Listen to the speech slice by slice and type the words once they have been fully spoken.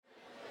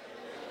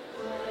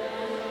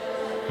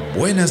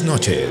Buenas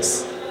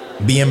noches.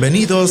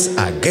 Bienvenidos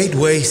a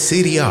Gateway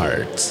City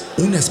Arts,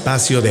 un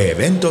espacio de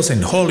eventos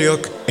en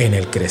Holyoke, en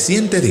el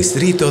creciente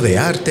distrito de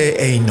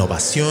arte e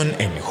innovación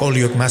en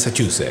Holyoke,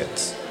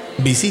 Massachusetts.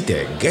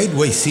 Visite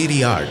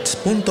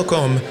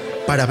gatewaycityarts.com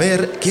para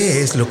ver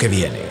qué es lo que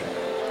viene.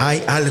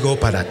 Hay algo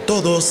para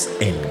todos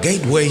en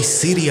Gateway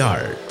City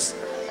Arts.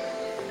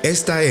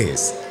 Esta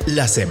es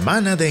la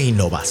Semana de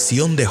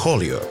Innovación de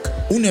Holyoke,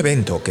 un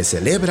evento que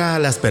celebra a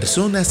las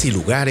personas y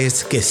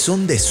lugares que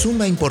son de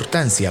suma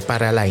importancia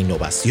para la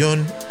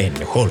innovación en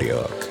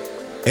Holyoke.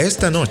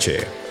 Esta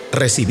noche,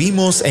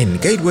 recibimos en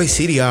Gateway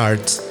City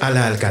Arts a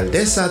la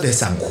alcaldesa de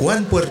San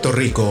Juan, Puerto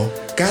Rico,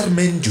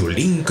 Carmen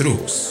Yulín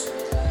Cruz.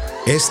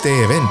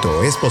 Este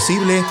evento es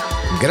posible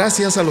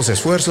gracias a los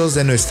esfuerzos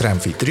de nuestra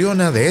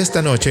anfitriona de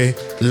esta noche,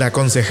 la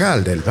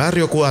concejal del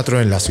Barrio 4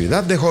 en la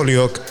ciudad de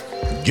Holyoke,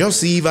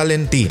 Josie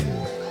Valentín.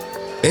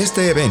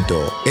 Este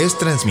evento es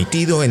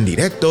transmitido en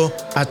directo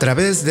a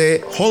través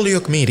de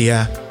Holyoke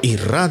Media y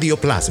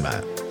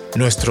Radioplasma,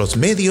 nuestros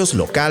medios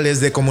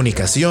locales de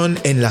comunicación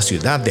en la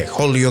ciudad de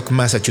Holyoke,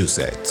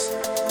 Massachusetts.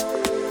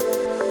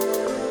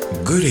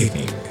 Good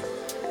evening.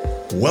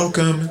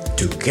 Welcome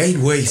to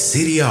Gateway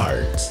City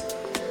Arts,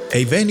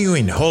 a venue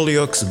in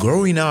Holyoke's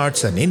growing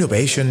arts and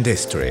innovation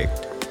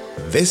district.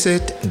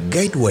 Visit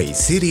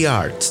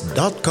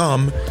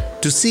gatewaycityarts.com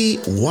to see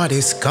what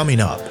is coming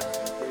up.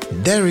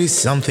 There is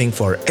something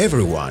for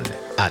everyone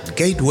at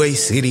Gateway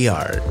City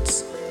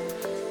Arts.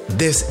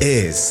 This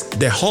is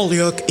the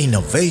Holyoke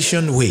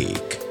Innovation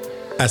Week,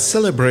 a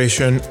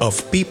celebration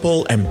of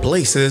people and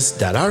places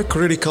that are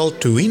critical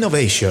to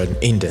innovation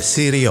in the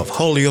city of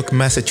Holyoke,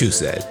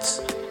 Massachusetts.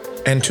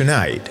 And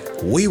tonight,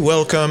 we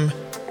welcome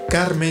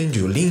Carmen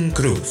Yulín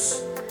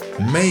Cruz,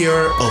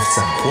 Mayor of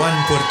San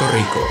Juan, Puerto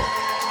Rico.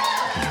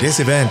 This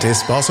event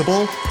is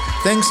possible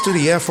thanks to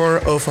the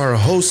effort of our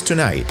host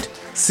tonight,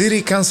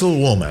 City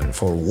Councilwoman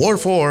for Ward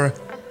 4,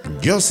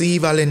 Josie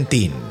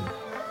Valentín.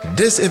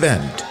 This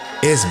event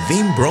is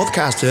being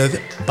broadcasted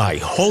by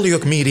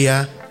Holyoke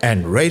Media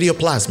and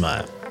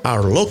Radioplasma,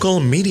 our local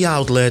media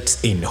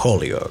outlets in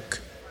Holyoke.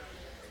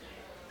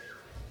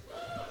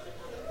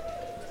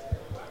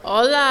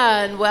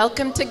 Hola, and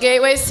welcome to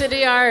Gateway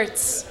City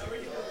Arts.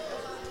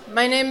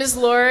 My name is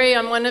Lori.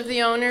 I'm one of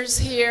the owners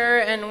here,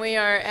 and we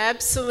are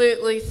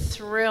absolutely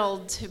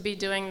thrilled to be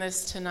doing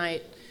this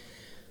tonight.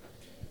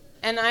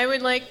 And I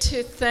would like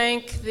to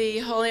thank the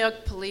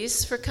Holyoke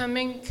Police for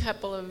coming, a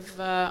couple of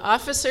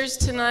officers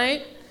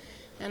tonight.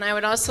 And I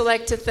would also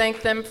like to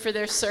thank them for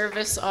their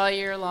service all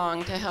year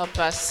long to help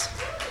us.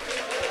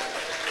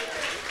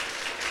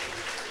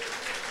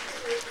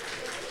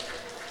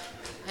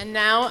 And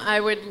now I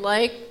would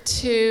like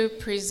to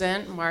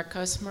present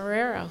Marcos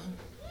Marrero.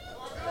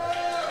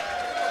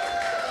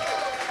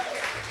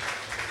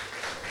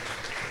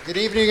 Good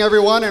evening,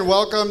 everyone, and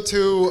welcome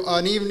to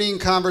an evening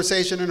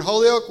conversation in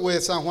Holyoke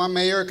with San Juan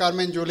Mayor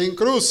Carmen Yulín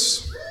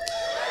Cruz.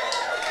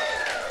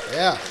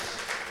 Yeah.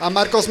 I'm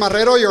Marcos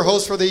Marrero, your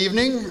host for the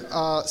evening.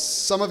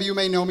 Some of you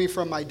may know me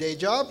from my day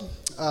job,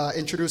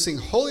 introducing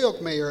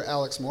Holyoke Mayor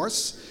Alex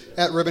Morse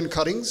at ribbon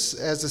cuttings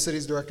as the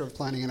city's Director of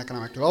Planning and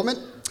Economic Development.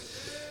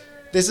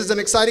 This is an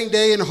exciting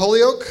day in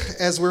Holyoke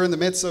as we're in the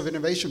midst of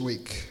Innovation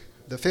Week,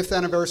 the 5th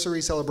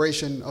anniversary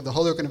celebration of the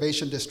Holyoke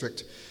Innovation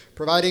District,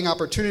 providing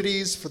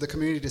opportunities for the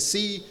community to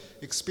see,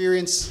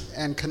 experience,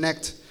 and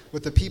connect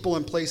with the people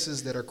and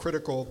places that are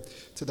critical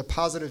to the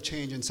positive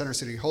change in Center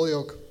City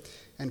Holyoke,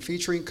 and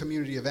featuring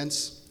community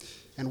events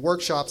and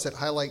workshops that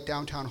highlight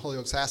downtown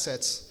Holyoke's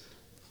assets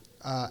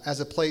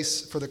as a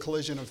place for the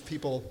collision of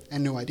people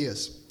and new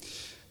ideas.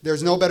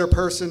 There's no better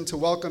person to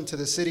welcome to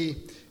the city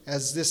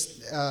at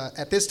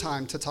this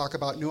time to talk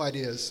about new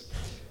ideas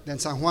than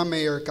San Juan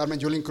Mayor Carmen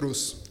Yulín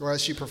Cruz, or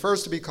as she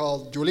prefers to be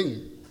called,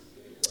 Yulin.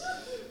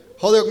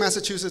 Holyoke,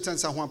 Massachusetts and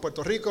San Juan,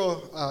 Puerto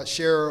Rico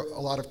share a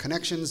lot of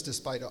connections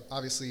despite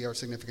obviously our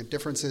significant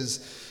differences.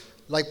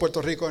 Like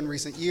Puerto Rico in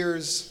recent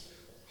years,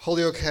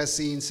 Holyoke has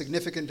seen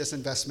significant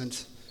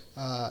disinvestment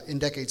in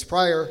decades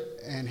prior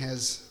and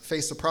has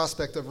faced the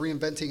prospect of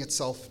reinventing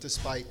itself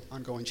despite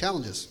ongoing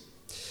challenges.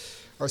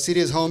 Our city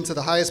is home to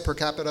the highest per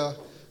capita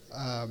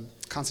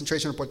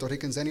concentration of Puerto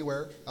Ricans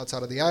anywhere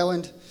outside of the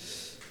island.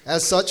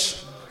 As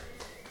such,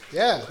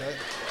 yeah.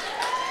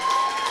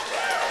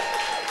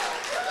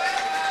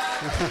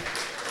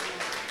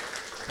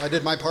 I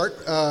did my part.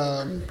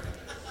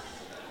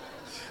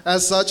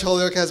 As such,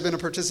 Holyoke has been a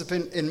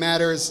participant in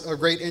matters of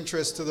great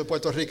interest to the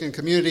Puerto Rican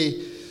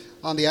community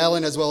on the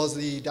island as well as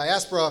the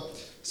diaspora,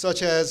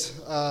 such as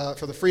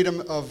for the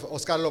freedom of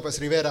Oscar Lopez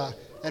Rivera,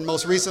 and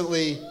most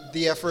recently,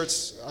 the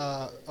efforts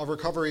of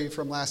recovery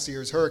from last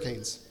year's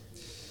hurricanes.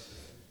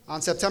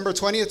 On September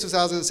 20th,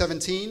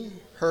 2017,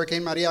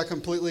 Hurricane Maria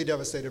completely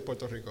devastated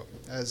Puerto Rico,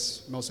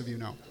 as most of you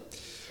know.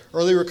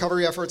 Early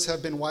recovery efforts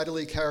have been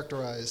widely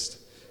characterized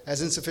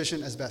as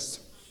insufficient as best.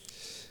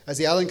 As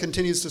the island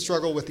continues to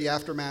struggle with the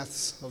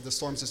aftermaths of the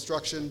storm's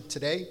destruction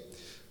today,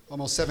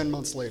 almost 7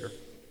 months later.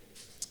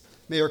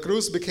 Mayor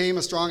Cruz became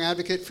a strong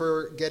advocate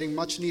for getting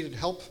much needed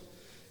help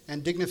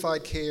and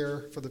dignified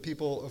care for the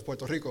people of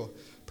Puerto Rico,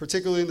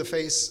 particularly in the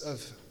face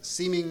of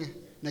seeming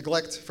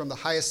neglect from the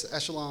highest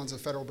echelons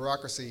of federal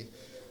bureaucracy,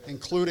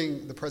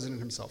 including the president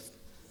himself.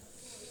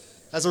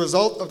 As a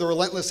result of her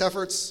relentless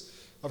efforts,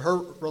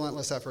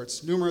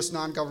 numerous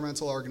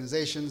non-governmental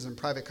organizations and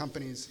private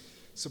companies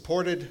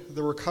supported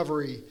the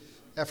recovery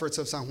efforts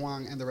of San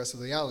Juan and the rest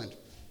of the island.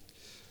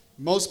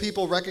 Most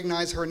people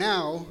recognize her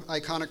now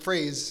iconic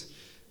phrase,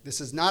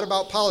 "This is not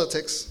about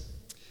politics,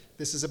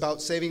 this is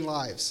about saving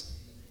lives,"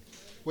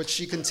 which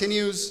she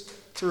continues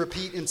to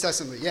repeat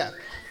incessantly. Yeah,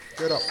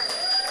 good up.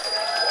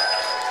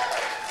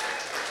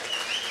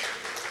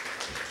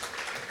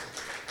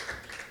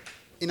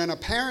 In an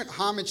apparent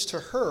homage to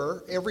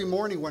her, every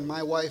morning when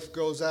my wife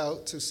goes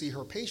out to see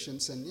her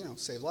patients and,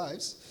 save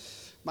lives,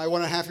 my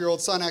 1.5-year-old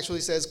son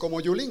actually says,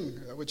 "Como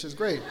Yulin," which is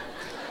great.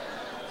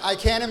 I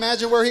can't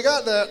imagine where he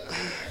got that.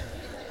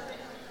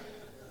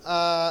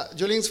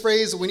 Julin's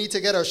phrase, "We need to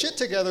get our shit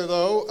together,"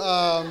 though,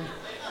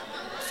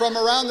 from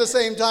around the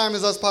same time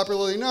as us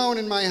popularly known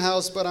in my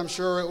house, but I'm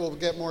sure it will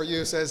get more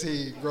use as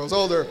he grows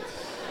older.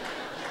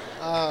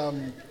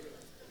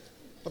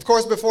 Of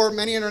course, before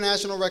many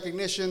international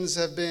recognitions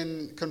have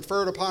been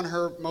conferred upon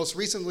her, most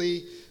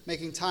recently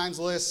making Time's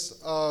list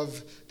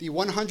of the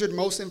 100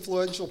 most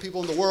influential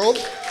people in the world.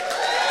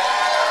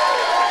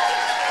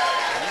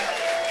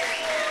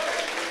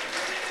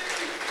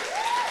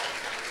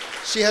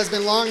 She has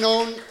been long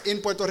known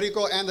in Puerto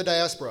Rico and the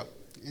diaspora.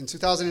 In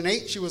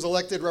 2008, she was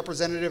elected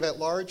representative at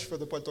large for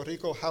the Puerto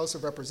Rico House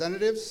of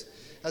Representatives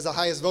as the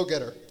highest vote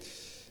getter.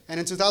 And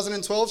in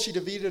 2012, she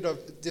defeated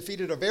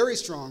a very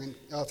strong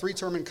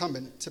 3-term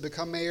incumbent to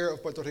become mayor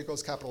of Puerto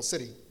Rico's capital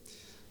city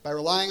by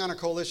relying on a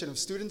coalition of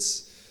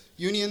students,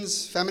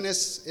 unions,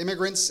 feminists,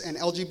 immigrants, and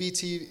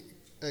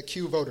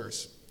LGBTQ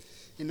voters.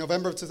 In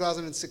November of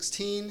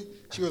 2016,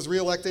 she was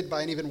reelected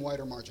by an even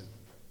wider margin.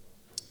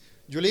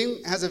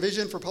 Yulin has a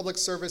vision for public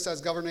service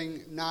as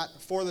governing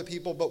not for the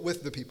people, but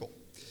with the people.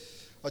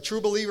 A true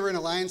believer in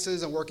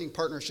alliances and working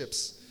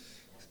partnerships.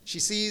 She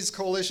sees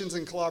coalitions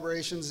and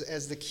collaborations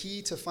as the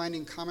key to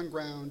finding common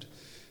ground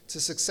to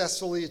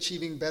successfully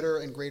achieving better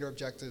and greater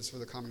objectives for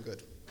the common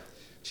good.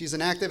 She's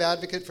an active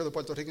advocate for the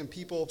Puerto Rican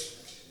people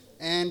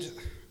and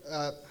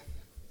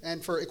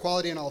for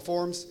equality in all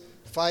forms,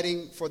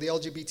 fighting for the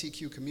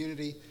LGBTQ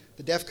community,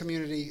 the deaf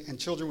community, and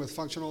children with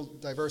functional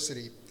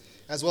diversity,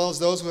 as well as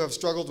those who have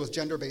struggled with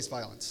gender-based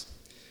violence.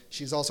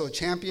 She's also a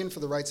champion for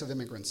the rights of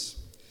immigrants.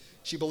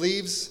 She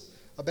believes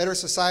a better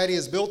society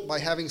is built by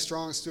having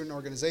strong student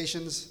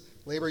organizations,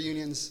 labor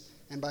unions,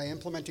 and by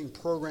implementing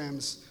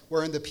programs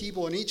wherein the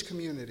people in each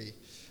community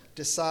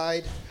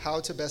decide how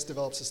to best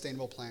develop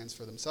sustainable plans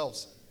for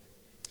themselves.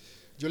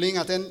 Yulin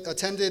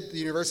attended the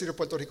University of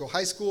Puerto Rico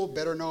High School,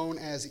 better known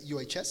as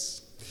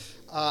UHS.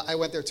 I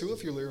went there too a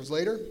few years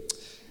later.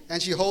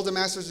 And she holds a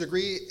master's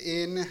degree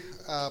in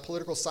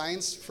political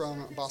science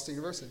from Boston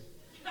University.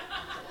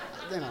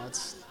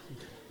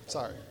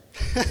 Sorry.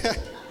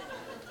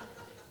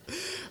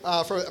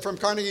 From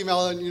Carnegie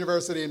Mellon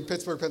University in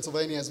Pittsburgh,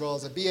 Pennsylvania, as well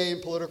as a BA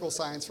in political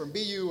science from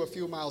BU a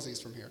few miles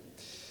east from here.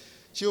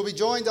 She will be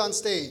joined on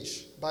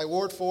stage by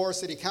Ward 4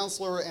 City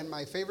Councilor and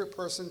my favorite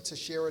person to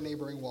share a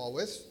neighboring wall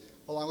with,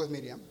 along with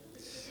Miriam,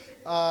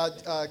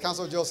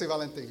 Councilor Josie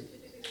Valentin.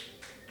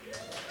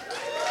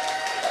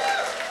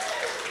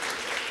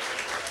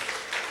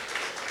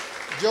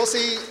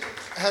 Josie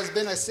has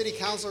been a city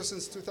councilor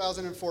since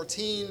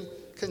 2014,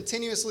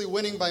 continuously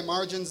winning by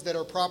margins that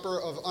are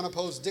proper of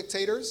unopposed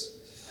dictators.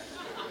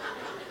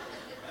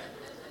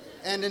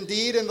 And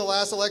indeed, in the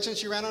last election,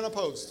 she ran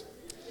unopposed.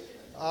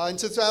 In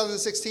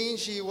 2016,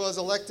 she was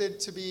elected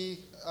to be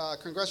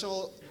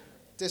congressional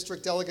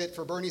district delegate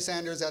for Bernie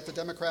Sanders at the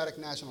Democratic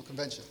National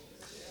Convention.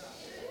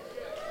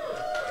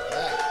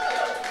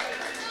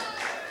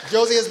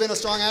 Josie has been a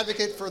strong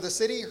advocate for the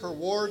city, her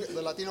ward,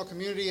 the Latino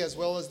community, as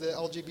well as the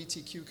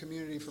LGBTQ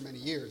community for many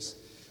years.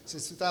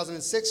 Since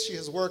 2006, she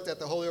has worked at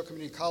the Holyoke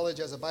Community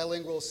College as a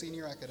bilingual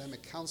senior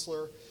academic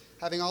counselor,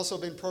 having also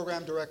been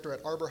program director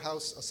at Arbor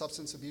House, a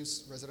substance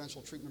abuse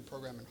residential treatment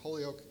program in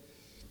Holyoke,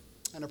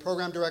 and a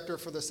program director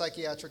for the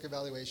Psychiatric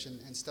Evaluation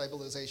and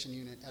Stabilization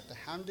Unit at the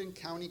Hamden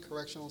County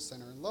Correctional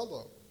Center in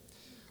Ludlow.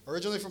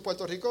 Originally from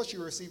Puerto Rico, she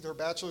received her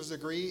bachelor's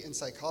degree in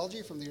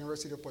psychology from the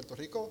University of Puerto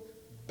Rico,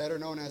 better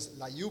known as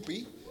La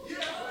UPI.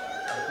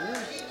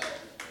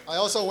 I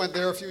also went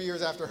there a few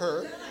years after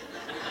her.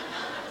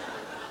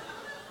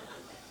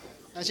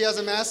 And she has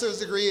a master's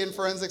degree in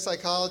forensic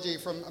psychology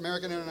from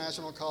American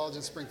International College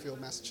in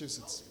Springfield,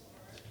 Massachusetts.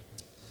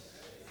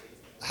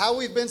 How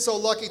we've been so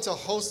lucky to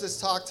host this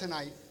talk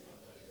tonight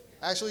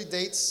actually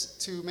dates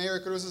to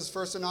Mayor Cruz's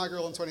first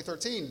inaugural in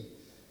 2013,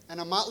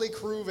 and a motley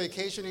crew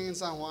vacationing in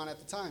San Juan at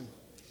the time.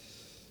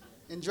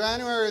 In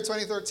January of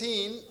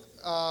 2013,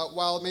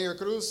 while Mayor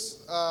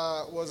Cruz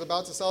was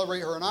about to celebrate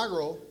her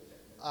inaugural,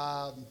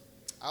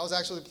 I was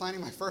actually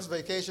planning my first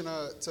vacation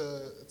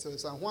to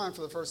San Juan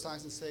for the first time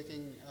since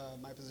taking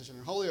my position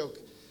in Holyoke.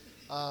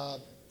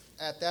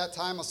 At that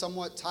time, a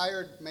somewhat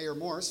tired Mayor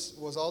Morse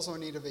was also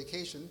in need of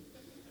vacation,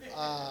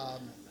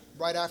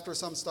 right after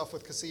some stuff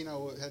with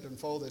casino had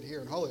unfolded here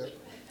in Holyoke.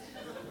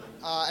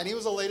 And he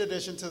was a late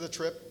addition to the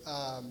trip.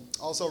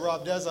 Also,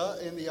 Rob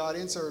Deza in the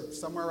audience, or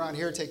somewhere around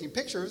here taking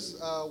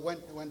pictures,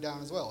 went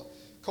down as well.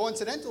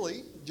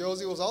 Coincidentally,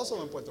 Josie was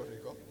also in Puerto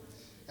Rico,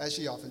 as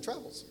she often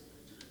travels.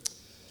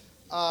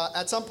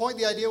 At some point,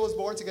 the idea was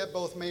born to get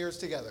both mayors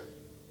together,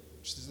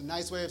 which is a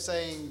nice way of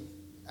saying,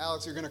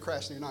 Alex, you're going to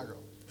crash the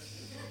inaugural.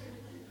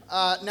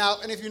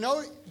 Now, and if you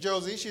know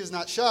Josie, she is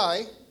not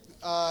shy,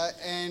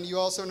 and you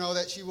also know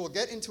that she will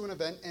get into an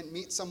event and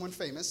meet someone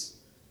famous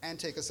and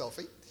take a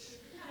selfie,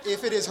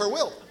 if it is her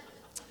will.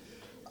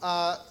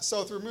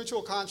 So through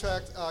mutual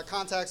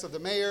contacts of the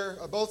mayor,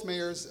 both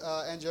mayors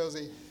and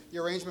Josie, the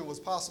arrangement was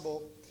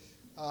possible.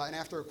 And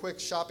after a quick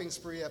shopping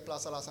spree at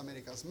Plaza Las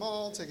Americas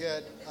Mall to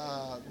get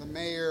the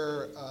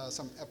mayor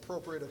some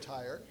appropriate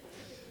attire,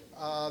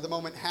 the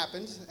moment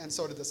happened, and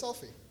so did the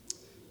selfie.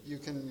 You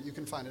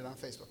can find it on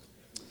Facebook.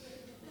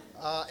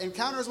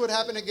 Encounters would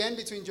happen again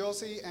between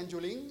Josie and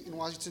Yulin in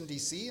Washington,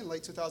 D.C. in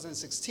late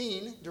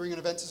 2016 during an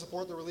event to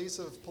support the release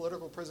of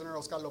political prisoner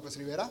Oscar Lopez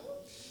Rivera,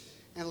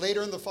 and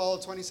later in the fall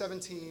of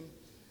 2017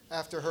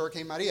 after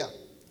Hurricane Maria,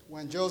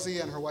 when Josie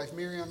and her wife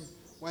Miriam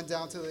went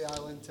down to the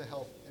island to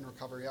help in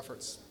recovery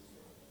efforts.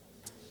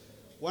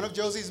 One of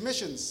Josie's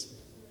missions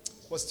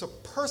was to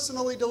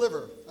personally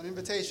deliver an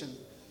invitation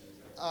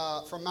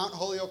from Mount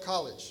Holyoke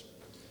College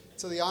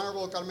to the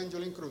Honorable Carmen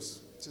Yulín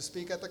Cruz to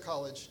speak at the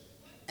college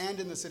and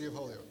in the city of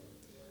Holyoke,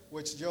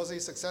 which Josie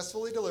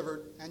successfully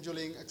delivered and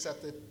Yulin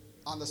accepted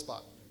on the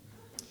spot.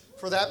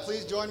 For that,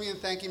 please join me in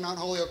thanking Mount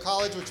Holyoke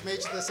College, which made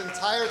this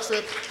entire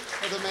trip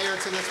of the mayor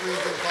to this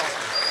region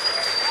possible.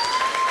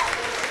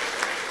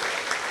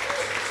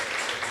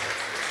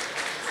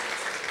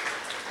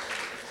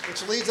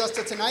 Which leads us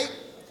to tonight.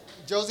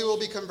 Josie will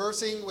be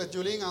conversing with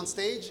Yulin on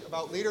stage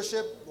about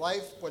leadership,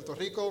 life, Puerto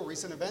Rico,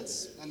 recent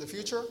events, and the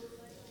future.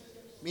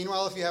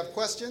 Meanwhile, if you have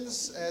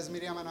questions, as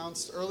Miriam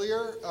announced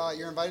earlier,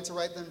 you're invited to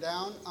write them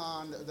down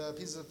on the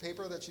pieces of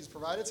paper that she's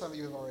provided. Some of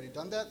you have already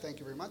done that. Thank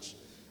you very much.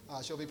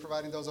 She'll be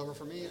providing those over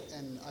for me,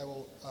 and I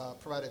will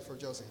provide it for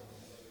Josie.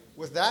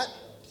 With that,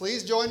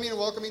 please join me in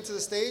welcoming to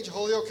the stage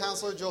Holyoke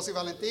Councilor Josie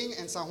Valentin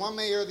and San Juan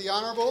Mayor, the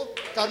Honorable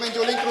Carmen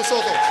Yulín Cruz.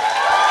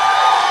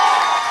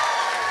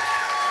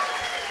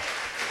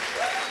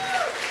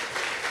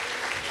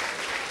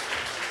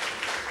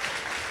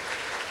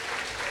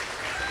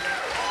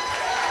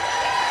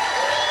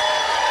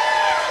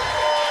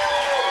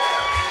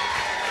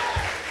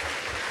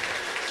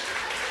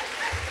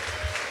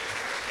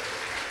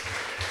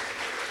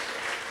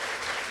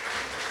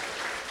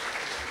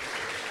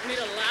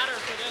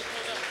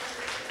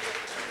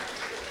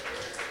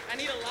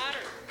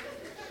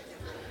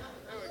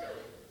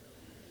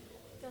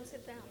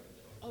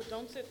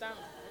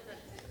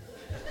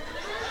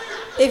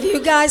 If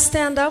you guys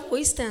stand up,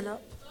 we stand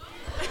up.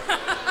 All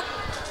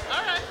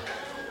right,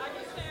 I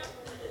can stand.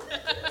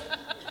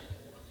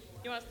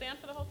 You want to stand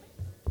for the whole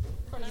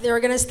thing? If they're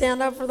going to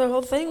stand up for the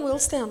whole thing, we'll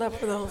stand up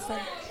for the whole thing.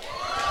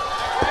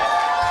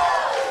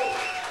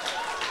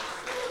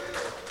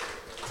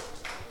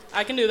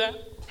 I can do that.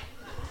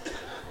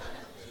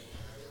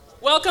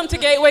 Welcome to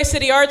Gateway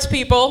City Arts,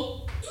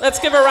 people. Let's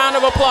give a round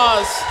of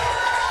applause.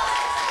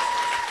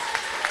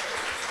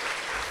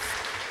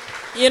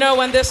 You know,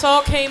 when this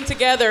all came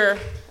together,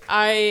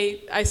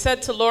 I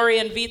said to Lori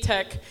and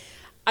VTech,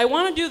 I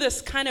want to do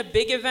this kind of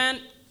big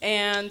event,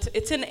 and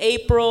it's in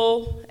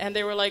April, and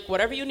they were like,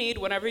 whatever you need,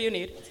 whenever you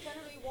need. It's going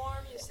to be warm,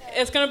 you said.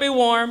 It's going to be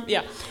warm,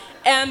 yeah.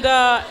 And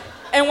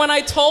when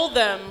I told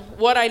them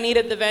what I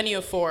needed the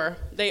venue for,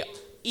 they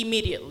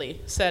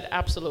immediately said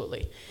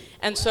absolutely.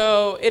 And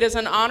so it is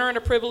an honor and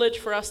a privilege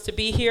for us to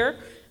be here.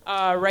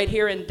 Right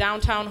here in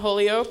downtown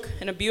Holyoke,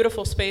 in a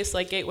beautiful space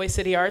like Gateway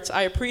City Arts.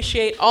 I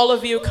appreciate all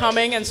of you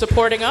coming and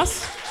supporting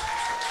us.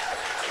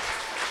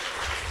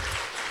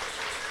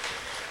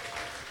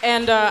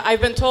 And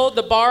I've been told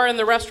the bar and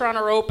the restaurant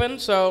are open,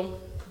 so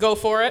go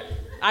for it.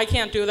 I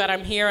can't do that,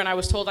 I'm here, and I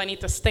was told I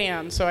need to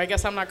stand, so I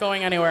guess I'm not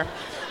going anywhere.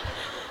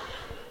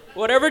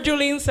 Whatever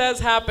Yulin says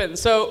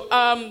happens. So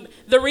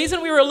the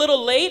reason we were a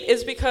little late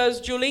is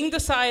because Yulin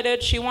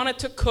decided she wanted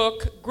to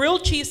cook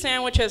grilled cheese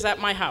sandwiches at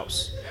my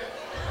house.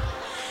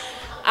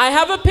 I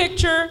have a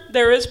picture,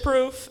 there is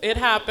proof, it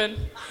happened.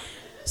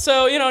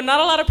 So, you know,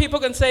 not a lot of people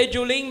can say,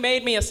 Yulin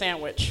made me a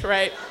sandwich,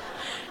 right?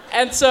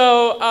 And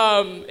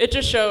so it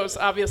just shows,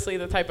 obviously,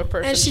 the type of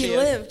person and she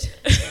lived.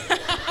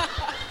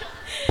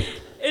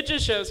 It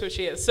just shows who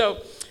she is.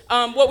 So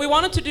what we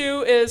wanted to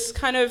do is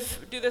kind of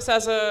do this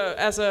as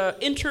a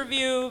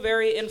interview,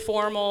 very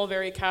informal,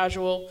 very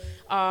casual.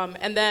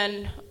 And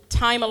then,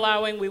 time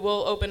allowing, we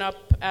will open up,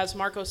 as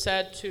Marco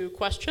said, to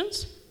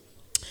questions.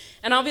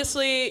 And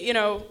obviously, you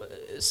know,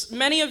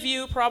 many of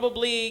you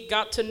probably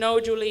got to know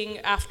Yulin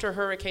after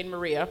Hurricane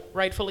Maria,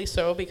 rightfully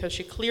so, because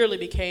she clearly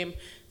became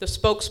the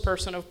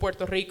spokesperson of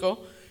Puerto Rico,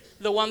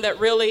 the one that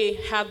really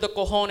had the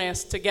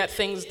cojones to get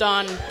things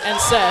done and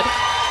said.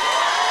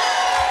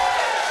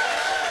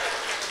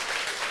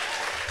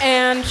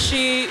 And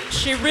she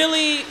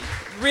really,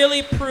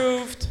 really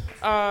proved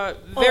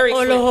very o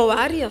clear. los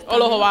ovarios. O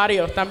los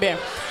ovarios también.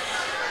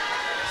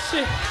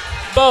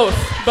 Both.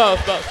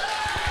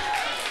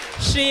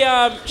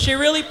 She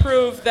really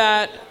proved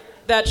that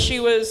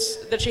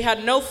she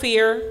had no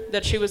fear,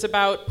 that she was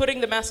about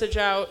putting the message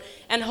out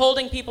and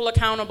holding people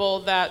accountable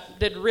that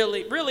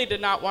really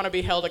did not want to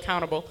be held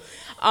accountable.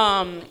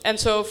 And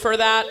so for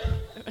that,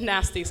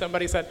 nasty,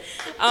 somebody said.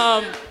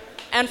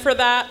 And for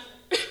that,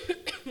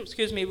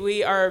 excuse me,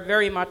 we are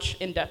very much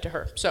in debt to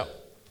her. So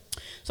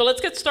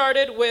let's get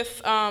started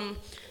with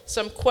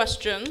some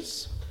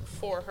questions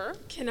for her.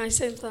 Can I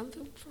say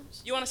something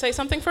first? You want to say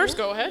something first?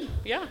 Yeah. Go ahead.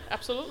 Yeah,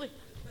 absolutely.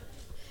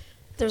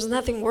 There's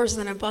nothing worse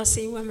than a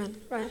bossy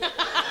woman, right?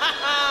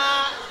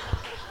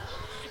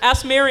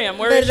 Ask Miriam,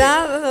 where is she?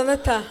 ¿Verdad? ¿Dónde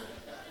está?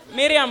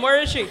 Miriam,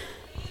 where is she?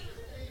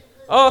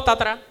 Oh, está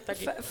atrás. Está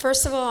aquí.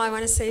 First of all, I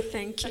want to say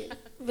thank you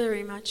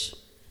very much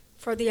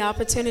for the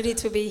opportunity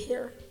to be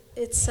here.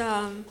 It's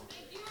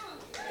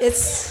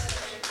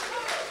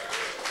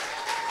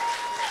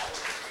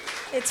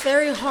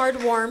very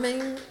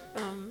heartwarming,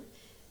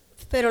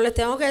 pero les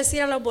tengo que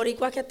decir a los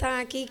boricuas que están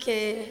aquí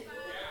que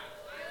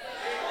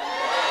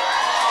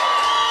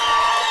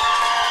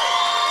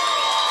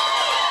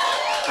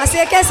así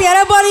es que si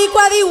eres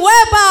boricua, di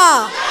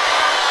huepa.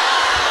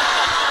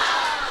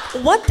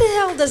 What the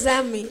hell does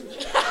that mean?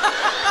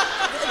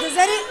 Does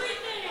any,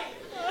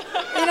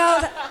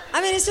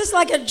 I mean, it's just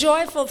like a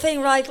joyful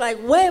thing, right? Like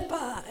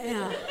huepa,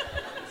 yeah.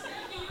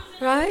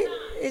 Right?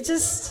 It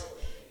just,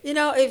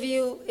 if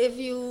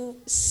you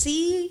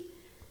see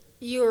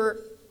your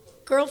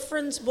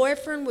girlfriend's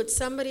boyfriend with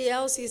somebody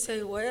else, you say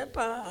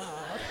huepa.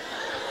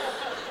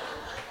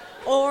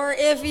 Or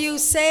if you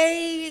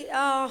say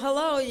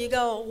hello, you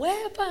go,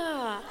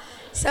 huepa.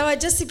 So it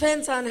just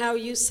depends on how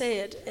you say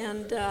it.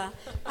 And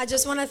I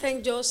just want to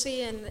thank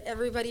Josie and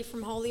everybody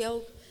from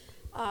Holyoke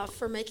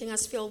for making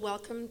us feel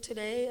welcome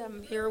today.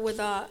 I'm here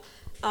with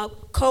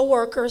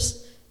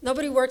co-workers.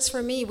 Nobody works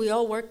for me. We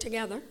all work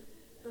together.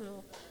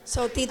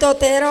 So Tito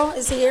Otero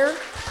is here.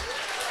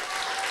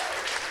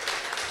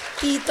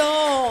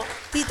 Tito,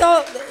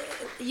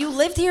 you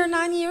lived here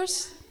 9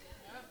 years?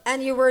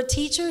 And you were a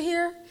teacher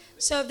here?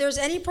 So if there's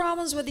any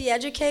problems with the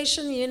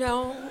education, you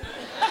know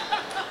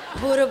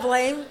who to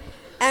blame.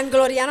 And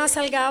Gloriana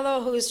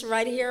Salgado, who's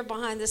right here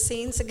behind the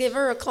scenes, so give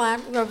her a clap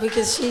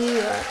because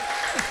she.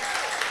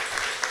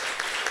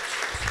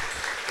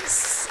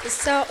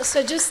 So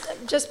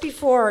just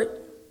before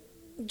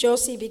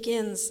Josie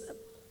begins,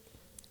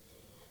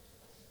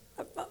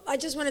 I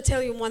just want to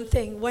tell you one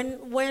thing.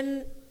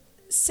 When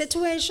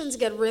situations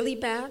get really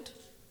bad,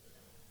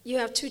 you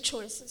have two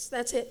choices.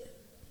 That's it.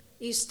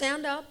 You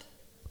stand up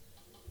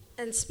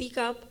and speak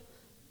up,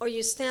 or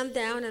you stand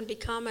down and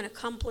become an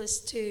accomplice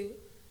to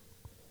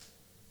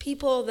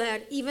people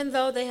that, even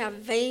though they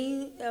have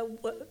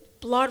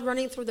blood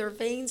running through their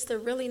veins, they're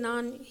really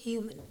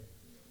non-human.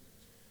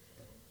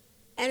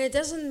 And it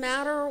doesn't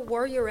matter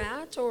where you're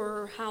at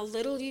or how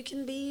little you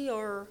can be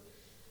or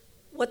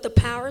what the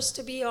powers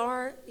to be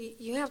are,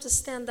 you have to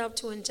stand up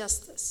to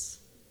injustice.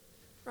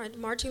 Right?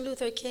 Martin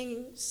Luther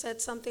King said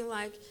something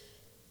like,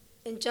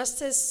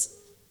 injustice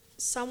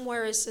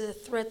somewhere is a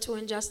threat to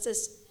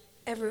injustice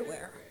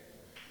everywhere.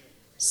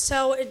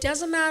 So it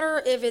doesn't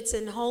matter if it's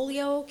in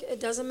Holyoke, it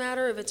doesn't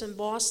matter if it's in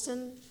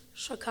Boston,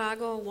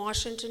 Chicago,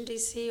 Washington,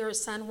 D.C., or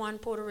San Juan,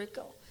 Puerto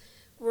Rico.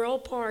 We're all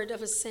part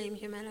of the same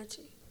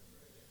humanity.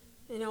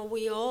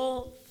 We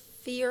all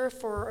fear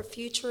for a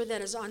future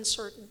that is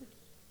uncertain.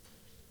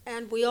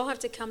 And we all have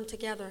to come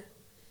together.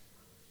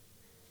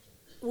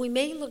 We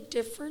may look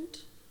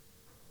different,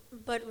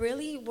 but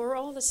really we're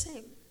all the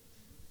same.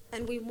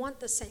 And we want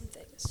the same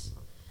things.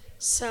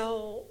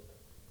 So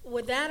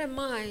with that in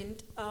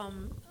mind,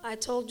 I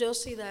told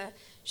Josie that,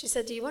 she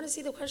said, do you want to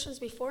see the questions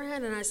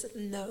beforehand? And I said,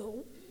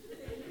 no.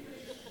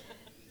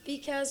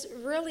 Because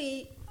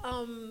really,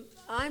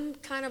 I'm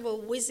kind of a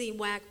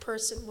whizzy-whack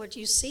person. What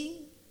you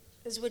see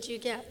is what you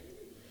get.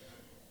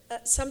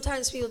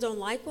 Sometimes people don't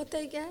like what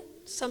they get.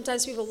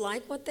 Sometimes people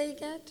like what they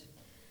get.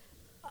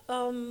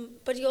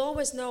 But you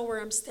always know where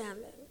I'm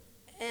standing.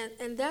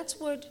 And that's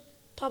what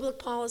public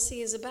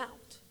policy is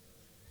about.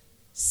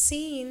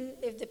 Seeing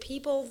if the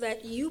people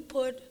that you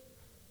put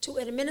to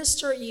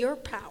administer your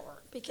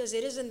power, because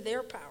it isn't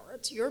their power,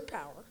 it's your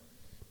power,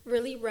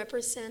 really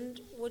represent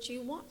what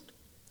you want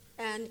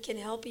and can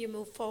help you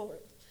move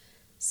forward.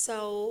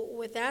 So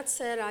with that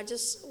said, I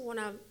just want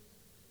to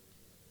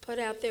put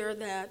out there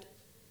that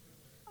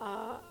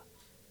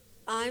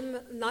I'm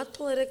not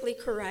politically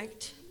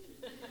correct.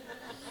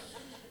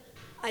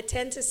 I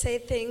tend to say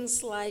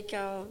things like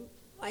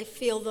I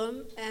feel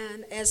them,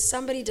 and as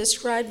somebody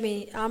described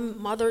me,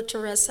 I'm Mother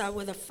Teresa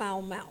with a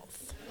foul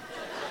mouth.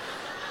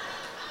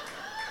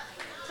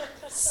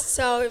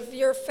 So if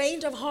you're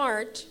faint of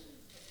heart,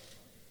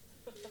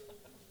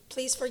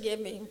 please forgive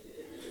me.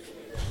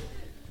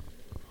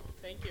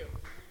 Thank you.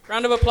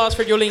 Round of applause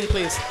for Yulin,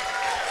 please.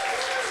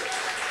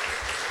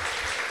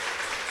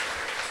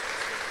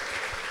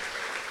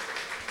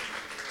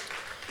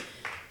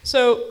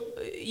 So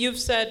you've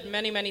said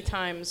many, many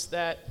times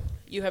that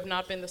you have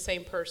not been the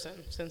same person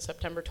since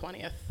September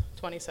 20th,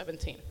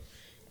 2017.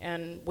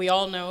 And we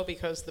all know,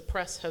 because the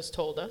press has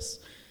told us,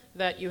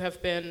 that you have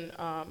been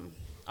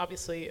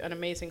obviously an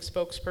amazing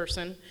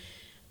spokesperson,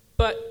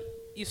 but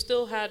you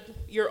still had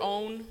your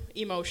own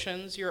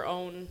emotions, your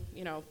own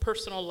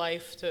personal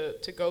life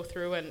to go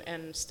through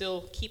and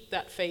still keep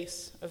that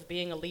face of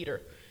being a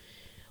leader.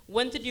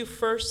 When did you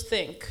first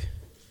think,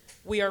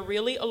 we are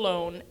really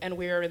alone and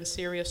we are in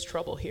serious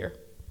trouble here?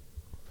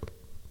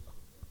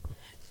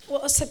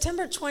 Well,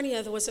 September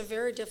 20th was a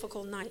very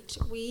difficult night.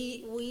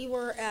 We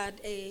were at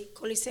a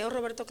Coliseo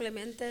Roberto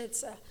Clemente.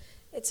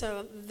 It's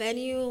a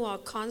venue, a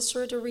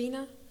concert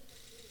arena.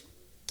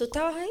 ¿Tú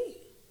estabas ahí?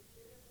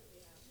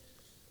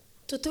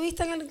 ¿Tú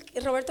estuviste en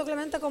el Roberto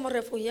Clemente como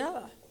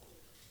refugiada?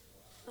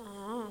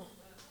 Oh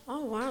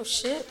wow,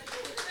 shit.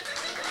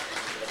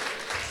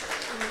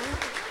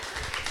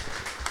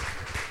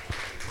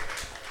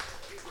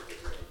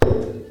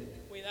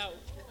 Cuidado.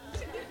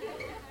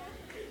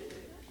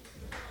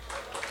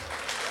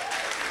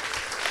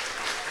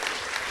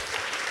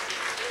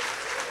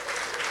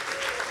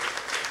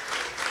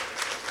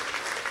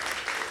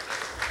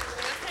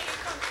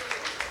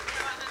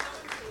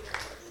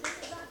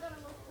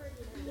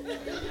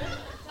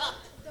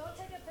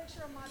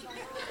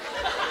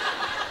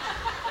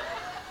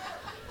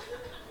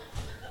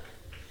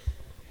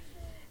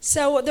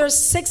 So there's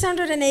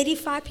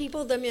 685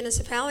 people. The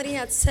municipality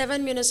had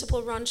 7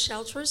 municipal-run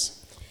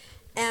shelters,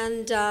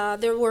 and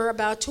there were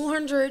about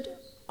 200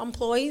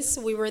 employees.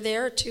 We were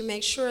there to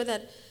make sure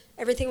that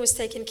everything was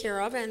taken care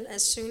of, and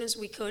as soon as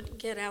we could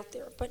get out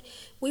there. But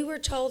we were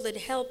told that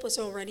help was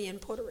already in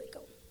Puerto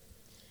Rico.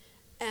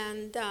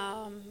 And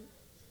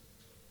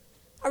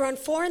around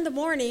 4 in the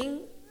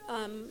morning,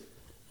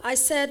 I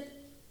said,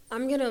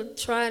 I'm going to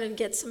try and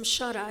get some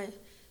shut-eye.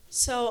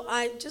 So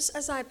I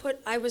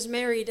was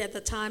married at the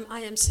time.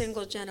 I am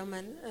single,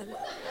 gentlemen. And,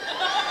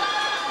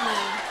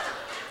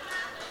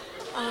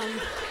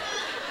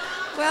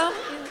 well,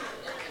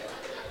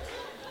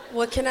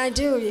 what can I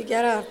do? You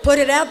gotta put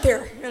it out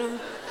there,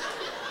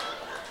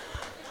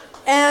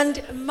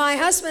 And my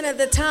husband at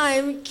the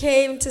time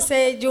came to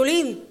say,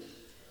 Yulin,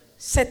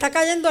 se está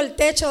cayendo el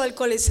techo del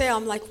Coliseo.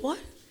 I'm like, what?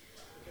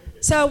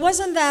 So it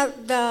wasn't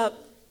that the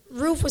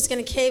roof was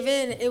going to cave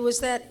in. It was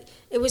that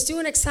it was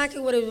doing exactly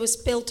what it was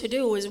built to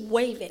do, was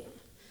waving.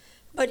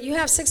 But you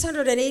have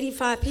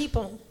 685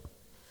 people,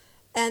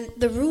 and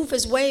the roof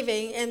is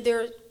waving, and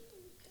they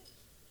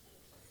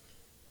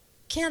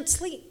can't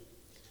sleep.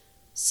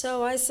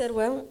 So I said,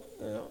 well,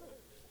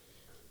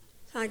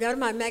 I got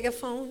my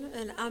megaphone,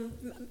 and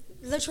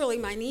literally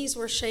my knees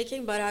were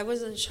shaking, but I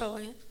wasn't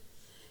showing it.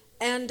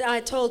 And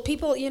I told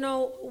people,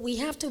 we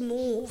have to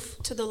move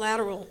to the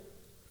lateral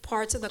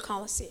parts of the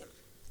Coliseum.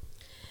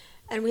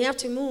 And we have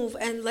to move,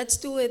 and let's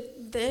do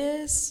it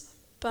despacito.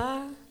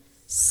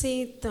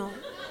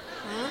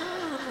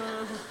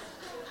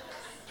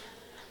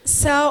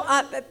 So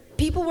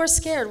people were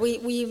scared.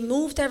 We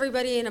moved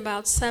everybody in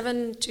about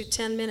 7 to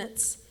 10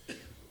 minutes.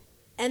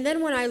 And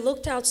then when I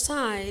looked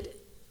outside,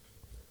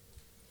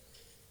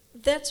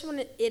 that's when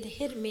it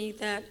hit me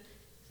that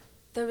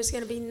there was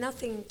going to be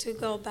nothing to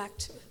go back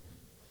to.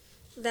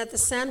 That the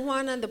San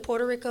Juan and the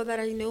Puerto Rico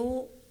that I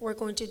knew were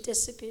going to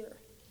disappear.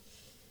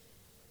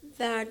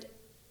 That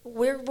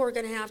we're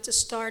going to have to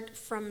start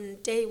from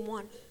day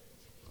one.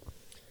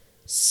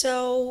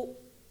 So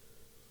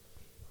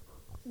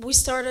we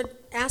started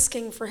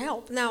asking for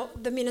help. Now,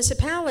 the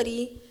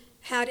municipality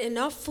had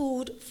enough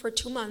food for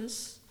 2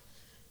 months,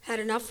 had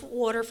enough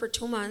water for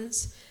 2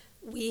 months.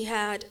 We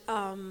had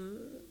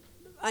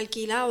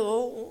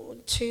alquilado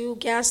 2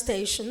 gas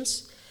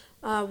stations.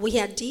 We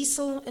had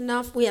diesel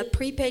enough. We had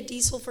prepaid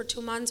diesel for 2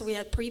 months. We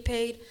had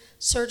prepaid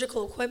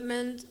surgical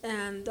equipment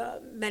and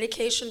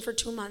medication for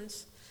 2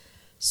 months.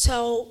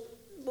 So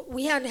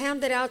we had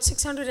handed out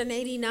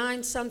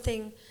 689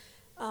 something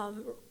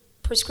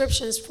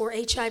prescriptions for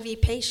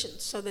HIV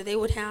patients so that they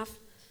would have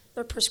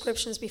their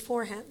prescriptions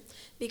beforehand.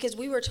 Because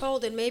we were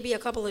told in maybe a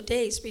couple of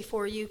days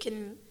before you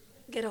can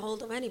get a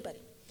hold of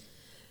anybody.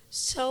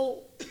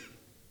 So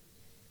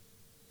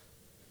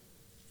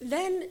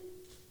then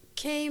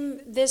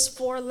came this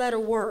 4-letter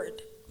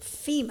word,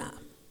 FEMA.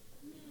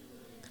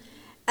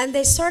 And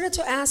they started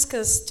to ask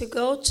us to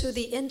go to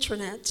the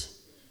internet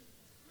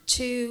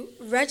to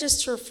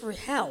register for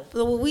help.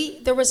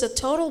 There was a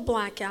total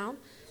blackout.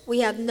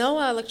 We had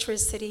no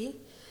electricity.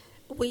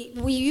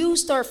 We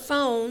used our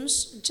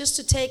phones just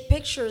to take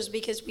pictures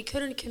because we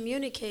couldn't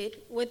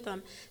communicate with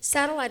them.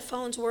 Satellite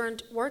phones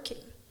weren't working.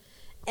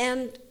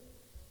 And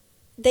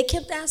they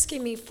kept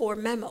asking me for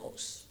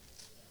memos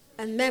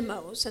and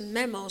memos and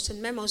memos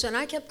and memos. And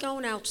I kept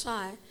going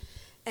outside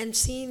and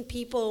seeing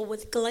people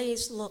with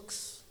glazed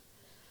looks.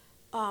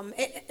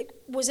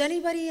 Was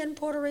anybody in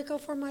Puerto Rico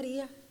for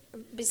Maria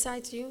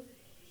besides you?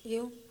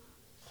 You?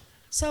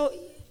 So,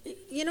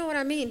 you know what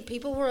I mean?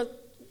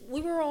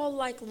 We were all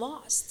like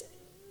lost.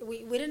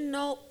 We didn't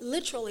know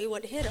literally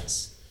what hit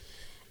us.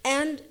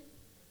 And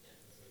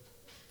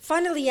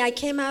finally, I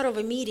came out of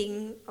a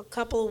meeting a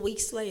couple of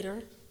weeks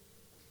later,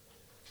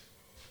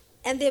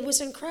 And it was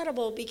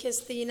incredible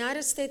because the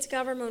United States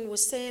government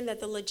was saying that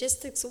the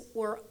logistics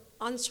were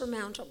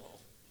unsurmountable.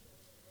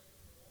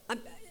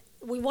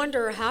 We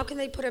wonder, how can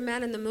they put a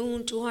man in the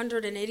moon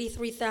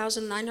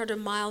 283,900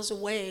 miles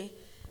away,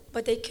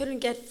 but they couldn't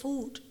get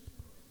food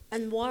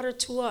and water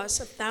to us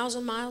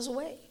 1,000 miles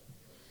away?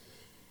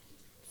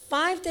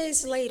 5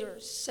 days later,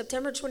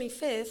 September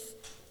 25th,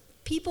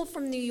 people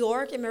from New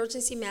York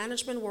Emergency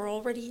Management were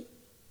already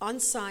on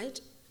site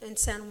in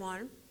San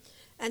Juan,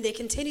 and they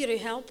continue to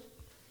help.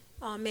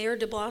 Mayor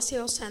de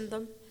Blasio sent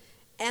them.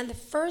 And the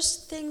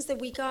first things that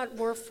we got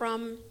were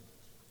from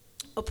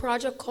a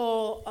project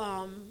called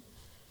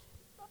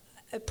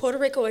Puerto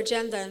Rico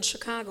Agenda in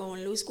Chicago,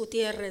 and Luis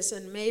Gutierrez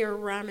and Mayor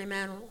Rahm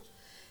Emanuel.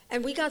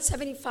 And we got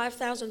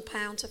 75,000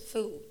 pounds of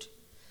food.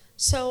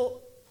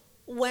 So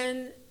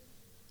when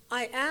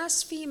I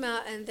asked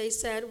FEMA and they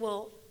said,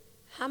 well,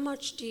 how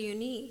much do you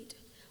need?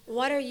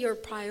 What are your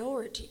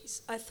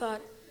priorities? I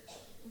thought,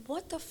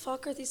 what the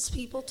fuck are these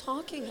people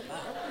talking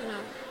about? You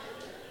know?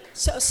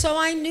 So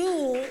I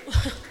knew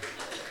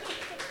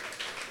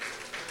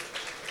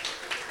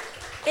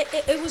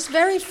it was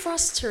very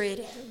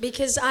frustrating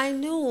because I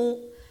knew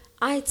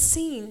I'd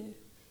seen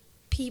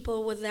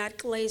people with that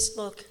glazed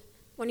look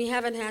when you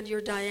haven't had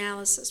your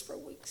dialysis for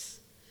weeks.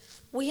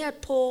 We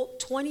had pulled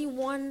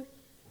 21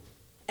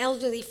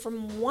 elderly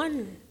from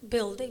one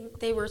building.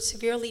 They were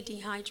severely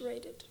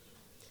dehydrated.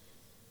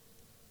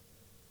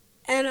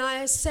 And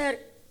I said,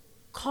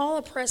 call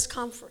a press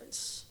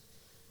conference.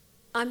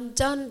 I'm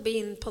done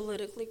being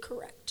politically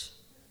correct.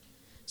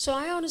 So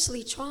I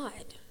honestly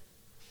tried.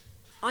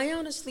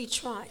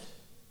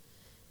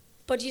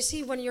 But you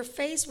see, when you're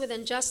faced with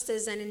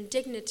injustice and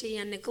indignity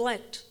and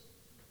neglect,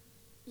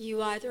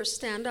 you either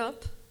stand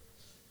up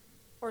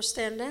or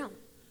stand down.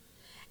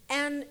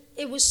 And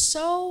it was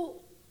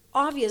so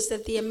obvious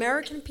that the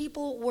American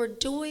people were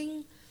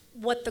doing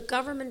what the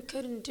government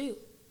couldn't do.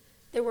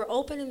 They were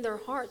opening their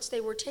hearts.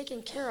 They were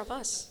taking care of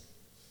us,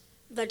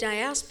 the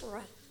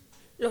diaspora,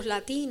 los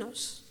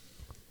Latinos.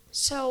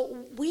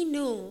 So we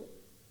knew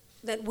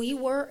that we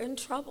were in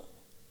trouble.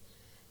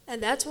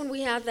 And that's when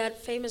we had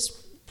that famous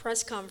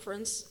press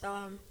conference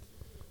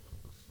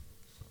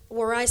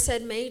where I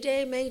said,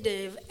 Mayday,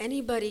 Mayday, if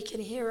anybody can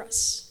hear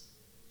us.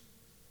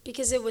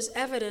 Because it was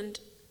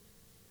evident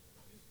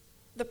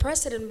the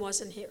president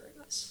wasn't hearing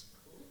us.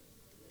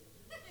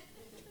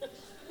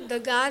 The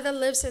guy that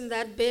lives in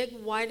that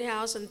big White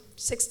House in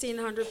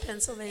 1600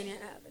 Pennsylvania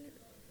Avenue.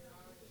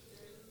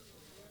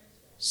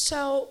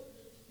 So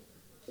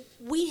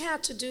we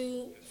had to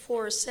do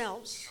for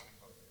ourselves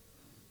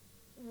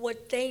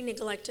what they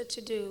neglected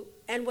to do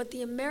and what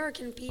the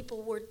American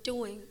people were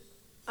doing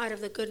out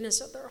of the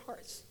goodness of their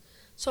hearts.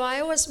 So I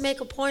always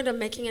make a point of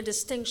making a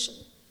distinction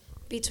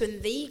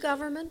between the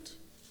government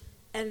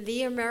and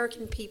the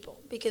American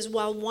people, because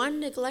while one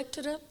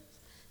neglected it,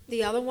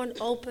 the other one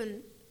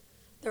opened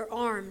their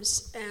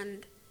arms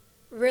and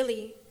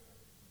really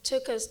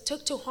took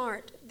to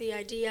heart the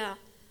idea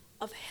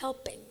of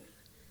helping.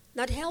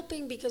 Not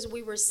helping because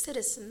we were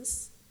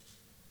citizens,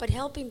 but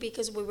helping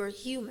because we were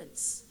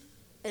humans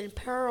in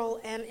peril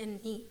and in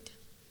need.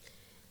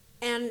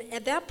 And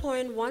at that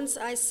point, once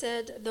I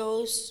said,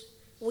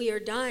 we are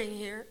dying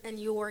here and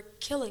you are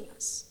killing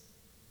us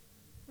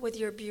with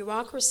your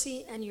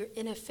bureaucracy and your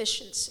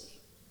inefficiency.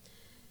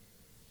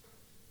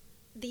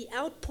 The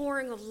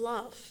outpouring of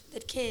love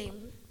that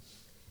came,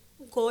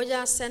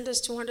 Goya sent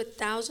us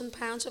 200,000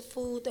 pounds of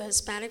food, the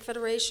Hispanic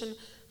Federation,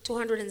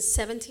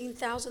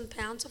 217,000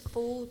 pounds of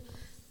food,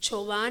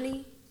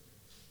 Chobani,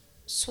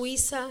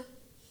 Suiza,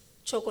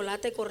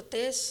 Chocolate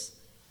Cortez,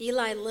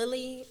 Eli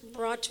Lilly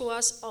brought to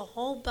us a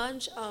whole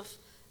bunch of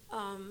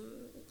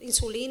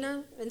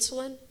insulin,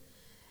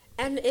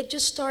 and it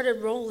just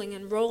started rolling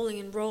and rolling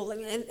and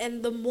rolling.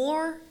 And the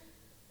more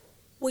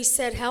we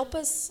said, help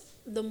us,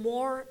 the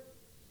more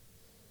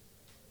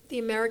the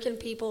American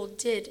people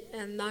did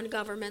and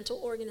non-governmental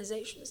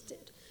organizations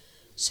did.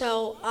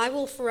 So I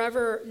will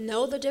forever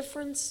know the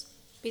difference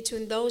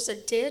between those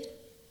that did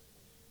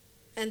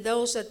and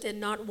those that did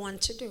not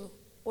want to do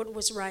what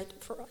was right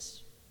for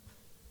us.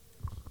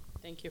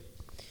 Thank you.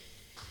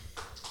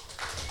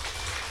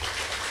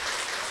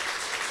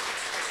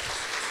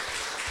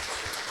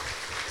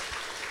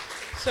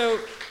 So,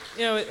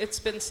 it's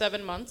been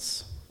 7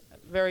 months,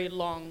 very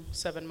long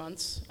 7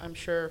 months, I'm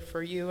sure,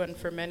 for you and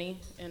for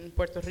many in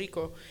Puerto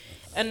Rico.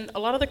 And a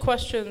lot of the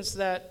questions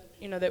that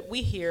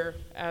we hear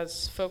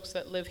as folks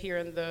that live here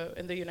in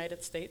the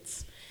United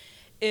States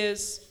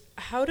is,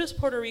 how does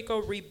Puerto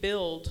Rico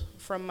rebuild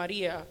from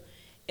Maria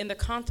in the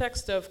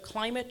context of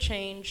climate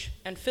change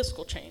and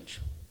fiscal change?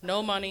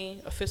 No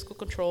money, a fiscal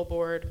control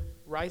board,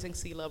 rising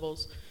sea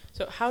levels.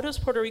 So how does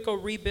Puerto Rico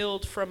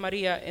rebuild from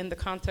Maria in the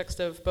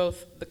context of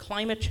both the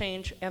climate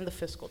change and the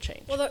fiscal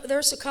change? Well,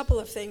 there's a couple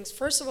of things.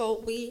 First of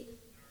all, we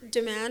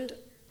demand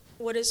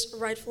what is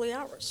rightfully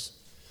ours.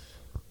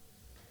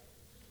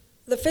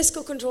 The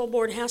fiscal control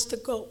board has to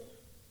go,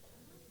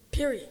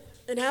 period.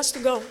 It has to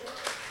go.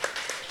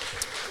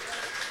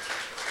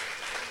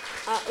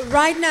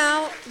 Right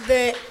now,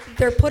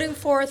 they're putting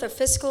forth a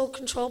fiscal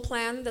control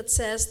plan that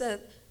says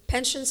that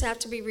pensions have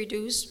to be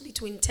reduced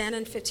between 10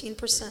 and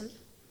 15%.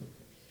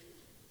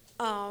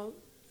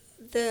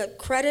 The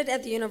credit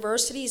at the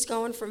university is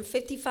going from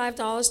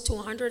 $55 to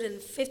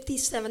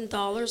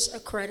 $157 a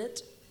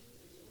credit.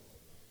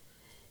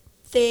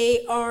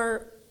 They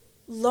are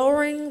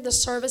lowering the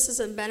services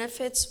and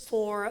benefits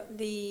for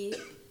the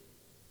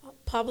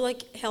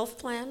public health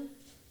plan.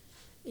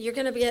 You're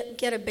going to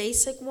get a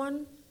basic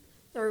one.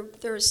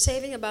 They're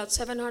saving about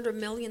 $700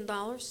 million,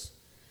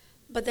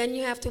 but then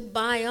you have to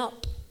buy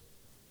up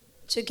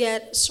to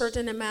get a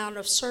certain amount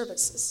of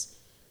services.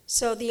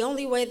 So the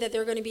only way that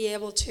they're going to be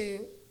able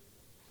to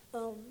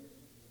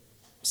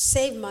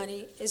save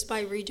money is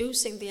by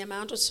reducing the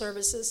amount of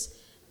services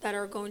that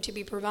are going to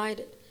be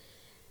provided.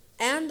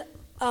 And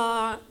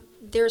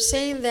they're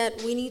saying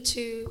that we need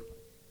to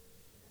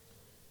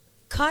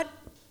cut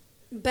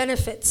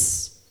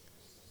benefits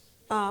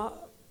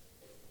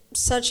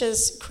such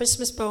as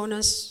Christmas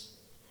bonus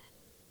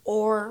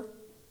or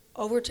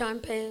overtime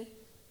pay,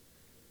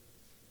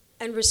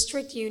 and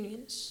restrict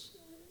unions.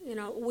 You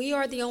know, we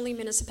are the only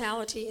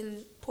municipality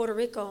in Puerto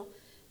Rico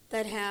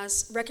that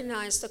has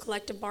recognized the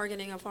collective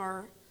bargaining of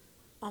our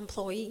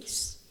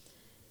employees.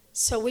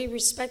 So we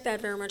respect that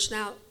very much.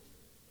 Now,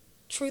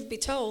 truth be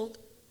told,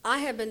 I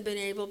haven't been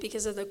able,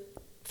 because of the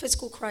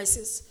fiscal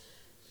crisis,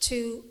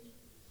 to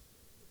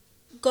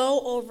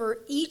go over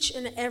each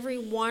and every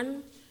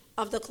one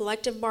of the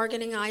collective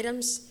bargaining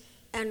items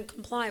and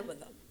comply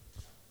with them,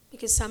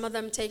 because some of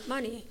them take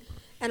money.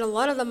 And a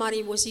lot of the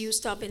money was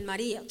used up in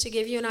Maria. To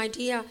give you an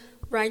idea,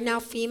 right now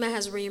FEMA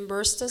has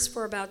reimbursed us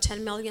for about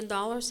 $10 million,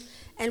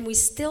 and we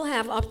still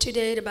have up to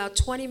date about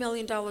 $20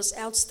 million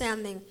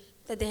outstanding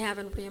that they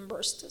haven't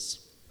reimbursed us.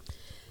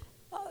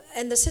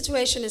 And the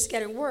situation is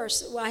getting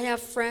worse. I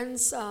have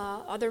friends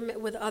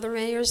with other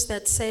mayors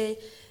that say,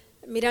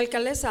 Mira,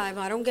 alcaldesa, if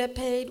I don't get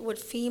paid what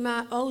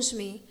FEMA owes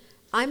me,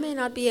 I may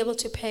not be able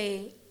to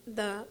pay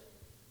the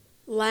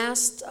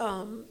last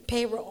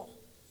payroll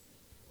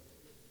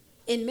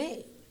in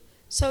May.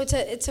 So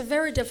it's a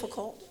very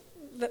difficult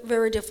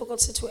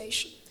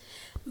situation.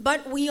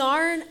 But we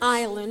are an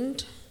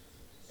island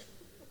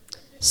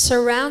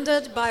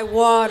surrounded by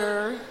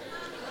water,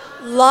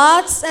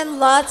 lots and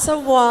lots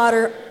of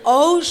water,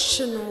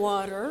 ocean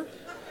water.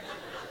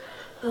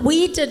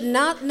 We did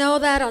not know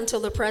that until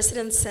the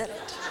president said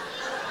it.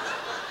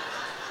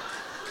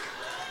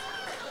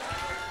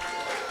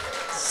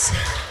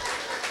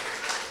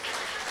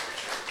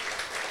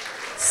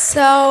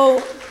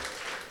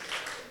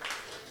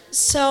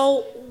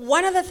 So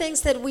one of the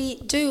things that we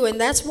do, and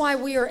that's why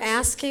we are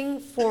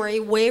asking for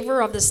a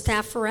waiver of the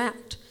Stafford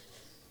Act,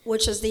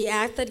 which is the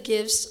act that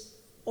gives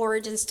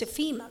origins to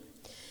FEMA.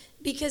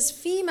 Because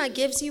FEMA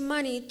gives you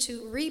money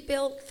to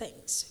rebuild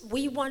things.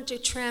 We want to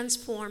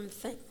transform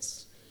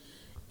things.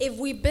 If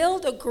we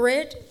build a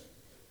grid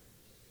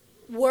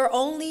where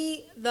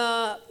only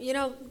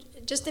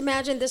just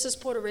imagine this is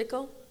Puerto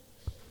Rico.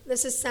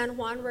 This is San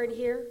Juan right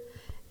here.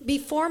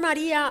 Before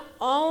Maria,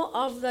 all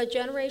of the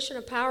generation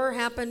of power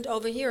happened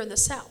over here in the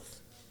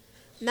south.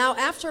 Now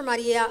after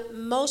Maria,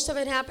 most of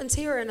it happens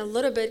here and a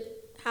little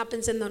bit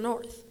happens in the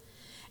north.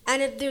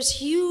 And there's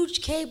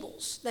huge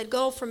cables that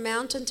go from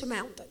mountain to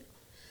mountain.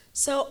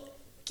 So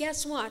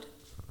guess what?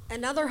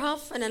 Another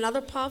huff and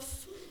another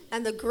puff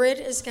and the grid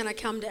is going to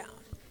come down.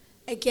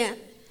 Again,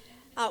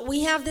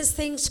 we have these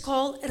things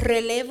called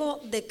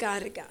relevo de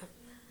carga.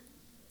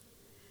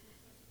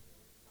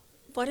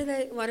 What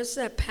is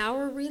that?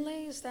 Power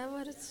relay? Is that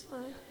what it's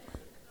like?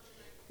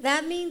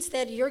 That means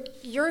that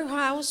your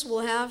house will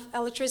have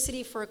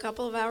electricity for a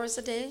couple of hours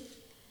a day,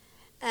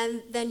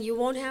 and then you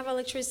won't have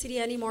electricity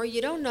anymore.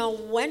 You don't know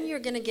when you're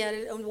going to get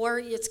it and where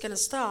it's going to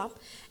stop,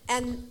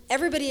 and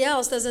everybody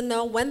else doesn't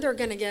know when they're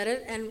going to get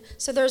it, and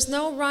so there's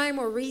no rhyme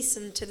or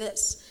reason to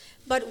this.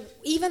 But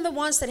even the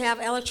ones that have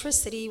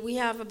electricity, we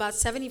have about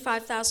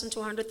 75,000 to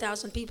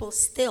 100,000 people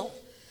still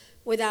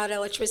without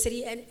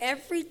electricity, and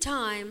every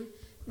time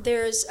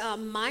there's a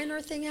minor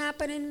thing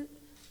happening,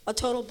 a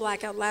total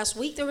blackout. Last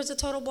week there was a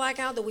total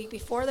blackout. The week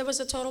before there was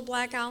a total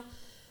blackout.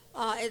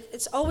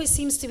 It always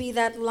seems to be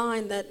that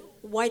line that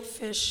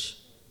whitefish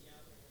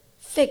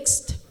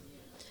fixed.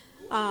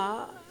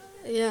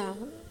 Yeah,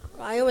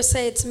 I always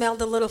say it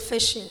smelled a little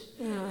fishy.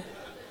 Yeah.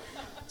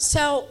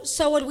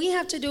 So what we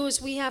have to do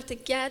is we have to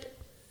get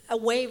a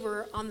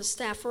waiver on the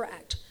Stafford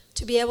Act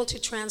to be able to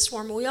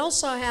transform. We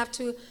also have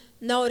to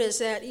notice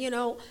that,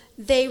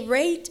 they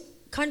rate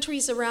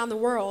countries around the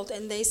world,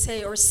 and they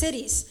say, or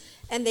cities,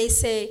 and they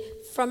say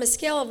from a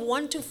scale of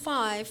 1 to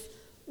 5,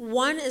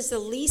 1 is the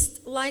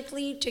least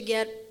likely to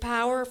get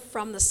power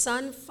from the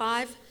sun,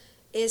 5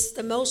 is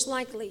the most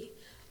likely.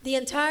 The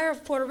entire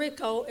of Puerto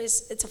Rico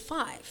it's a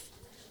 5.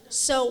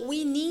 So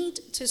we need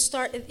to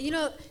start,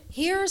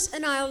 here's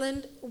an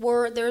island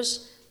where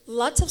there's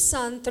lots of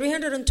sun,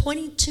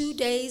 322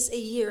 days a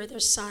year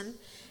there's sun,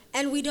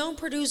 and we don't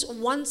produce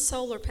one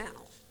solar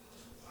panel.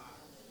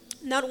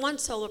 Not one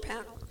solar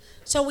panel.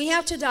 So we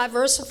have to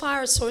diversify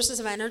our sources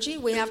of energy.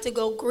 We have to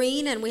go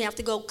green and we have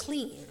to go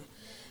clean.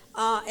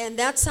 And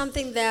that's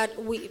something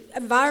that we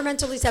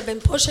environmentalists have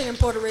been pushing in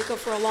Puerto Rico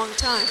for a long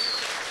time.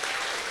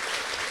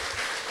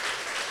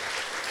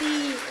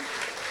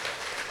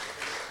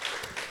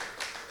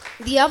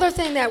 The other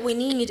thing that we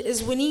need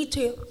is we need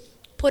to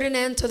put an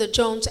end to the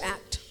Jones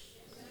Act.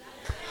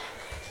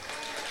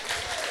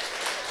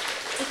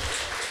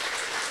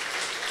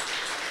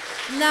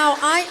 Now,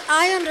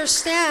 I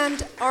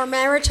understand our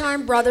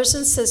maritime brothers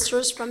and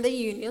sisters from the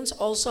unions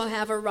also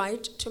have a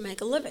right to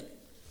make a living.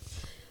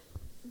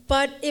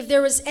 But if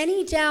there was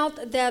any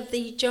doubt that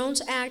the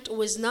Jones Act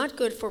was not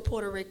good for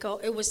Puerto Rico,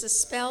 it was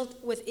dispelled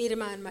with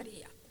Irma and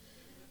Maria.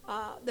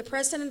 The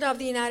President of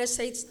the United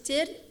States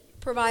did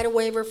provide a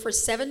waiver for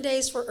 7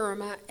 days for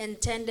Irma and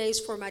 10 days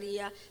for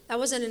Maria. That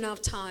wasn't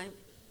enough time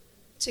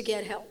to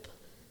get help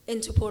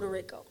into Puerto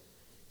Rico.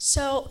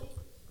 So,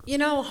 you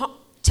know,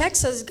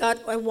 Texas got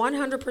a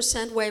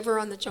 100% waiver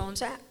on the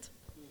Jones Act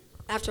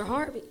after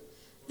Harvey.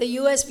 The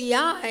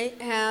USVI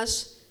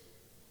has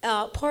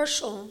a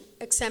partial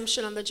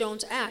exemption on the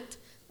Jones Act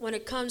when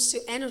it comes to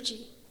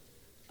energy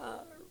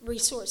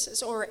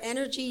resources or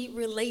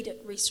energy-related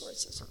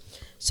resources.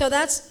 So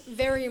that's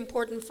very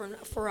important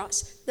for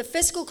us. The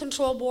Fiscal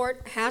Control Board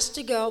has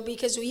to go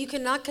because you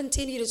cannot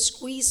continue to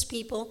squeeze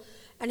people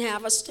and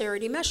have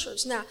austerity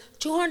measures. Now,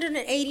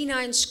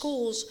 289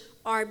 schools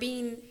are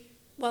being,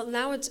 well,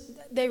 now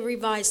they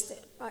revised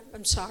it.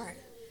 I'm sorry.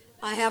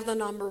 I have the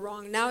number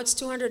wrong. Now it's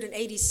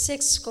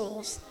 286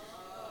 schools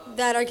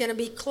that are going to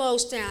be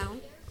closed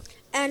down.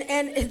 And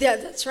yeah,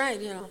 that's right,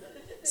 you know.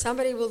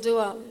 Somebody will do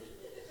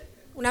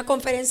una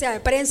conferencia de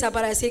prensa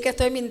para decir que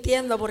estoy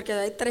mintiendo porque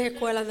hay 3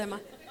 escuelas de más.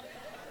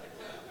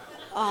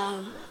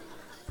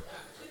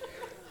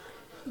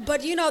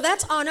 But you know,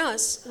 that's on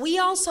us. We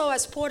also,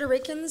 as Puerto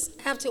Ricans,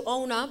 have to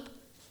own up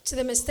to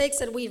the mistakes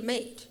that we've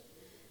made.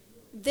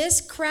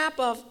 This crap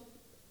of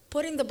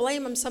putting the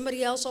blame on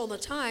somebody else all the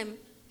time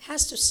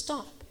has to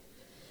stop.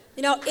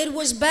 You know, it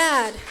was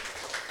bad.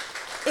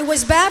 It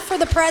was bad for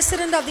the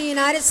President of the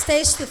United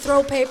States to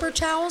throw paper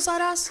towels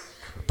at us,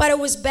 but it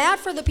was bad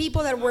for the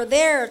people that were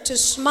there to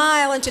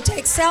smile and to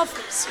take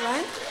selfies,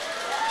 right?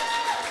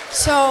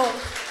 So,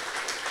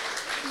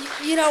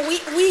 you know,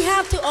 we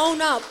have to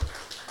own up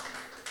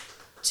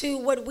to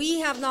what we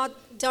have not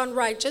done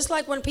right. Just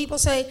like when people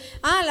say,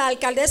 la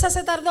alcaldesa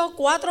se tardó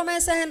 4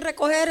 meses en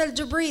recoger el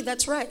debris.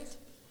 That's right.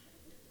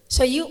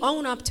 So you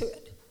own up to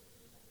it.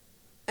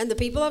 And the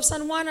people of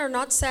San Juan are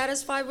not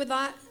satisfied with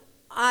that.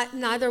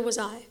 Neither was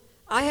I.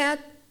 I had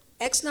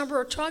X number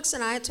of trucks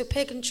and I had to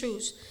pick and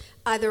choose.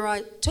 Either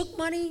I took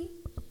money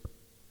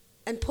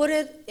and put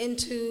it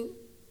into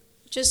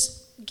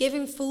just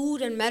giving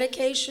food and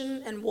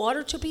medication and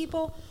water to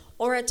people,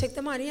 or I took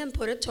the money and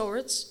put it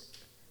towards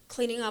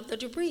cleaning up the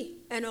debris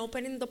and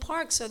opening the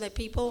park so that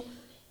people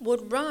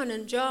would run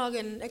and jog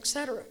and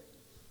etc.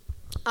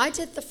 I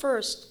did the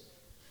first,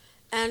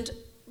 and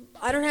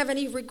I don't have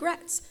any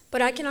regrets,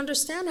 but I can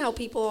understand how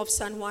people of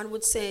San Juan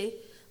would say,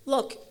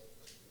 look,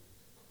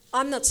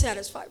 I'm not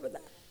satisfied with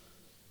that.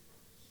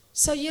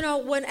 So, you know,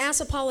 when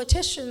as a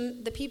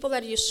politician, the people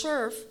that you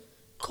serve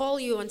call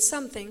you on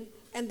something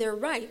and they're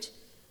right,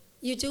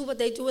 you do what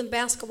they do in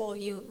basketball.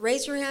 You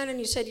raise your hand and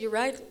you said, you're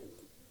right,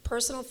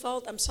 personal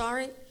fault, I'm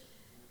sorry.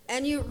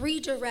 And you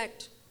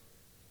redirect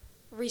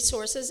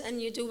resources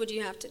and you do what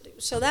you have to do.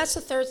 So that's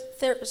the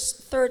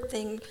third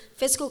thing.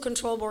 Fiscal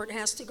Control Board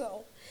has to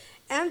go.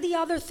 And the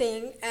other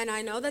thing, and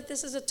I know that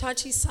this is a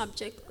touchy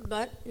subject,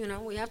 but, you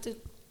know, we have to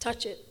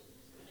touch it.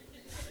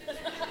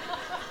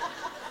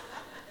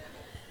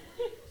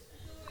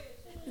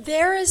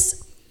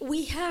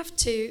 We have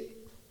to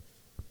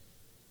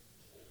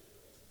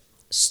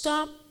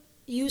stop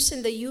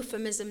using the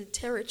euphemism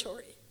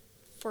territory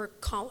for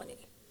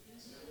colony.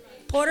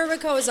 Puerto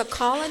Rico is a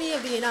colony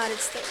of the United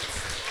States.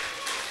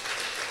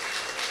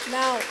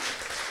 Now,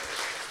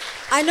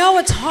 I know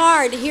it's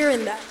hard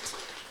hearing that.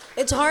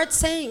 It's hard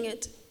saying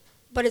it,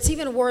 but it's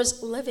even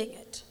worse living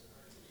it.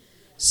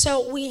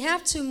 So we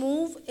have to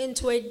move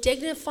into a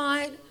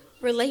dignified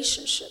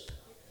relationship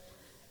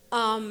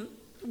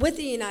with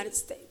the United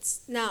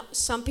States. Now,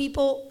 some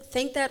people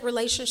think that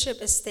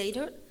relationship is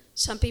statehood.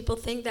 Some people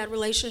think that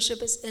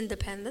relationship is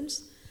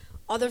independence.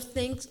 Others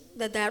think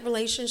that that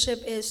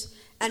relationship is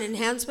an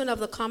enhancement of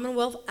the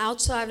Commonwealth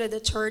outside of the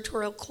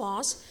territorial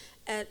clause.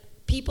 And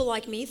people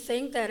like me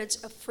think that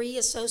it's a free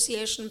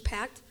association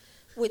pact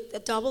with a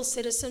double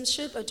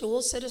citizenship, a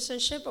dual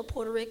citizenship, a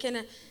Puerto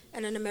Rican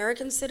and an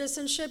American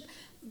citizenship.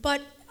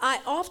 But I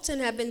often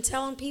have been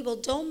telling people,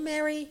 don't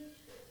marry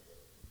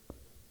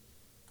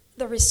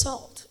the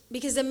result.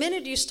 Because the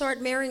minute you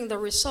start marrying the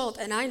result,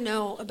 and I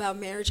know about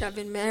marriage, I've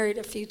been married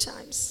a few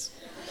times.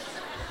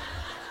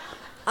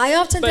 I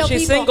often tell people. But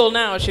she's single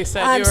now, she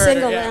said. I'm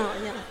single now,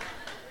 yeah.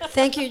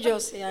 Thank you,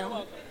 Josie.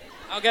 I'll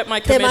get my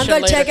commission later. Te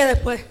mando el cheque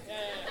después.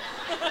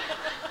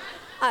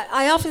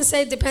 I often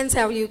say it depends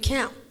how you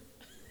count.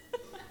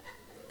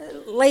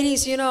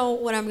 Ladies, you know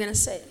what I'm going to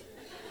say.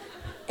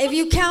 If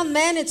you count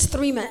men, it's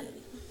 3 men.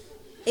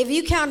 If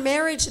you count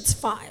marriage, it's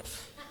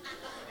 5.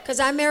 Because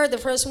I married the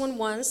first one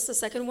once, the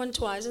second one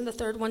twice, and the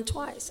third one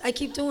twice. I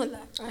keep doing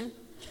that, right?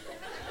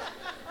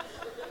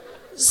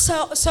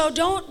 So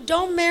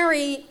don't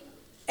marry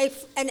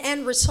an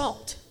end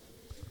result.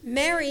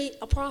 Marry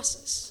a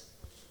process.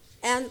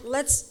 And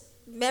let's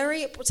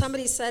marry,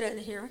 somebody said it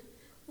in here,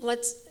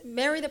 let's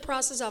marry the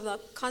process of the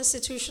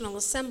Constitutional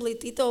Assembly.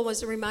 Tito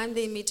was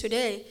reminding me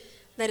today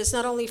that it's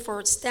not only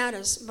for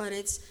status, but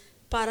it's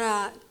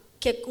para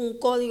que un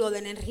código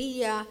de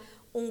energía,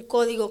 un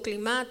código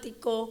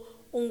climático,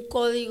 un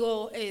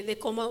código de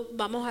cómo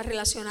vamos a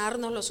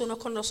relacionarnos los unos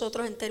con los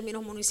otros en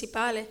términos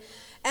municipales.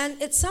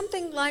 And it's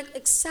something like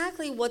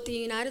exactly what the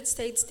United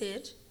States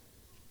did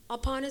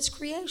upon its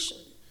creation.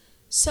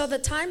 So the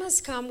time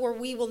has come where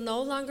we will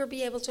no longer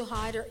be able to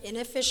hide our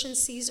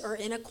inefficiencies or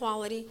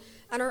inequality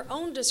and our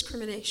own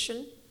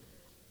discrimination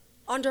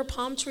under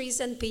palm trees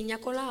and piña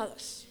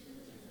coladas.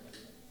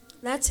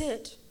 That's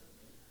it.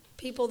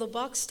 People, the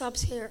buck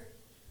stops here.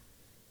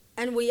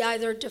 And we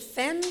either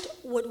defend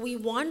what we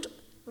want,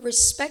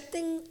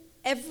 respecting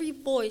every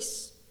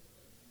voice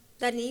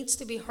that needs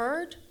to be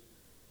heard,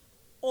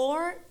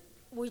 or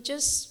we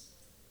just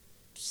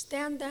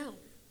stand down.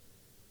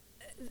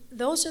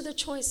 Those are the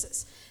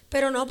choices.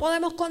 Pero no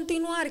podemos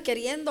continuar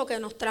queriendo que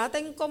nos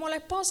traten como la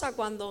esposa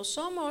cuando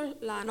somos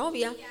la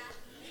novia.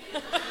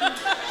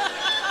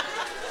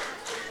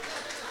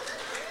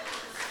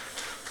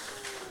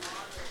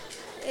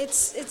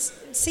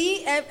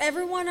 See,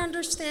 everyone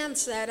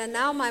understands that. And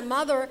now my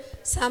mother,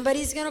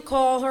 somebody's going to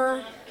call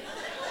her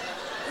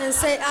and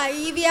say,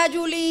 ahí vi a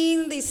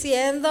Yulin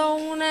diciendo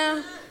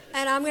una.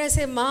 And I'm going to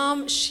say,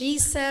 Mom, she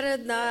said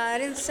it. No, I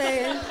didn't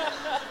say it.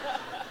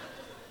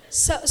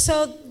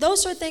 So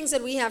those are things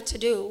that we have to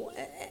do.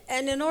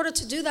 And in order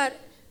to do that,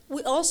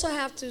 we also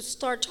have to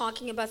start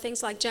talking about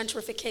things like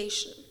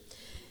gentrification.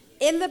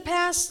 In the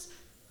past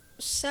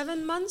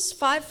 7 months,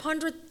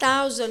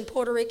 500,000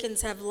 Puerto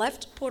Ricans have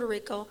left Puerto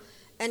Rico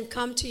and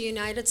come to the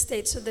United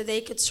States so that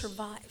they could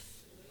survive.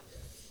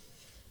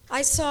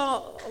 I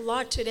saw a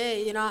lot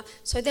today,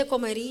 soy de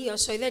Comerío,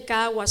 soy de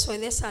Cagua, soy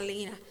de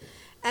Salinas.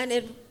 And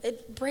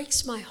it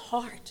breaks my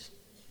heart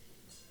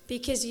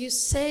because you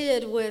say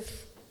it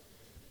with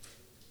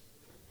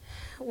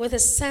a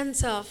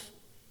sense of,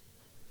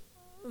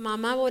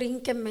 Mamá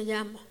Borinquen me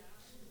llamo.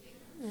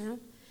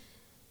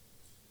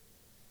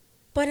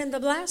 But in the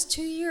last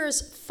 2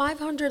 years,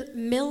 500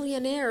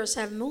 millionaires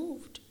have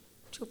moved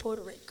to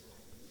Puerto Rico.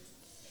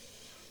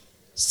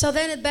 So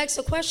then it begs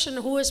the question,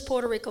 who is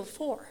Puerto Rico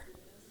for?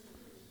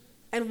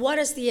 And what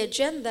is the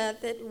agenda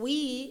that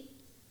we,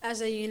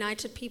 as a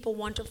united people,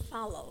 want to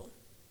follow?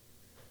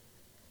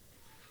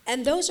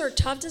 And those are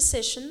tough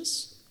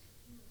decisions,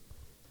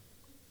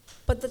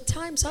 but the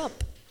time's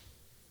up.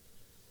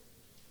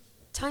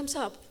 Time's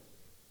up.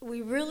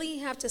 We really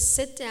have to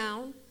sit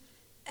down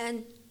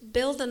and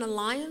build an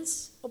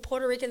alliance of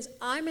Puerto Ricans.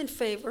 I'm in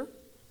favor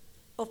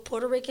of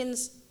Puerto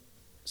Ricans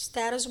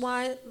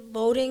status-wise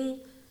voting,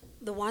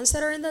 the ones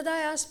that are in the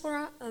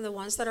diaspora and the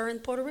ones that are in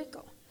Puerto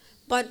Rico.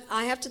 But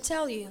I have to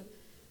tell you,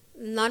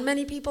 not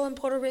many people in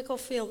Puerto Rico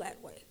feel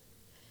that way.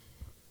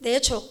 De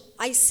hecho,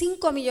 hay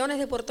 5 millones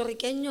de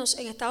puertorriqueños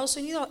en Estados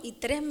Unidos y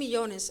 3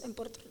 millones en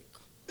Puerto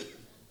Rico.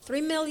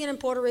 3 million in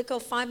Puerto Rico,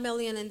 5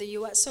 million in the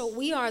U.S. So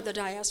we are the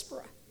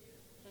diaspora.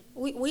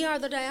 We are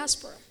the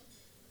diaspora.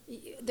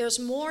 There's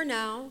more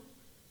now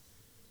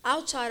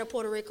outside of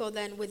Puerto Rico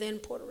than within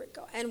Puerto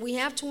Rico. And we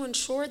have to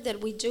ensure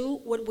that we do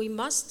what we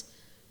must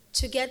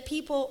to get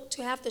people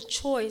to have the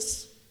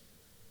choice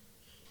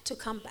to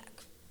come back.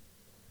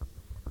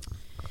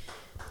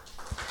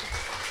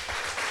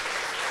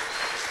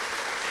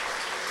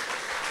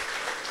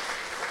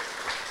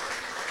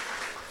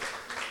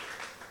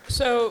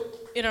 So,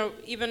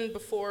 even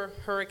before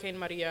Hurricane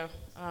Maria,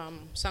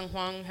 San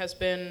Juan has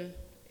been,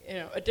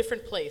 a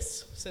different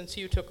place since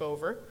you took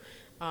over.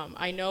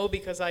 I know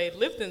because I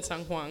lived in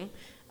San Juan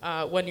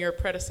when your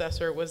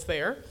predecessor was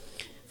there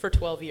for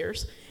 12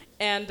 years,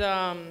 and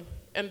the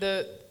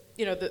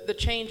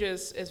change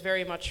is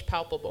very much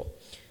palpable.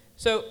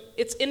 So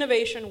it's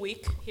Innovation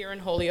Week here in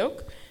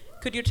Holyoke.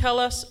 Could you tell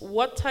us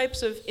what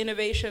types of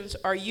innovations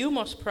are you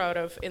most proud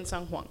of in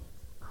San Juan?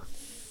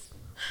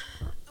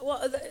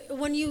 Well,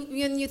 when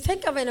you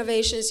think of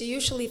innovations, you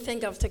usually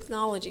think of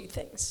technological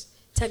things.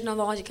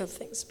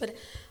 But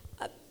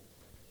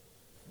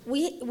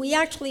we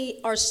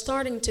actually are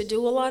starting to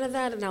do a lot of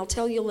that, and I'll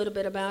tell you a little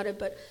bit about it.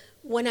 But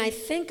when I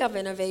think of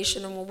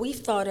innovation, and when we've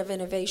thought of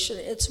innovation,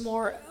 it's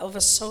more of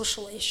a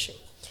social issue.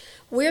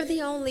 We're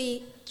the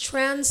only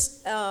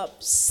trans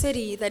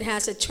city that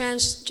has a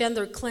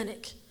transgender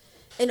clinic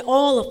in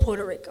all of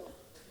Puerto Rico.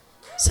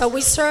 So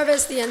we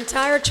service the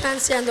entire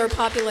transgender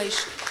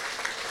population.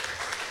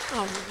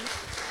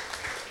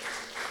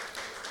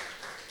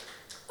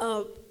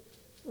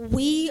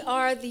 We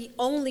are the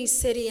only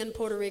city in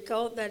Puerto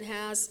Rico that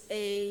has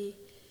a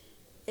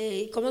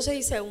 ¿cómo se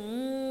dice?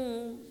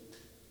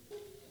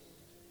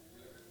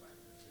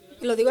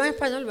 Lo digo en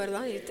español,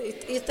 ¿verdad? Y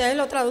ustedes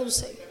lo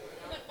traducen.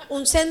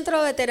 Un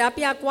centro de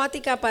terapia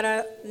acuática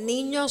para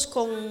niños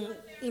con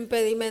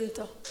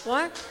impedimento.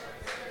 What?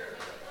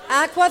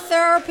 aqua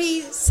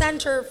therapy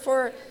center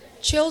for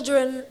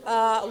children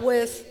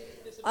with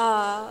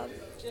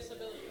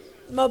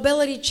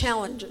mobility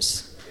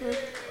challenges.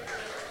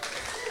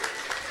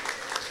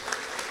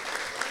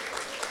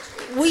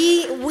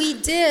 We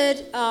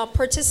did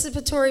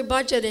participatory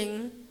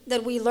budgeting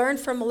that we learned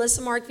from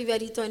Melissa Mark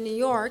Viverito in New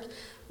York,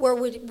 where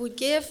we would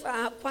give,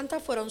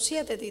 ¿cuántas fueron?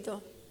 7,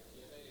 Tito.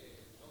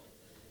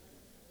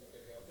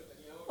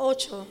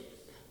 8.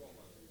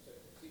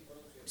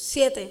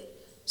 7.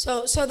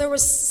 So there were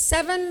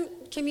 7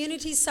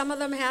 communities. Some of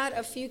them had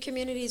a few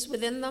communities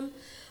within them,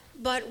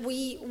 but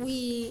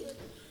we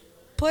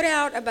put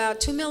out about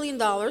 $2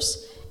 million,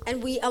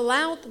 and we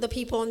allowed the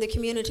people in the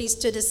communities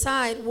to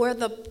decide where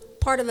the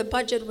part of the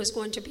budget was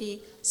going to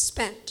be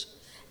spent.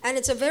 And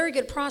it's a very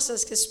good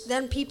process, because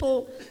then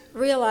people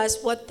realize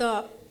what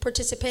the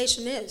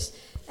participation is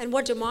and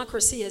what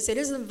democracy is. It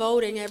isn't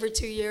voting every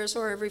 2 years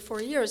or every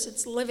 4 years.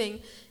 It's living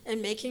and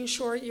making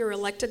sure your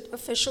elected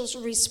officials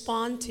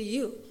respond to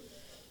you.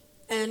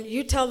 And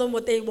you tell them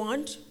what they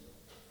want,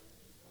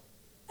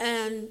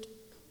 and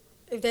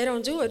if they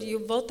don't do it, you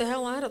vote the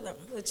hell out of them.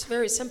 It's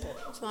very simple.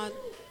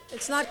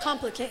 It's not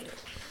complicated.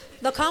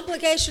 The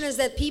complication is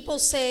that people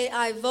say,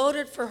 I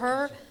voted for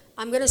her,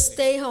 I'm going to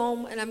stay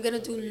home, and I'm going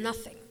to do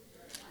nothing.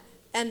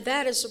 And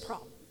that is the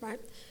problem, right?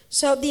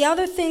 So the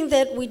other thing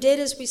that we did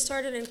is we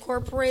started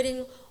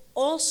incorporating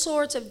all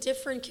sorts of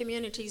different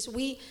communities.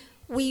 We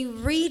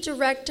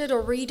redirected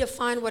or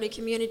redefined what a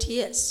community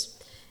is.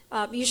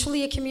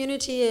 Usually a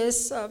community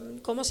is,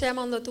 ¿cómo se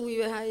llama donde tú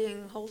vives ahí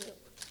en Holyoke?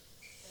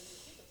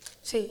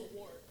 Sí.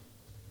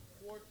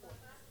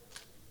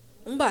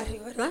 Un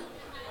barrio, ¿verdad?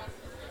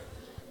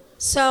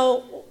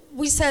 So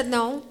we said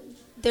no.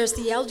 There's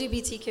the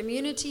LGBT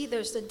community,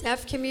 there's the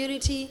deaf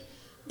community,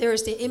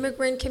 there's the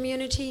immigrant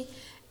community,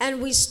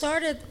 and we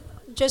started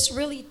just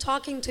really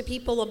talking to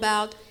people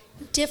about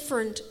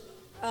different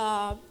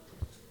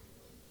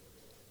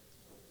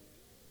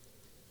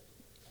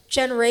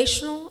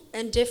generational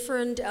and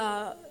different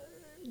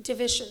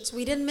divisions.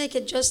 We didn't make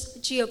it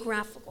just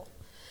geographical.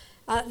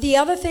 The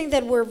other thing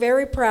that we're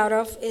very proud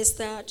of is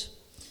that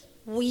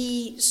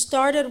we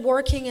started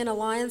working in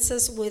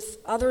alliances with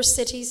other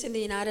cities in the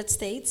United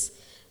States.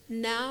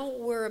 Now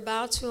we're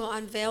about to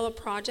unveil a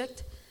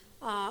project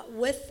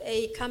with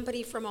a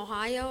company from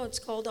Ohio. It's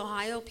called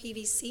Ohio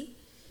PVC.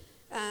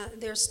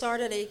 They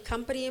started a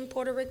company in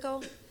Puerto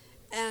Rico,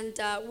 and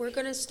we're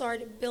going to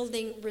start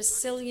building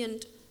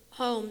resilient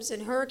homes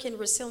and hurricane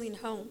resilient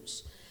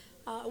homes.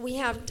 We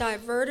have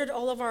diverted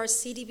all of our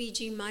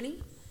CDBG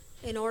money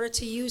in order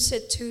to use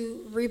it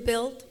to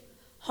rebuild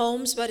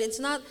homes, but it's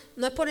no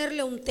es ponerle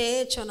un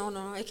techo,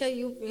 no. Es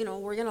que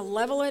we're going to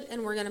level it,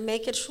 and we're going to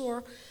make it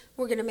sure.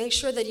 We're going to make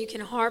sure that you can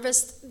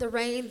harvest the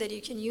rain, that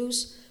you can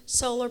use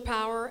solar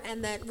power,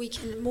 and that we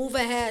can move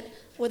ahead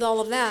with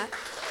all of that.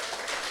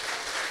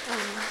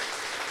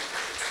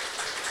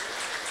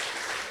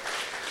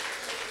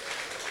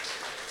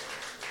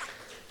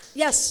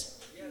 Yes?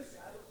 Yes,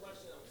 I have a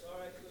question. I'm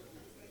sorry I couldn't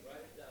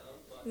write it down,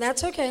 but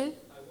That's okay.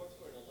 I work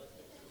for an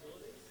electric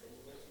utility, and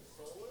you mentioned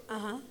solar.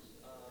 Uh-huh.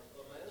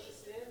 But my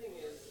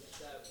understanding is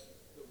that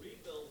the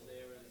rebuild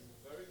there is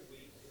very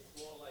weak.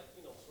 It's more like,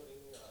 putting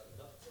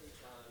duct tape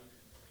on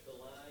the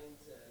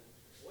lines. And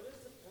what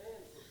is the plan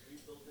for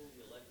rebuilding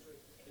the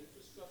electric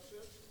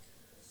infrastructure,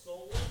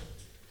 solar,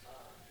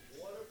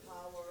 water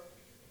power?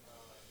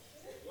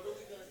 What are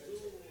we going to do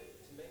to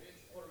make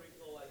Puerto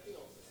Rico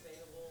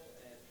sustainable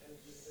and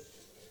energy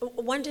efficient?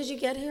 When did you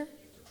get here?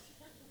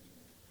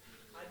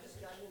 I just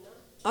got here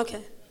now.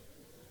 Okay.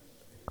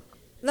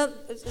 No,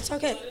 it's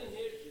okay. I didn't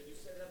hear. Did you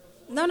say that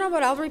before? No,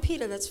 but I'll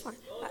repeat it. That's fine.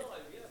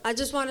 I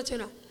just wanted to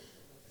know.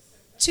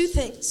 2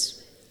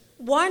 things.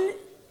 One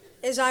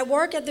is I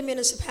work at the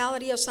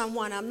municipality of San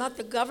Juan. I'm not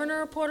the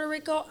governor of Puerto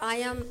Rico. I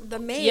am the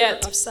mayor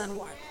of San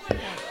Juan.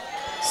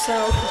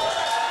 So,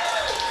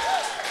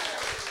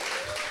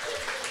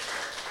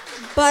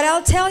 but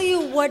I'll tell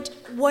you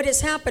what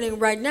is happening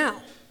right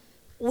now.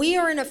 We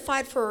are in a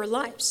fight for our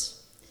lives.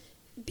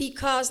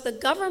 Because the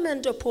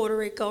government of Puerto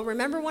Rico,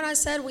 remember when I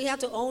said we had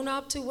to own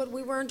up to what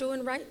we weren't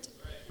doing right?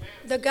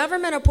 The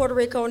government of Puerto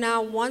Rico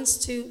now wants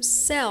to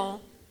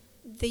sell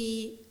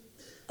the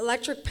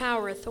Electric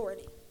Power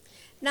Authority.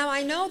 Now,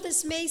 I know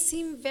this may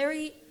seem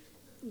very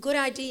good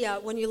idea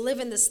when you live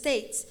in the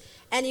States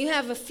and you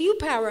have a few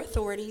power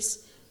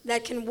authorities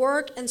that can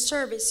work and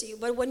service you.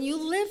 But when you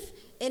live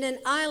in an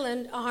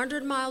island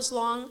 100 miles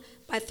long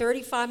by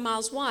 35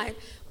 miles wide,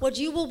 what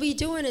you will be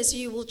doing is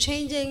you will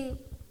changing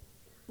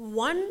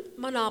one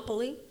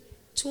monopoly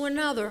to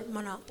another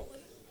monopoly.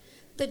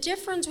 The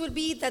difference would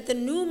be that the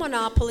new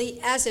monopoly,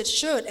 as it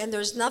should, and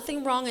there's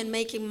nothing wrong in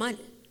making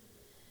money,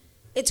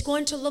 it's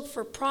going to look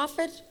for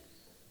profit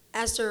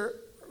as their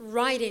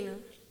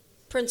writing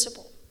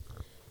principle.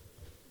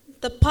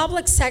 The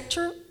public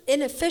sector,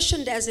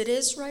 inefficient as it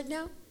is right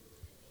now,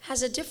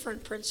 has a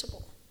different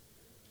principle,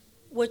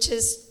 which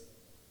is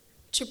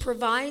to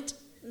provide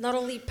not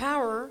only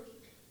power,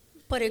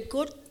 but a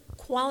good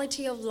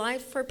quality of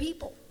life for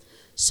people.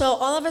 So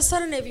all of a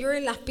sudden, if you're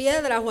in Las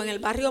Piedras o en el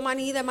barrio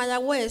Maní de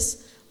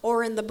Mayagüez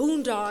or in the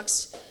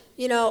boondocks,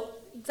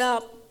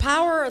 the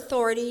power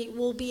authority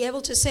will be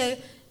able to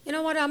say, you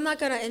know what, I'm not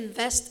going to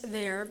invest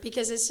there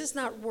because it's just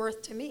not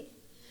worth to me.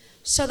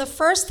 So the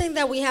first thing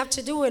that we have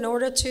to do in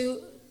order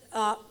to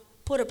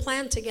put a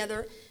plan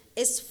together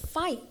is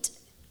fight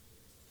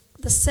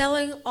the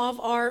selling of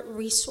our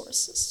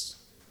resources,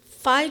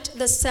 fight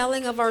the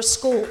selling of our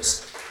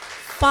schools,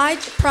 fight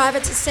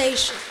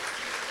privatization.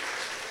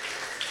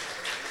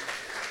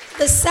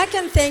 The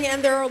second thing,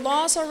 and there are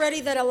laws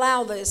already that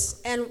allow this,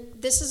 and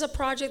this is a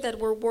project that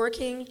we're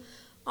working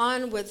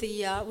on with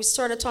we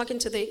started talking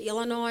to the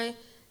Illinois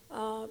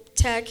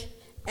Tech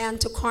and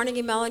to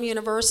Carnegie Mellon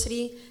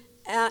University,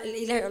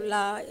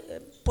 La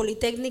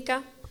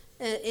Politécnica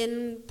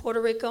in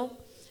Puerto Rico.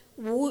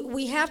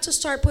 We have to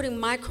start putting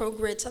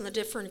microgrids on the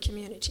different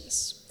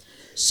communities.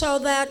 So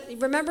that,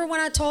 remember when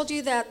I told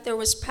you that there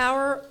was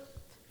power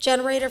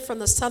generated from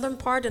the southern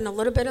part and a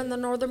little bit in the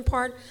northern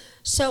part?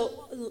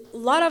 So a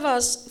lot of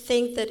us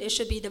think that it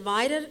should be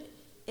divided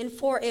in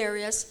 4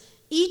 areas.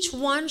 Each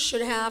one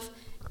should have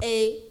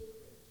a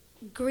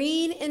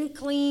green and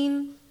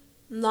clean,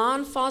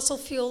 non-fossil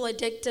fuel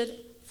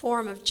addicted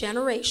form of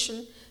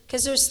generation,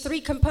 because there's 3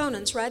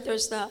 components, right?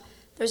 There's the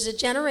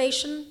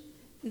generation,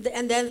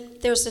 and then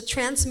there's the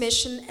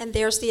transmission, and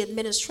there's the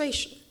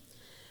administration.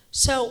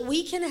 So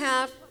we can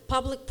have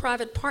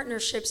public-private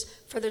partnerships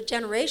for the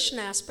generation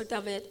aspect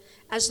of it,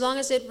 as long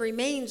as it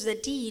remains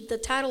the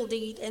title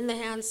deed in the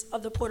hands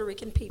of the Puerto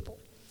Rican people.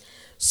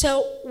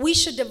 So we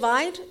should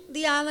divide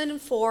the island in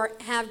 4,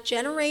 have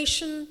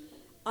generation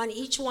on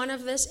each one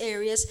of these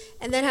areas,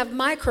 and then have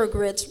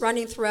microgrids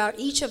running throughout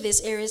each of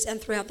these areas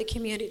and throughout the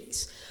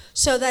communities.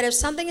 So that if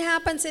something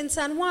happens in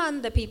San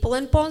Juan, the people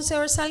in Ponce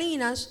or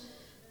Salinas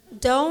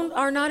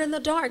are not in the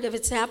dark. If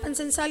it happens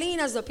in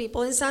Salinas, the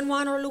people in San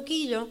Juan or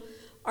Luquillo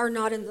are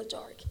not in the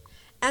dark.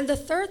 And the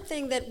third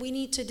thing that we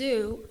need to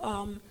do,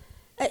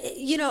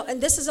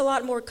 and this is a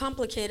lot more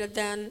complicated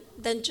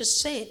than just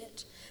saying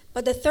it.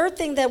 But the third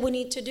thing that we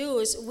need to do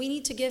is we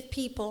need to give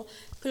people,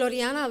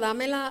 Gloriana,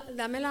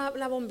 dame la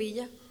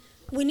bombilla.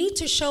 We need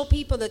to show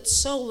people that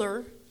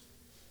solar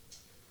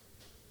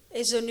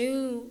is a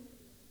new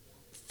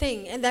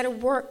thing and that it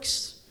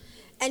works.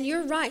 And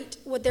you're right,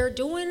 what they're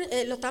doing,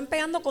 lo están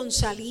pegando con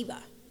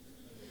saliva.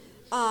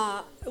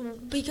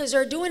 Because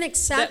they're doing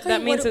exactly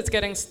that means it's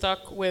getting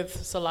stuck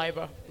with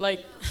saliva,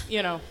 like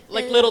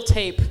little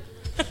tape.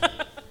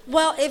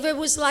 Well, if it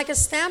was like a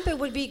stamp, it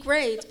would be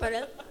great,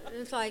 but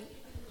it's like,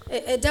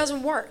 it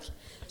doesn't work.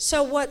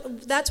 So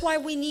that's why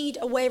we need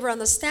a waiver on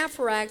the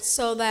Stafford Act,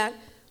 so that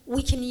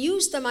we can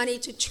use the money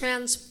to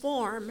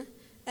transform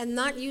and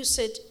not use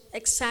it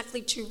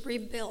exactly to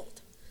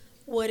rebuild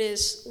what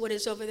is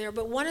over there.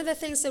 But one of the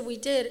things that we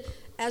did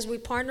as we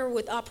partnered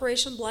with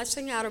Operation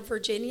Blessing out of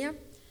Virginia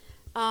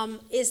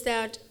is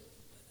that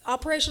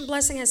Operation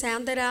Blessing has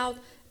handed out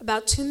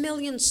about 2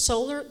 million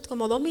solar,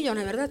 como 2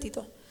 millones, ¿verdad,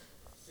 Tito?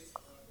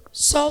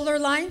 Solar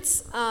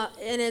lights,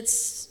 and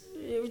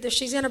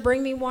she's going to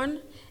bring me one.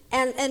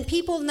 And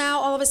people now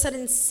all of a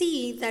sudden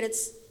see that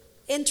it's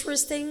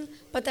interesting,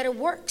 but that it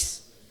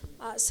works.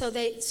 So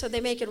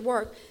they make it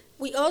work.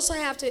 We also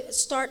have to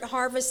start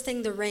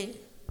harvesting the rain,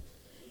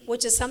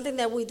 which is something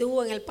that we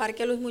do in El Parque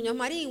Luis Muñoz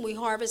Marín. We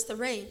harvest the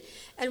rain.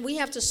 And we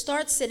have to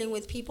start sitting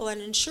with people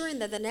and ensuring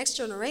that the next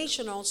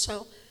generation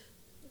also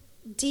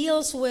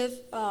deals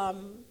with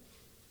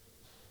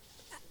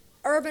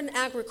urban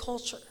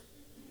agriculture.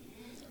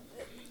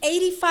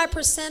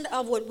 85%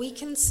 of what we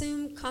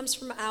consume comes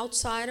from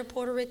outside of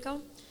Puerto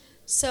Rico.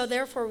 So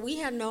therefore, we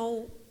had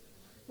no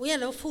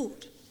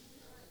food.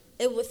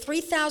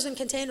 3,000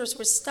 containers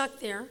were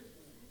stuck there,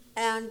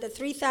 and the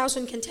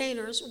 3,000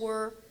 containers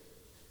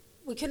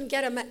we couldn't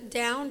get them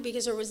down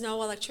because there was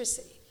no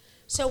electricity.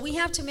 So we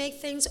have to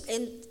make things,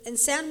 in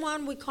San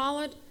Juan, we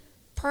call it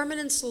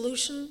permanent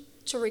solution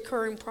to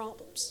recurring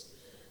problems.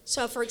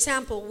 So for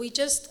example, we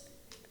just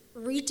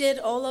redid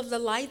all of the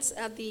lights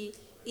at the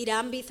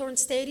Irán Bithorn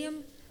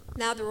Stadium.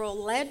 Now they're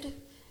all LED.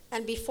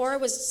 And before it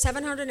was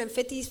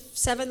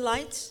 757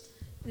 lights.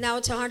 Now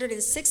it's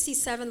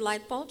 167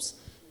 light bulbs.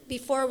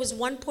 Before it was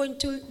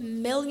 1.2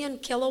 million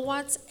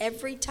kilowatts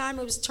every time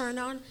it was turned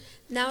on.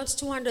 Now it's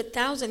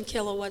 200,000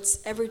 kilowatts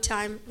every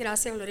time.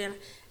 Gracias, Lorena.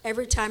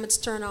 Every time it's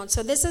turned on.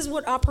 So this is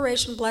what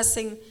Operation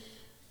Blessing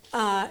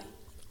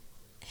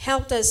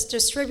helped us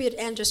distribute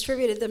and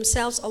distributed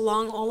themselves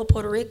along all of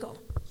Puerto Rico.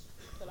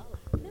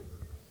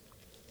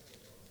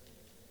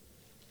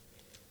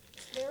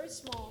 Very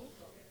small.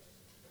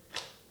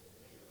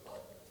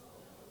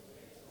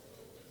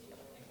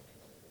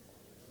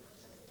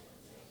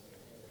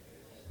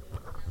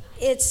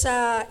 It's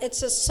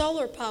a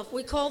solar puff.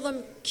 We call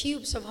them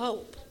cubes of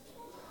hope.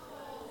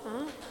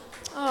 Huh?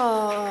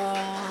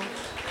 Oh.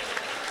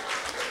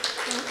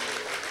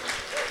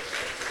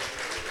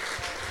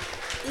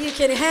 You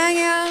can hang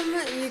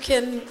them, you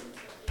can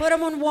put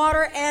them on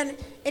water, and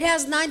it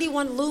has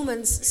 91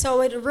 lumens,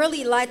 so it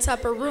really lights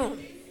up a room.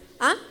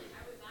 Huh?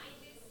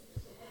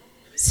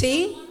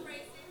 ¿Sí?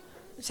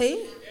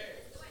 ¿Sí?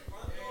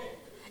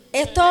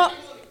 Esto,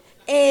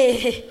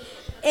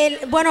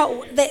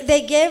 Bueno,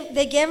 they gave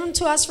them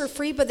to us for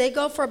free, but they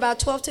go for about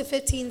 $12 to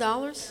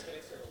 $15,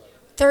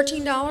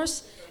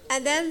 $13,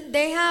 and then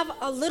they have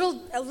a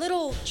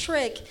little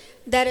trick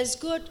that is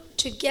good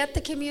to get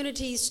the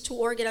communities to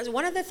organize.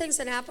 One of the things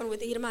that happened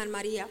with Irma and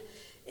Maria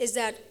is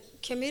that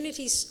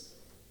communities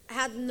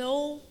had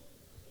no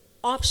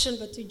option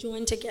but to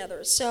join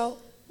together. So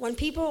when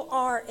people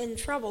are in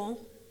trouble,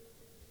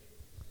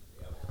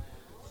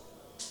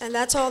 and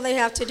that's all they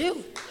have to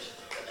do,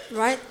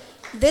 right?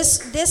 This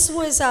is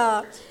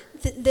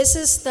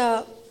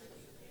the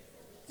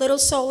little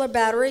solar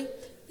battery.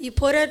 You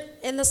put it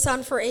in the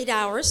sun for 8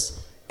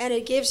 hours, and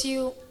it gives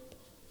you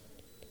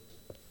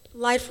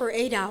light for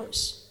 8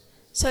 hours.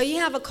 So you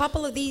have a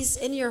couple of these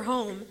in your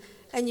home,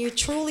 and you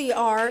truly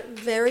are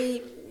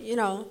very,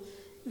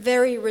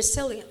 very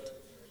resilient.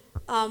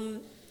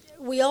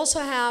 We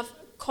also have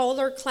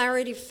color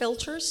clarity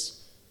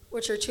filters,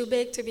 which are too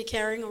big to be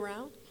carrying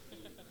around.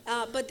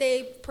 But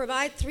they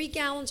provide 3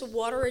 gallons of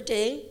water a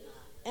day,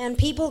 and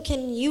people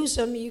can use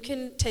them. You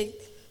can take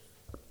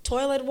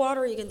toilet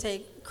water, you can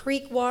take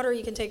creek water,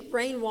 you can take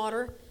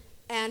rainwater,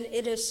 and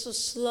it is a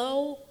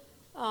slow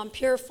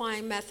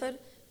purifying method.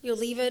 You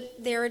leave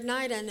it there at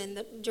night,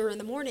 and during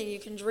the morning you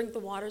can drink the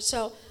water.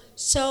 So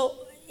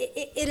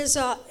it is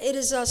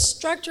a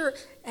structure.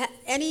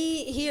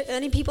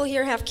 Any people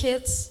here have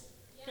kids?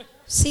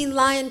 Seen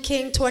Lion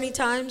King 20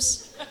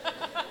 times?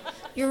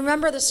 You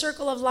remember the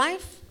circle of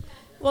life?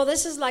 Well,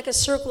 this is like a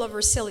circle of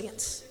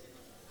resilience.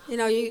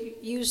 You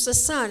use the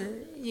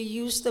sun, you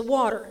use the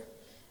water,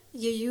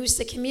 you use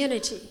the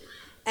community,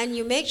 and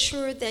you make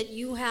sure that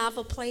you have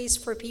a place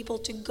for people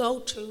to go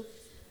to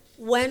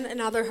when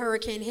another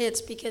hurricane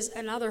hits, because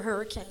another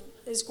hurricane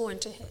is going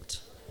to hit.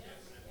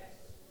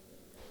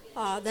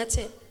 That's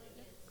it.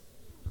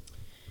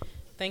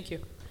 Thank you.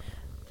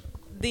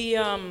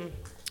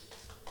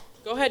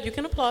 Go ahead, you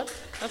can applaud.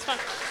 That's fine.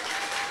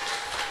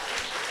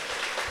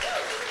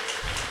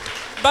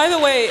 By the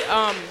way,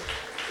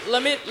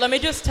 let me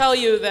just tell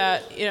you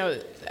that,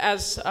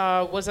 as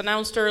was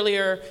announced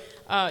earlier,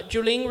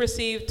 Yulin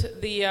received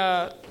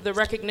the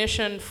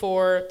recognition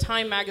for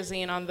Time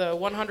magazine on the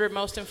 100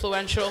 most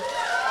influential.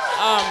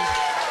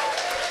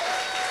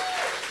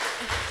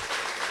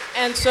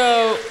 And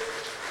so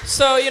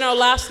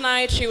last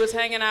night she was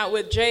hanging out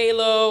with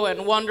J-Lo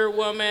and Wonder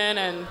Woman,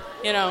 and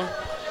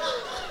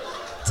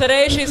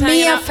today she's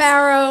hanging out.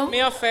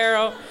 Mia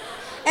Farrow.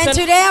 And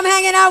today I'm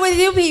hanging out with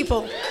you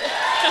people.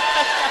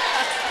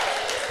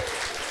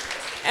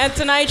 And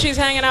tonight she's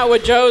hanging out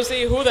with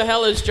Josie. Who the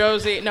hell is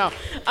Josie? No.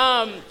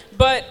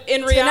 But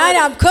in reality... Tonight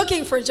I'm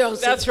cooking for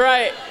Josie. That's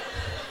right.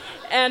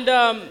 And,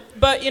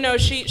 but,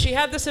 she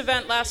had this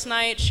event last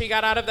night. She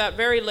got out of that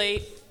very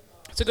late.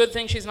 It's a good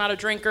thing she's not a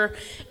drinker.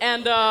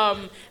 And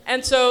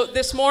so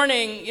this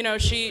morning,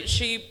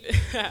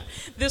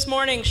 this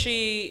morning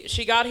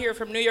she got here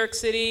from New York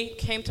City,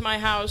 came to my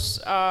house.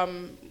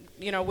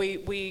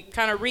 We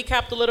kind of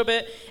recapped a little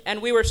bit,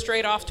 and we were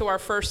straight off to our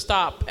first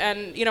stop.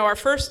 And, our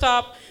first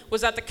stop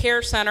was at the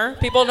Care Center.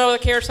 People know the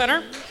Care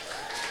Center?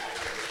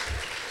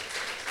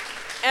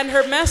 And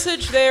her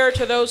message there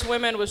to those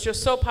women was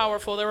just so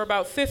powerful. There were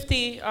about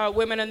 50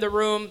 women in the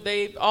room.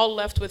 They all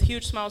left with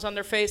huge smiles on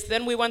their face.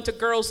 Then we went to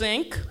Girls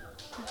Inc.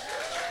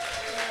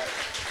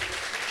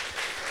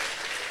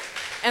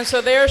 And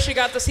so there she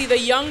got to see the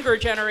younger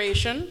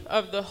generation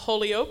of the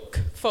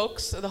Holyoke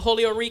folks, the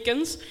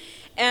Holyokans.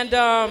 And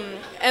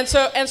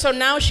so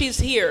now she's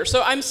here.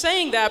 So I'm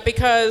saying that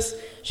because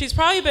she's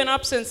probably been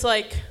up since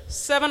like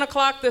 7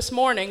 o'clock this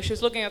morning.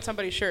 She's looking at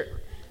somebody's shirt.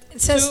 It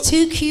says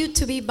too cute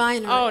to be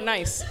binary. Oh,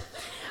 nice.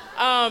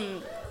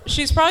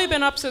 She's probably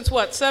been up since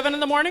what, 7 in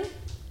the morning?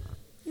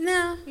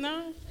 No.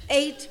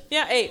 8.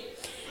 Yeah, 8.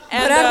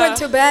 And, but I went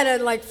to bed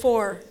at like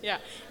 4. Yeah.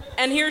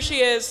 And here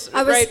she is.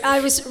 I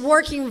was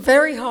working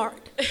very hard.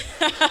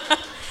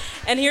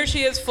 And here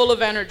she is full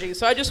of energy.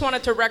 So I just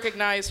wanted to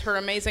recognize her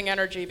amazing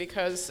energy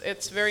because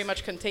it's very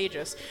much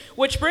contagious.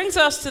 Which brings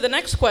us to the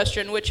next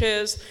question, which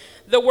is,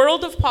 the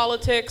world of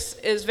politics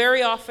is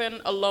very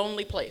often a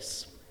lonely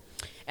place.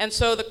 And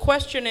so the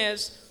question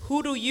is,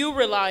 who do you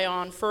rely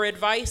on for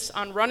advice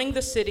on running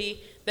the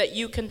city that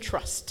you can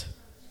trust?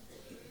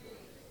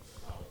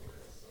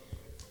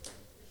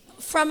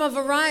 From a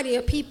variety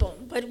of people.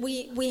 But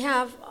we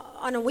have,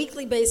 on a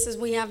weekly basis,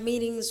 we have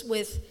meetings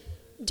with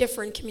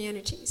different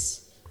communities.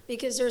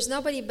 Because there's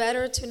nobody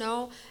better to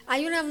know.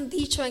 Hay un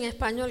dicho en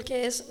español que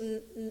es,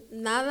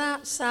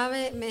 nada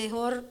sabe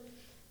mejor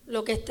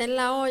lo que está en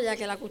la olla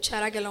que la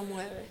cuchara que lo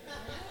mueve.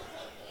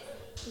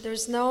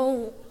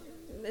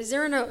 Is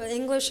there an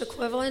English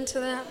equivalent to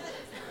that?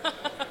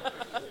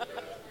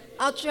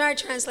 I'll try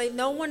to translate.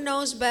 No one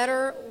knows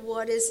better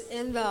what is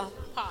in the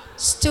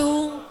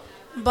stew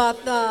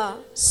but the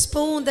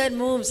spoon that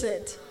moves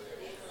it.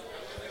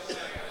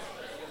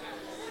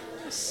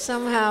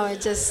 Somehow it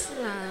just...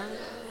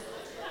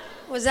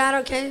 was that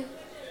okay?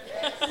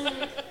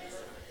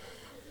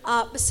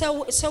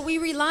 So we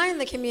rely on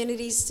the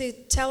communities to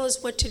tell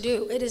us what to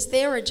do. It is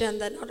their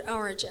agenda, not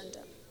our agenda.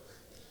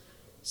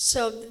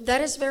 So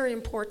that is very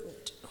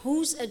important.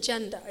 whose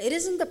agenda. It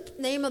isn't the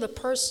name of the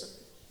person.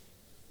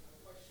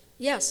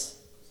 Yes.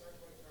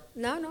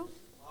 No, no.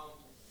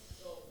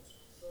 So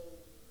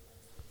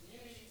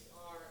communities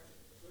are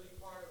really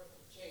part of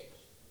change.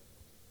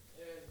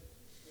 And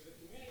with the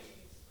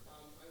communities,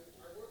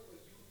 I work with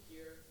youth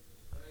here,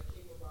 and I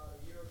came about a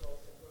year ago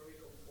from Puerto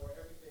Rico before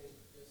everything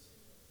just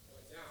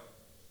went down.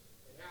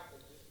 It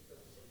happened just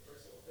because of some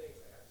personal things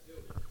I had to do.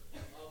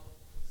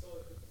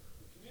 So the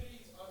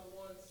communities are the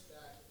ones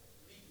that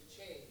lead the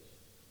change.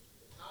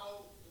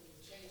 How do we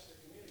change the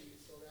communities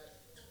so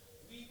that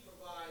we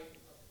provide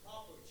a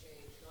proper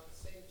change, not the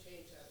same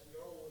change as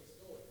we're always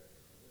doing?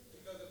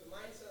 Because if the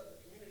mindset of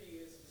the community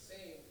is the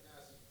same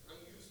as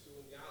I'm used to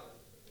in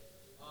reality,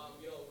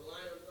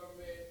 relying on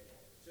government,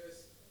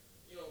 just,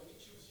 we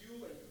choose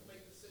you and you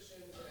make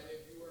decisions, and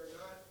if you are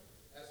not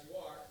as you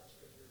are,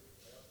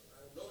 because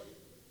I don't know you,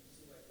 but you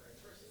seem like a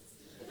nice person.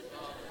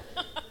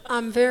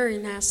 I'm very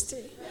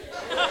nasty.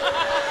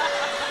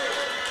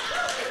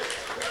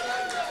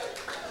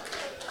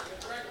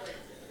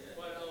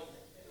 But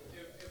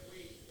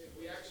if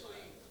we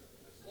actually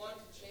want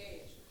to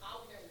change,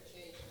 how can we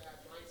change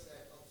that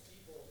mindset of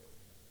people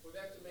for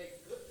them to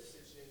make good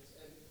decisions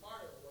and be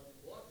part of what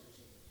we want to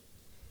change?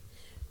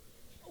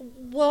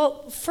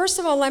 Well, first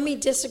of all, let me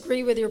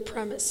disagree with your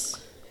premise.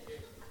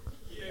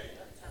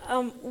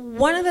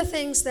 One of the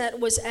things that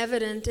was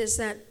evident is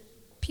that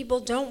people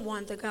don't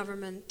want the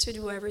government to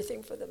do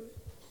everything for them.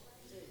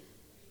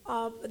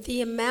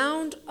 The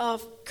amount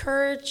of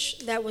courage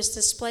that was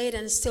displayed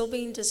and is still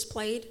being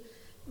displayed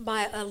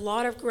by a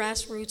lot of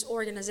grassroots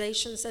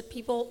organizations that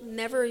people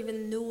never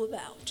even knew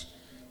about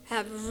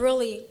have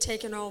really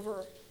taken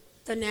over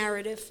the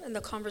narrative and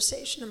the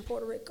conversation in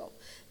Puerto Rico.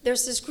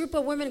 There's this group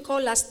of women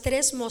called Las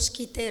Tres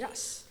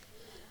Mosquiteras.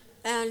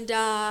 And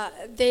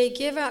they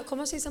give out,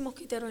 ¿cómo se dice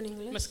mosquitero en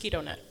inglés?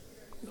 Mosquito net.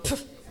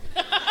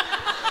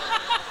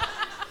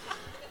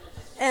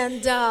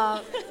 And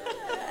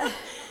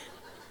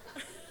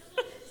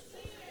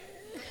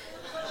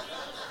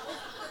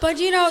but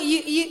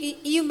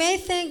you may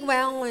think,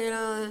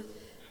 well,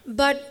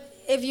 but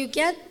if you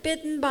get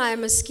bitten by a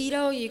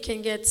mosquito, you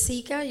can get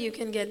Zika, you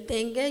can get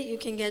dengue, you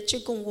can get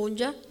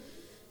chikungunya,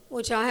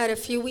 which I had a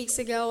few weeks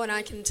ago, and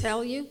I can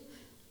tell you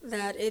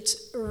that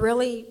it's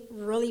really,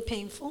 really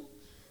painful.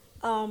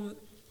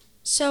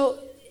 So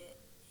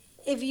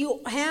if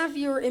you have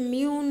your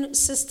immune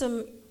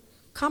system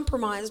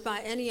compromised by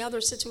any other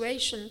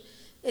situation,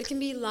 it can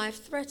be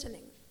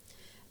life-threatening.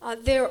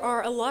 There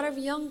are a lot of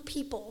young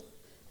people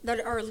that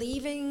are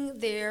leaving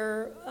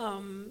their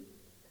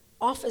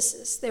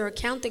offices, their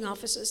accounting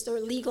offices, their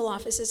legal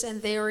offices,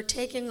 and they are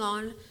taking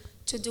on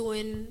to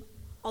doing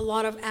a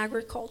lot of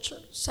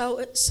agriculture.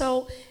 So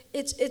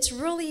it's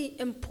really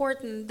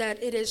important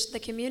that it is the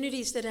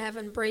communities that have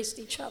embraced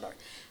each other.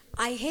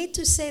 I hate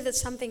to say that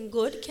something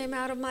good came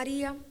out of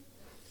Maria,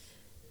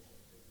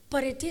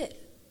 but it did.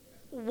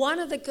 One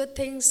of the good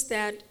things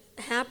that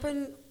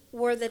happened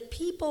were that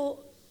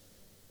people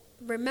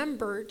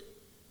remembered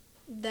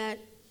that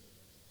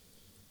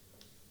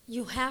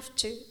you have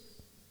to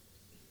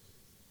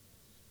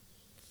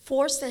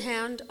force the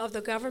hand of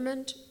the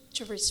government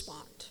to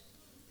respond.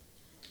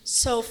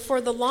 So for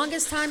the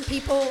longest time,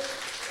 people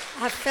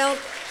have felt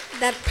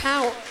that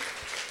power.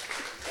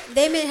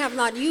 They may have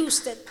not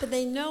used it, but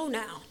they know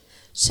now.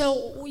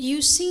 So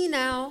you see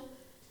now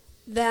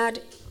that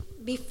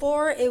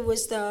before it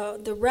was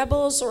the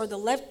rebels or the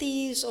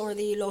lefties or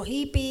the los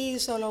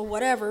hippies or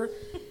whatever,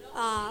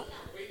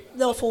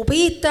 los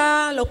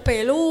fupistas, los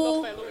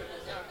pelú,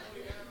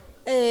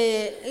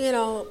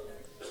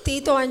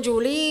 Tito and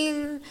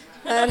Yulin,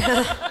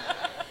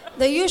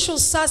 the usual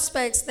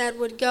suspects that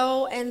would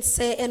go and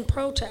say and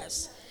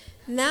protest.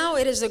 Now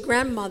it is the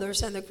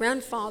grandmothers and the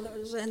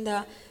grandfathers and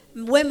the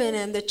women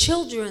and the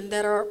children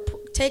that are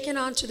taken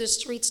onto the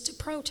streets to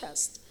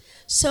protest.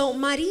 So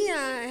Maria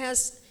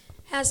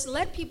has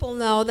let people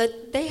know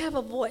that they have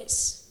a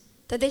voice,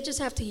 that they just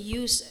have to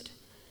use it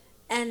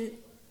and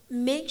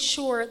make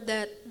sure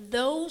that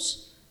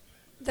those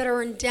that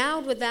are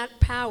endowed with that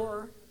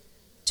power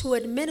to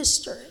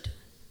administer it,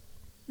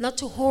 not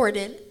to hoard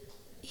it,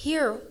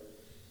 hear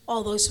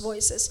all those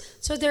voices.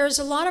 So there's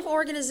a lot of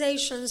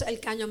organizations, El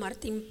Caño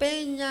Martín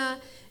Peña,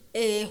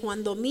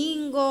 Juan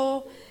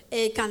Domingo,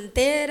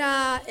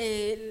 Cantera,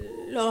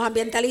 los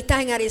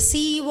ambientalistas en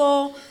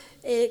Arecibo,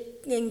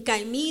 en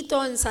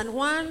Caimito, en San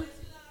Juan,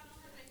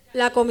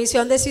 la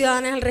Comisión de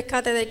Ciudadanas al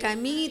Rescate de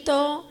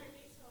Caimito.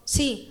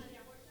 Sí.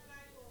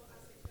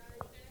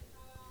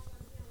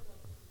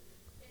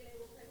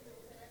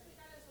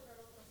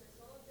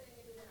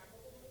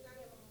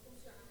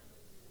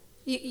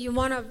 You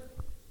want to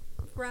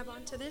grab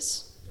onto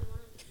this?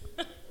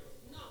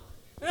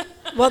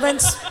 Well, then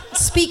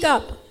speak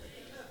up.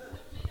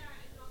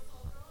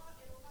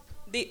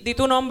 Di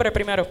tu nombre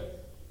primero.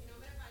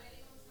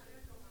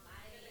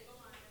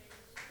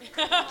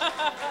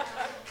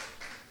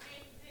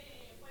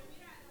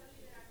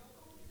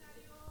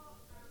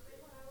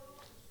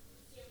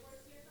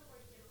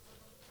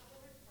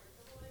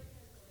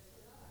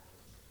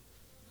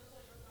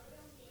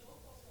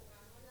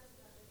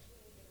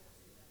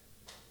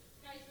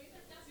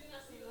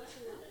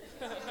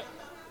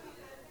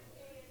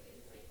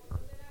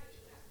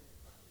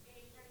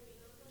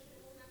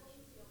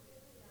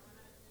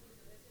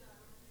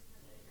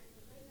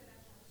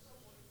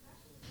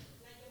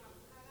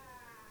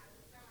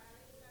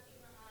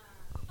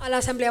 la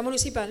asamblea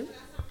municipal.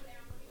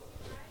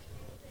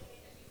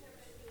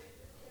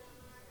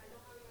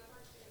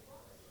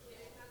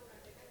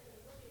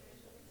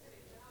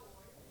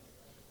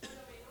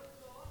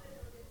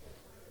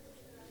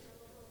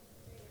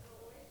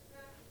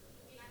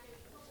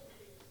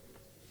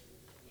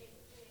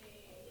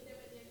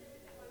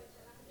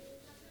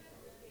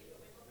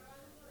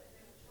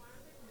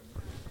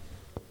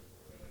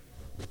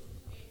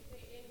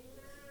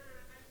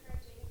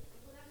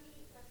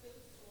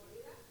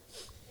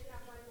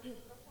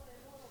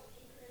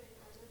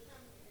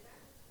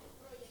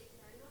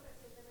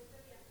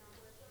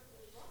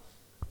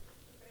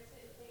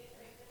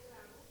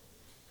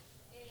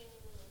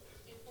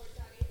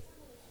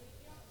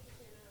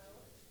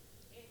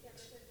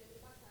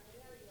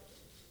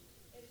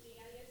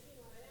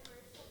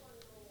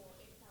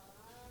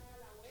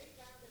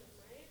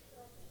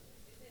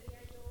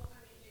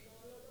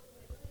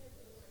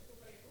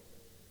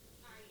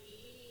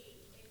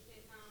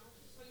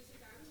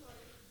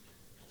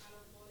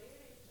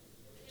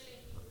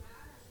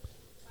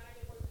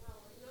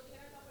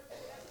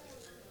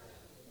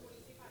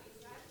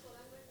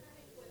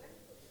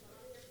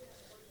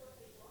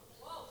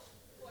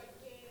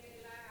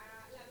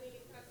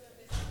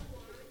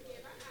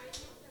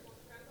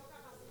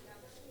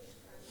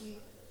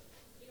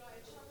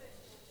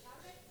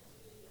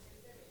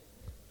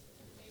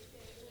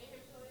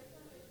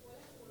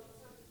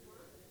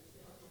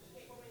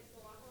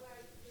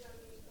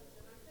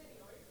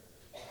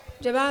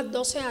 Lleva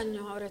 12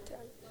 años ahora este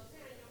año.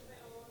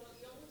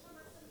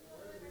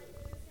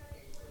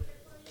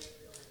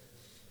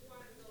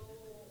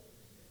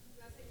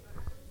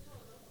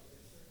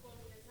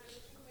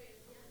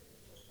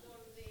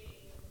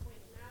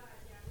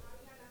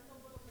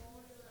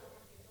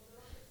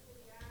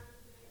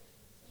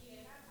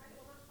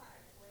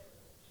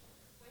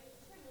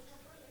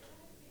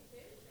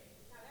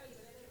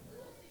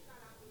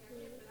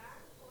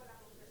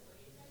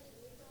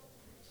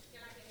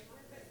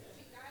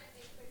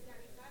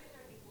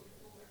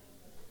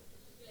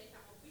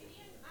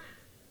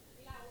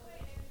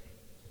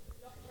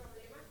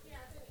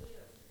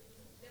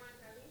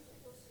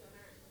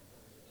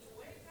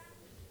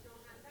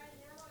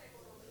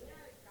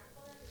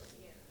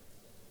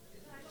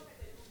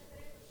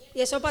 Y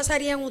eso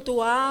pasaría en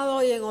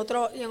Utuado y en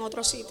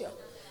otro sitio.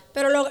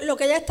 Pero lo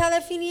que ella está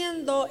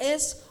definiendo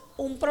es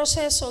un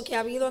proceso que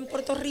ha habido en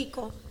Puerto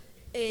Rico.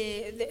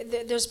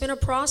 There's been a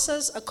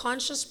process, a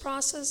conscious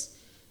process,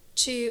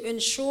 to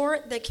ensure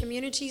that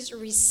communities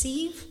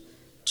receive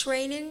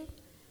training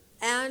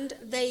and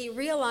they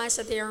realize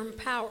that they are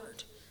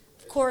empowered.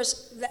 Of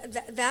course,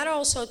 that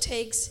also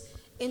takes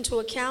into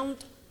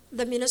account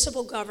the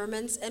municipal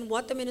governments and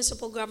what the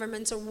municipal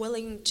governments are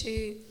willing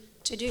to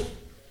do.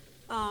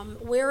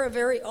 We're a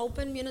very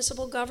open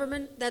municipal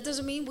government. That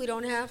doesn't mean we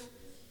don't have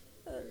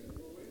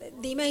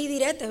dimes y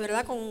diretes,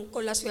 ¿verdad?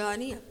 Con la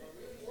ciudadanía.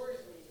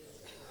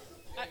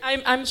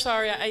 I'm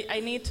sorry.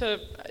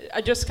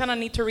 I just kind of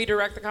need to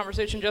redirect the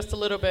conversation just a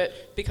little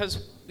bit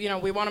because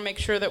we want to make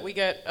sure that we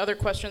get other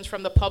questions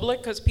from the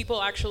public because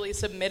people actually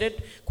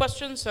submitted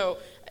questions. So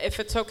if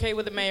it's okay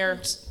with the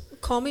mayor,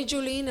 call me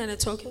Yulin and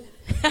it's okay.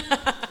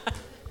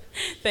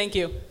 Thank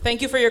you.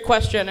 Thank you for your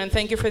question and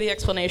thank you for the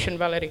explanation,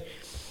 Valerie.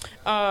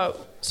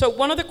 So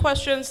one of the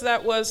questions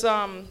that was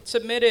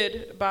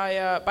submitted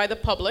by the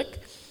public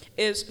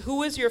is,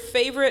 who is your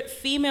favorite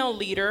female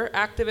leader,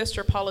 activist,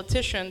 or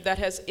politician that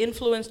has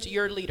influenced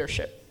your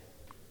leadership?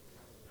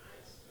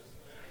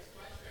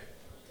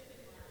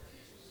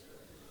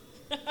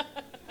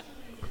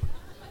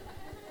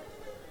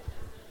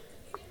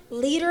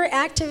 Leader,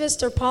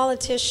 activist, or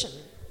politician?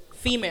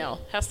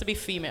 Female. Has to be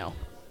female.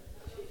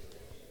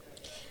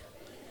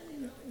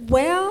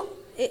 Well,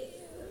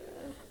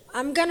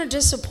 I'm going to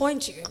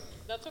disappoint you.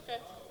 That's okay.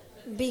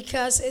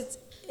 Because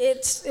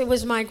it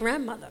was my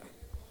grandmother.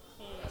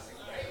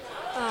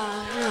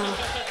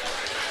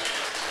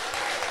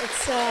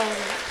 It's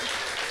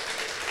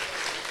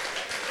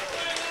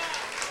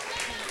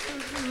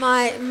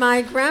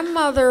my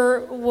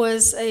grandmother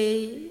was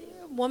a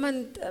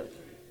woman.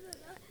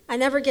 I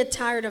never get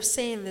tired of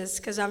saying this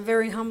because I'm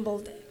very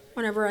humbled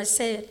whenever I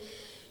say it.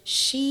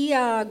 She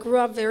grew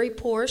up very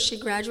poor. She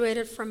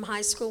graduated from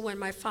high school when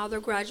my father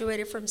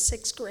graduated from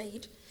 6th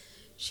grade.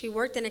 She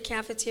worked in a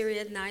cafeteria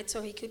at night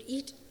so he could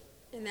eat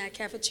in that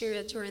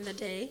cafeteria during the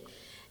day.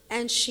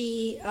 And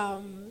she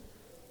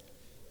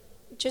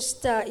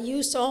just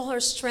used all her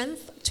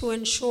strength to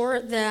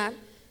ensure that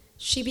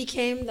she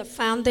became the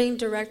founding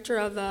director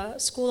of the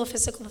School of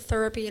Physical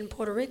Therapy in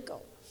Puerto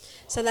Rico.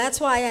 So that's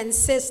why I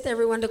insist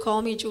everyone to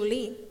call me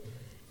Yulin.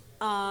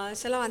 Esa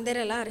es la bandera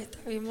del área,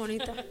 está bien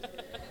bonita.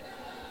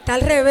 Está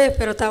al revés,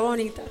 pero está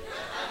bonita.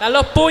 Están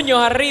los puños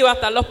arriba,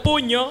 están los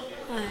puños.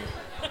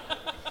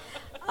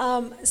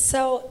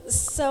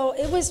 So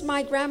it was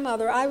my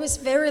grandmother. I was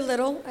very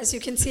little. As you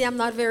can see, I'm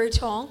not very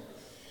tall.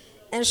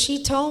 And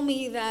she told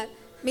me that,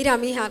 mira,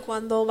 mija,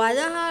 cuando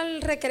vayas al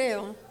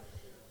recreo,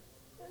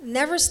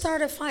 never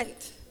start a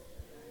fight.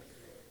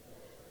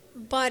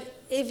 But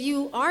if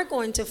you are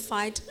going to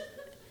fight,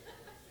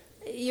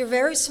 you're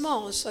very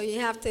small, so you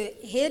have to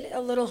hit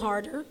a little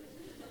harder,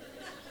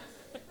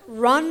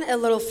 run a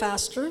little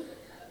faster,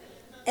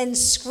 and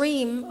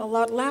scream a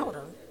lot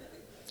louder.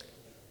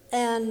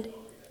 And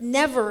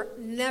never,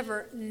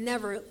 never,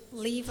 never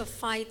leave a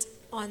fight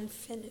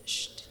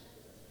unfinished.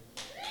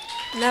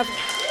 Never.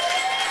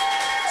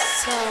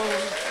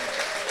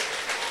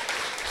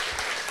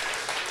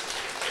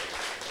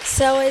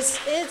 So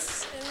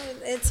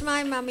it's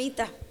my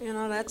mamita. You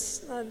know,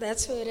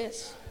 that's who it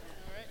is.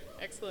 All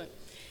right, excellent.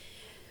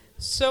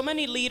 So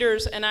many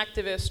leaders and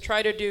activists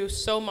try to do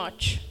so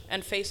much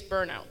and face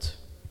burnout.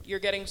 You're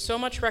getting so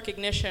much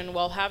recognition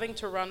while having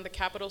to run the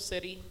capital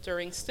city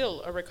during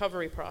still a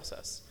recovery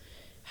process.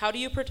 How do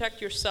you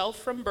protect yourself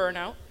from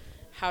burnout?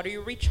 How do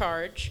you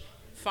recharge?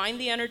 Find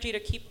the energy to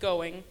keep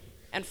going?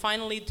 And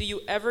finally, do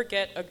you ever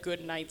get a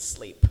good night's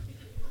sleep?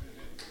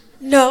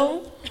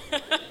 No.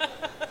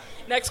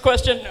 Next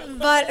question.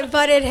 No.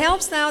 But it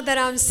helps now that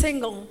I'm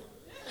single.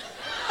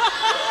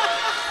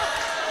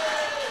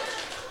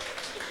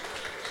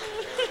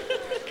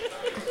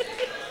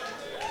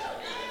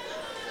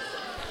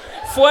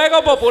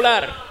 Fuego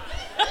popular.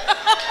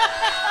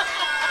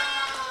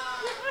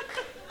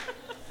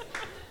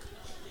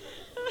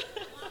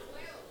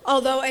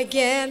 Although,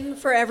 again,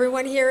 for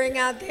everyone hearing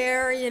out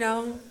there, you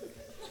know,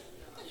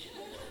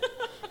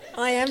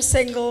 I am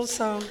single,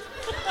 so.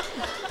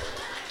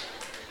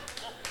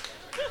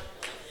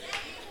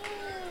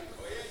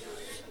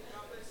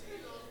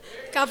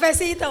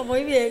 Cafecito,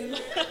 muy bien.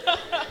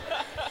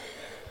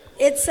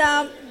 It's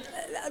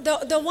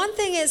the one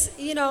thing is,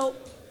 you know,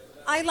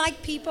 I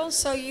like people,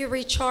 so you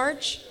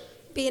recharge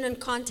being in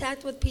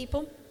contact with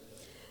people.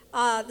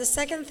 The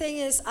second thing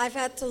is I've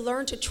had to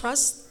learn to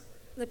trust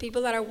the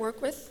people that I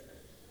work with.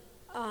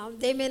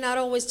 They may not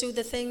always do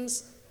the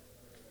things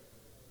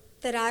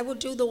that I would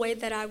do the way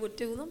that I would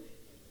do them,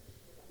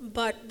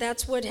 but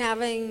that's what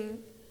having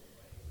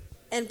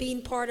and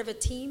being part of a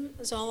team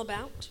is all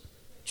about,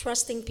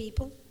 trusting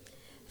people.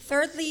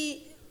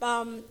 Thirdly,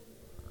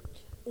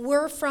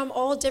 we're from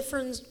all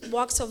different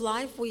walks of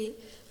life. We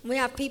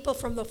have people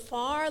from the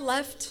far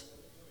left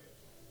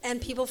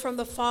and people from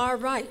the far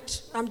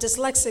right. I'm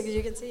dyslexic, as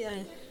you can see.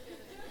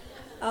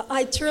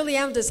 I truly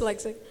am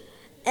dyslexic.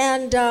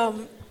 And,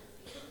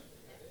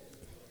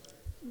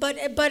 but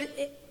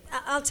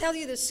I'll tell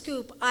you the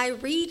scoop. I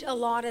read a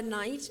lot at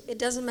night. It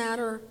doesn't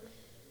matter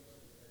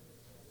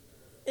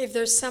if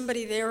there's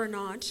somebody there or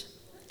not.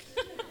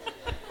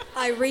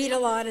 I read a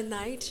lot at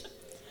night.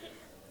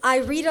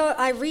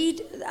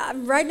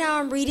 Right now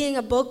I'm reading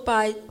a book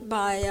by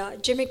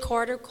Jimmy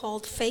Carter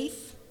called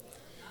Faith.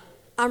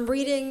 I'm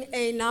reading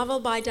a novel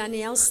by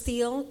Danielle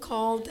Steele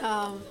called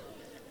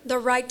The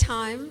Right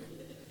Time.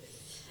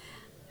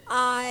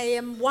 I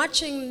am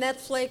watching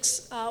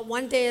Netflix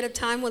One Day at a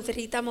Time with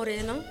Rita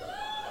Moreno.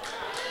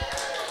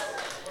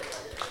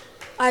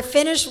 I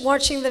finished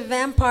watching The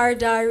Vampire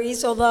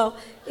Diaries, although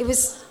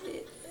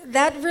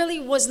that really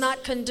was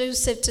not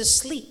conducive to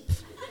sleep.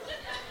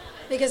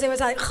 Because it was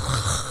like,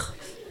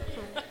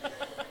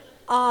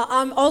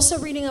 I'm also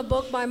reading a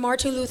book by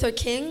Martin Luther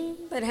King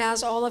that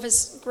has all of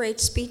his great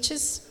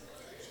speeches.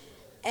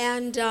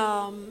 And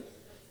I'm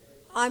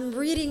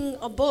reading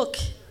a book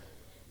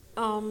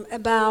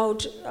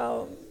about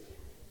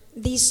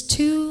these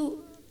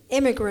two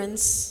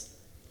immigrants,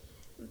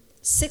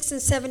 6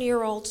 and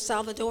 7-year-old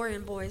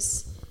Salvadorian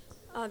boys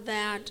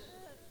that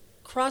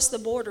crossed the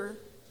border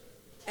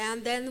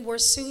and then were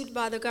sued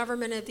by the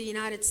government of the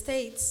United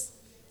States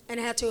and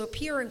had to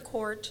appear in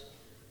court,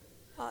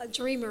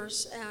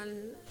 Dreamers,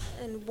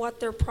 and what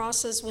their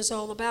process was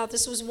all about.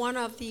 This was one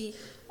of the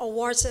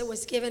awards that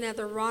was given at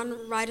the Ron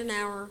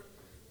Ridenour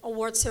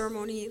award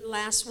ceremony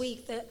last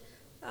week.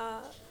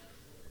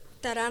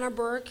 That Anna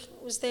Burke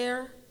was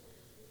there.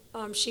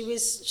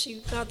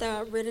 She got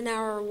the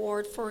Ridenour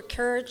Award for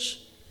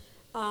courage.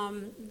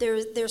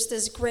 There's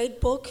this great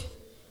book.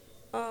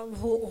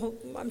 Who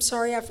I'm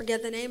sorry I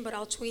forget the name, but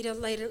I'll tweet it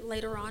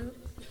later on.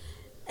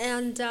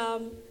 And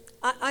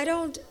I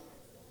don't.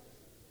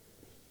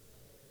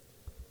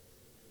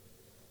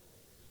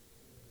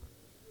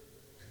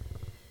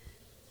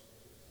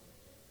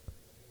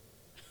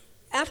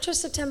 After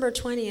September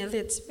 20th,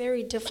 it's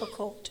very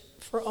difficult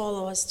for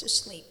all of us to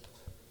sleep.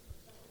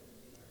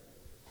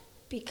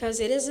 Because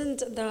it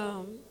isn't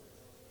the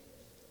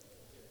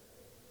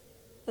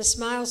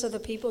smiles of the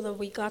people that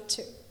we got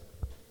to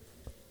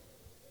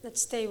that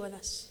stay with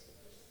us.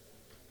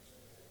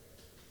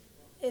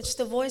 It's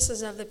the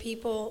voices of the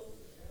people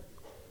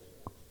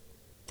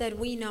that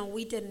we know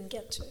we didn't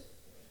get to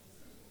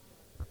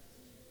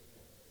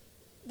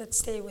that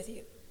stay with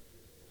you.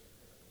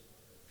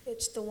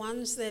 It's the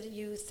ones that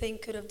you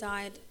think could have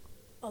died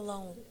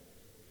alone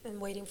and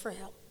waiting for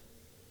help.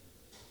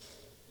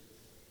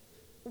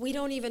 We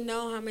don't even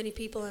know how many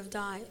people have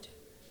died.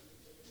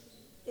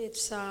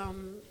 It's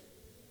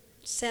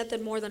said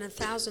that more than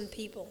 1,000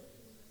 people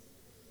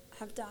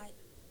have died.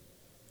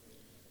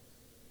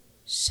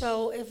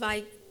 So if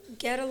I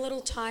get a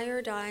little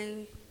tired,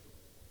 I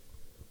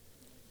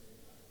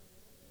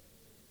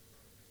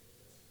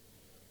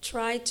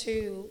try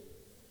to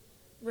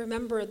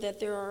remember that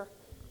there are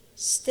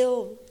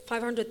still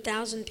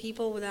 500,000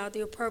 people without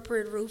the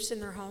appropriate roofs in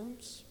their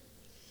homes,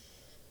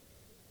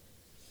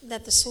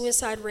 that the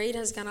suicide rate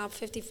has gone up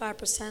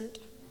 55%,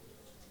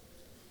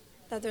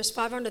 that there's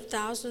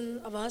 500,000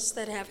 of us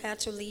that have had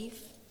to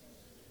leave,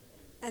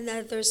 and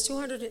that there's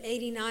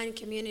 289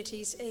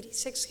 communities,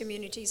 86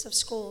 communities of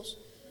schools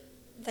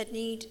that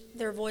need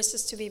their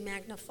voices to be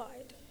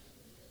magnified.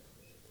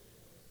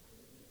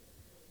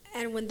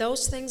 And when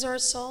those things are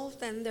solved,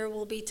 then there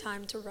will be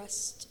time to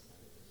rest.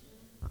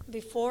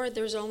 Before,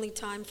 there's only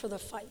time for the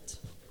fight.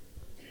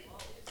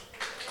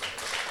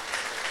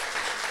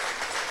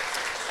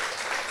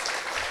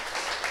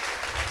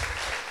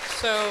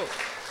 So,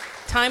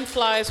 time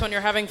flies when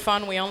you're having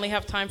fun. We only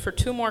have time for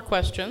 2 more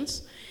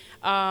questions.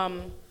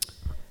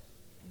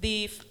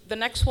 The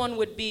next one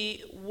would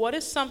be, what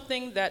is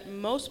something that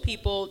most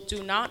people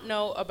do not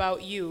know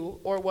about you,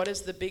 or what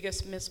is the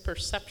biggest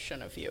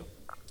misperception of you?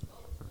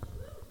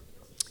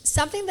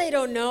 Something they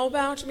don't know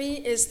about me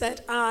is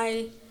that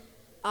I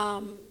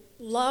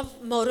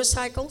love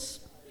motorcycles.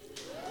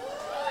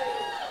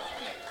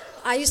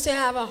 I used to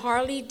have a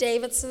Harley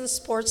Davidson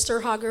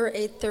Sportster Hugger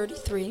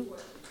 833.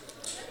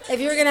 If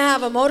you're going to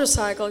have a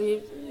motorcycle,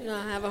 you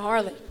have a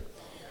Harley.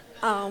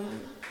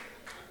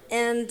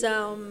 Yankees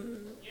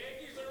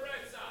or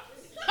Red Sox?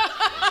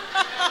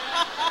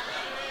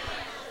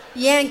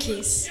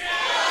 Yankees.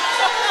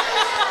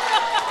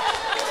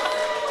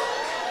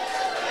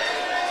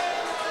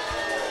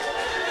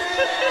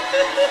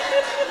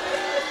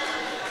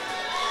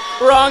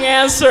 Wrong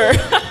answer.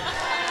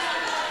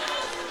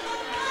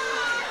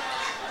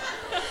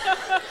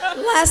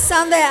 Last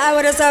Sunday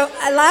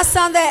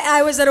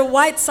I was at a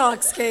White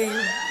Sox game.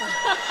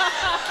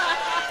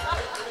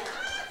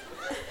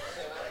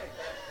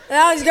 And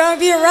I was going to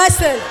be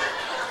arrested.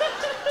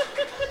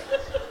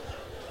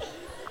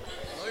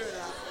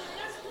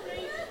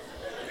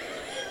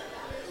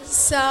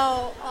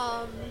 So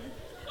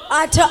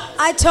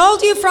I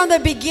told you from the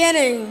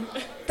beginning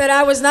that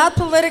I was not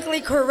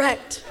politically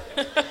correct.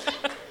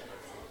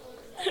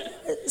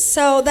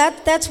 So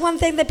that's one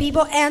thing that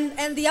people,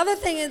 and the other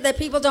thing that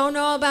people don't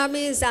know about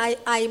me is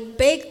I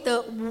bake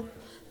the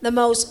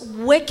most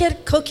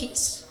wicked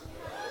cookies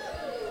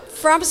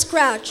from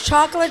scratch.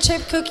 Chocolate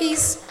chip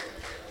cookies,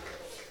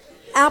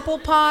 apple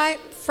pie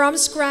from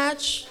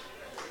scratch,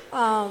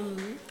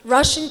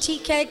 Russian tea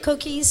cake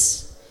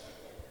cookies,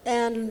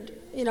 and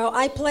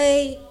I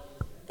play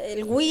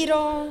el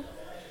güiro,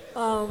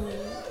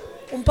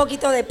 un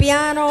poquito de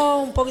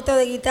piano, un poquito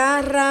de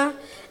guitarra,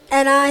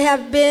 and I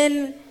have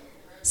been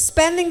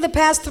spending the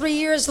past 3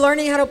 years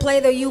learning how to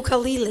play the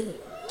ukulele.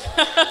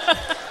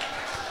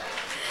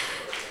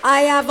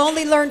 I have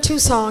only learned 2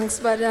 songs,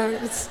 but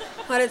it's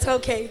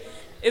okay.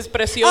 Is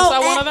Preciosa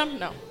one of them?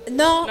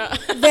 No.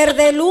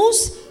 Verde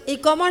Luz. ¿Y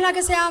cómo es la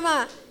que se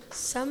llama?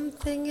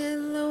 Something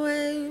in the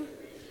way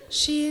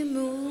she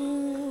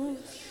moves.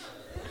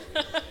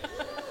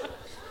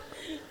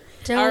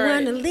 Don't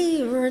want to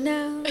leave her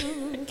now.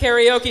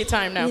 Karaoke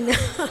time now.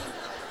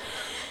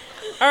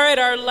 All right,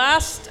 our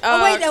last.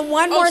 Wait, and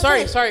one more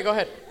thing. Sorry, go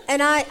ahead.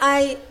 And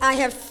I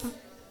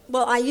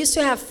used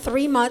to have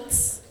 3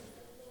 months.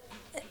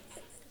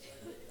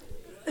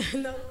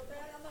 No,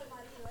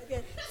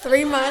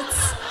 3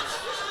 months.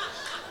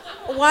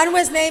 One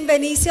was named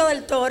Benicio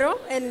del Toro,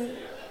 and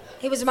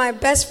he was my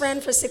best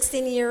friend for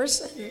 16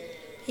 years. And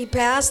he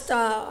passed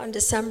in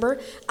December.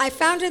 I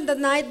found in the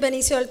night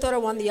Benicio del Toro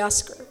won the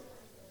Oscar.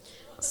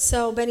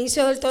 So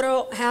Benicio del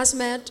Toro has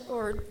met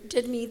or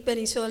did meet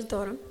Benicio del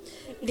Toro.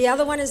 The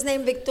other one is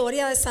named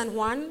Victoria de San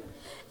Juan,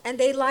 and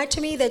they lied to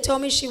me. They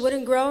told me she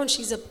wouldn't grow, and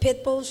she's a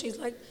pit bull. She's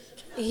like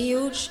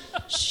huge.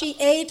 She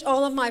ate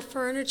all of my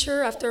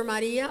furniture after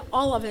Maria,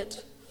 all of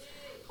it.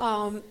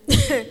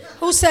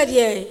 Who said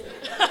yay?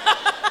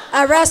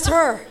 Arrest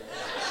her.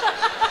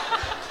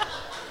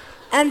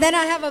 And then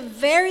I have a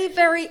very,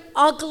 very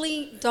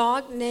ugly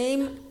dog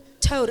named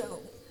Toto.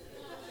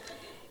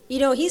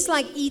 He's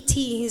like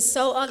E.T. He's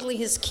so ugly,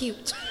 he's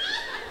cute.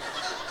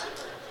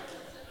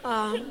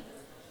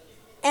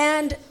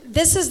 And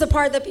this is the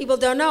part that people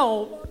don't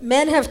know.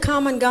 Men have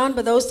come and gone,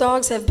 but those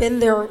dogs have been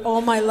there all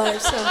my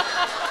life.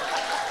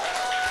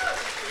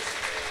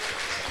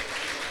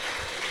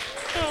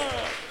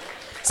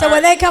 So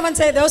when they come and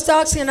say, those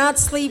dogs cannot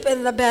sleep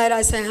in the bed,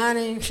 I say,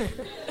 honey,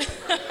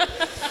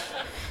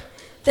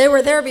 they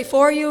were there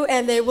before you,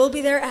 and they will be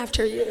there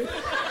after you.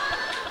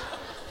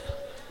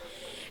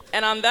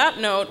 And on that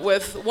note,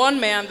 with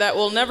one man that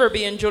will never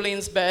be in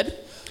Julian's bed,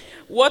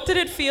 what did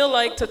it feel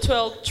like to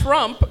tell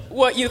Trump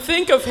what you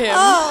think of him?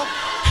 Oh.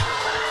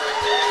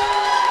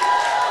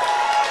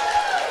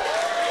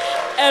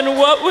 And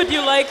what would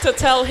you like to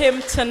tell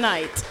him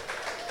tonight?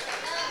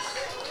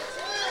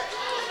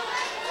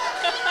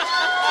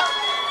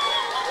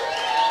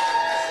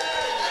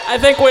 I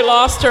think we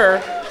lost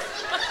her.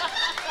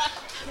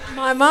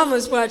 My mom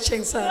was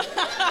watching, so.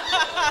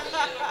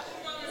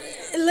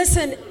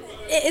 Listen,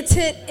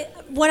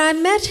 when I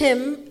met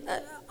him,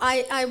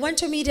 I went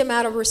to meet him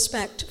out of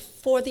respect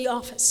for the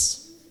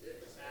office.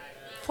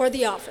 For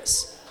the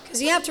office.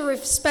 Because you have to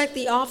respect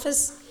the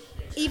office,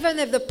 even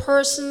if the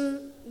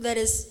person that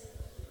is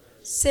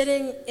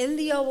sitting in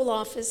the Oval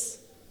Office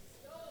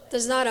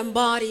does not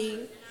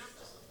embody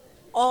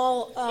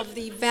all of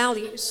the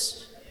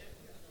values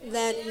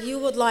that you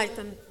would like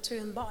them to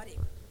embody.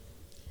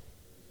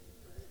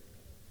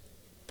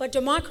 But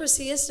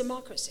democracy is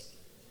democracy.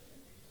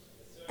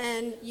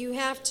 And you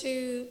have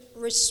to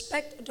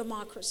respect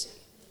democracy.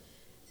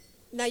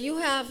 Now you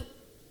have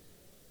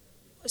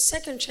a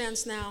second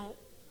chance now.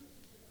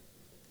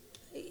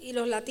 Y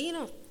los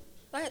Latinos,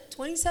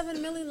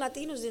 27 million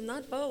Latinos did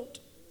not vote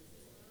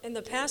in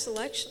the past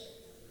election.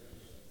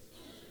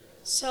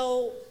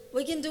 So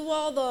we can do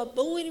all the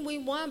booing we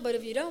want, but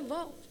if you don't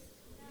vote,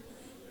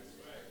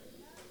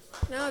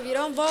 if you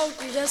don't vote,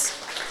 you just...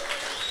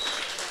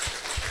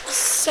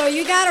 So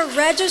you got to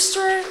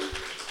register,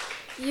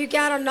 you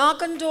got to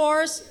knock on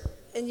doors,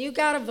 and you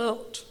got to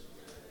vote.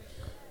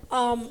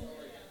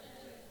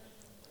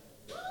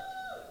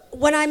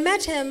 When I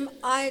met him,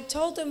 I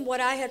told him what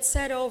I had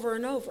said over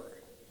and over.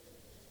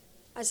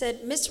 I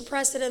said, Mr.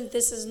 President,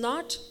 this is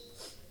not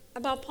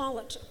about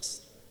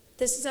politics.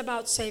 This is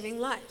about saving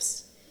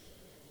lives.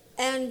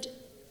 And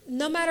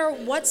no matter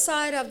what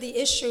side of the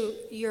issue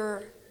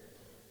you're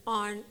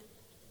on,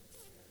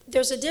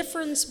 there's a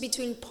difference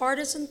between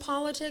partisan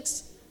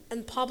politics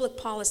and public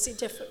policy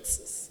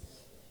differences.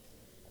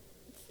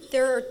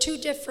 There are two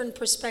different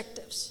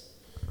perspectives.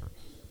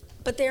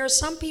 But there are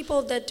some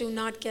people that do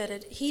not get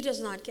it. He does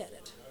not get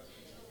it.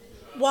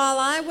 While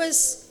I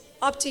was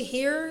up to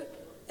here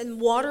in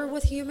water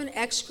with human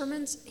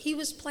excrements, he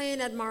was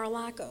playing at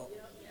Mar-a-Lago.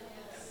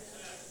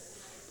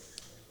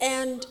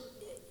 And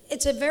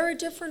it's a very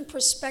different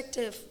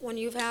perspective when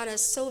you've had a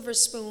silver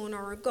spoon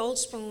or a gold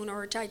spoon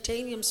or a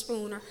titanium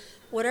spoon or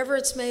whatever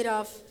it's made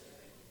of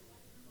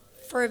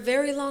for a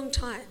very long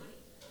time.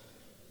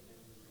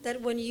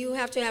 That when you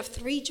have to have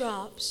 3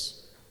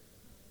 jobs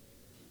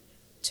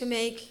to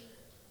make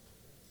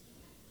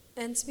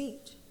ends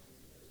meet.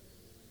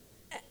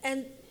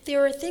 And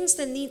there are things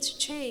that need to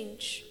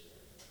change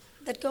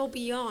that go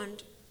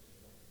beyond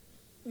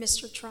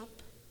Mr. Trump.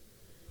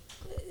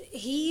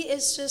 He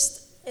is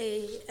just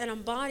an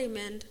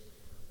embodiment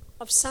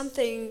of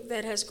something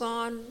that has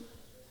gone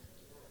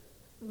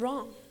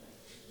wrong.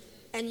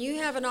 And you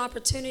have an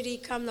opportunity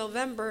come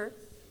November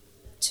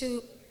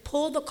to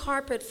pull the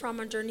carpet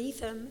from underneath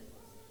him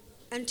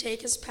and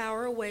take his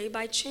power away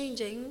by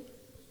changing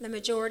the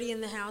majority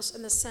in the House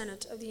and the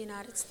Senate of the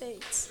United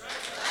States.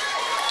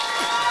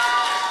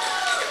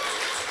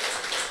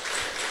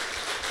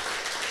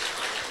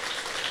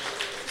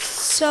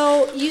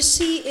 So you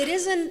see, it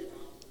isn't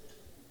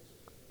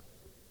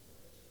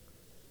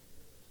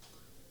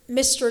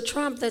Mr.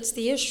 Trump that's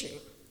the issue.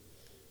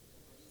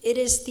 It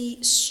is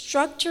the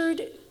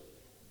structured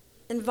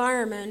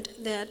environment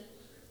that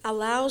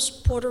allows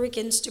Puerto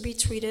Ricans to be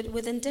treated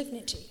with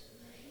indignity.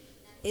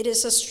 It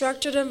is a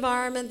structured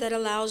environment that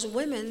allows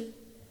women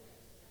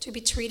to be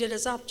treated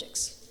as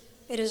objects.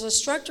 It is a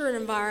structured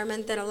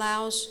environment that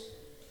allows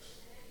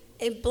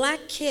a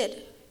black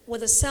kid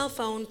with a cell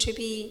phone to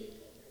be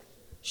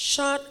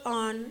shot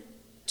on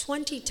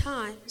 20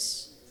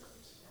 times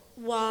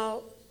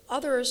while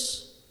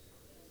others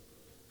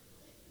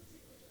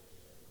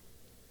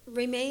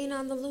remain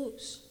on the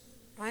loose,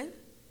 right?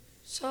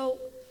 So,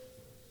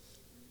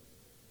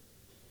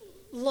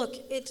 look,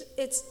 it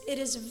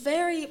is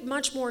very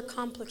much more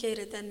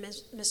complicated than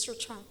Mr.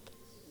 Trump.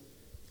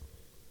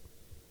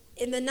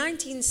 In the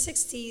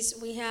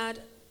 1960s, we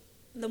had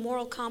the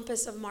moral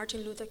compass of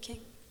Martin Luther King.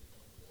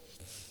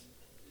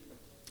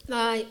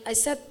 I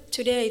said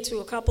today to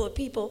a couple of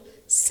people,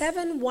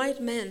 7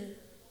 white men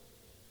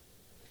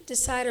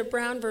decided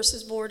Brown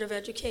versus Board of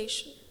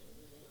Education.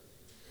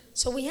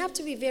 So we have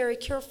to be very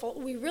careful.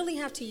 We really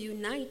have to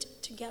unite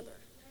together.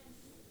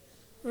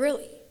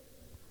 Really.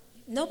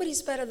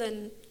 Nobody's better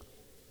than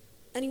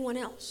anyone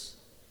else.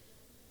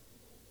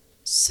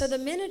 So the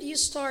minute you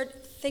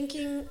start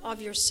thinking of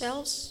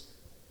yourselves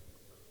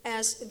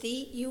as the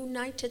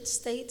United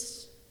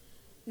States,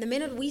 the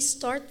minute we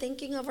start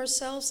thinking of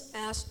ourselves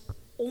as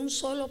un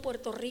solo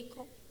Puerto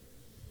Rico,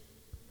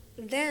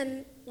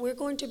 then we're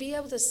going to be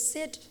able to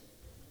sit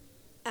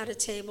at a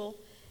table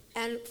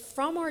and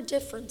from our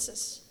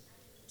differences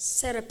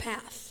set a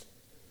path.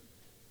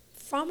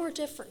 From our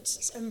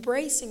differences,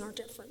 embracing our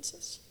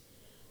differences.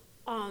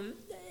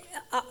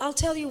 I'll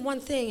tell you one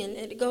thing, and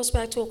it goes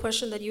back to a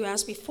question that you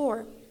asked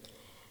before.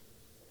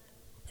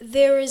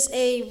 There is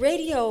a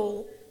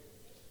radio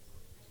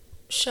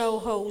show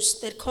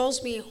host that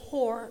calls me a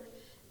whore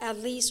at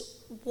least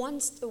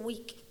once a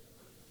week.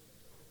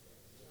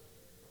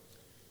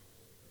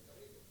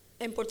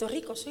 In Puerto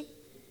Rico, sí.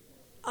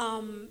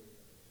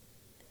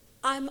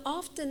 I'm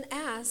often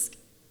asked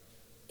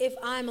if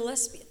I'm a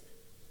lesbian.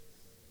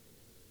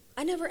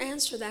 I never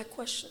answer that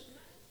question.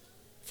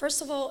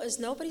 First of all, it's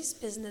nobody's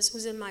business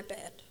who's in my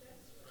bed.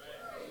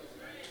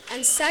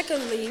 And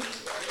secondly,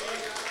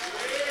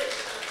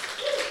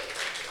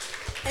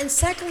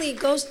 it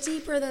goes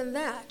deeper than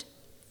that.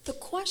 The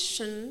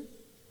question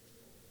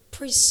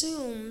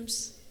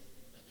presumes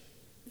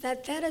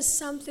that is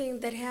something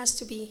that has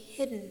to be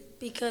hidden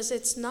because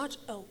it's not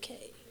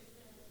okay.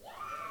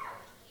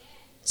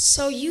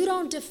 So you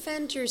don't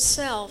defend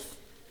yourself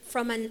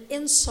from an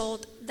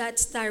insult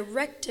that's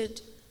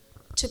directed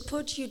to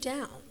put you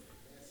down.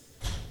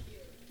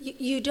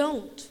 You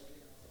don't,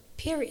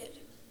 period.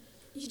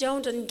 You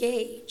don't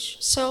engage.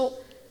 So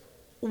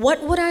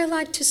what would I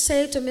like to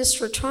say to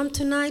Mr. Trump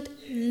tonight?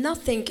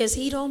 Nothing, because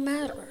he don't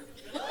matter.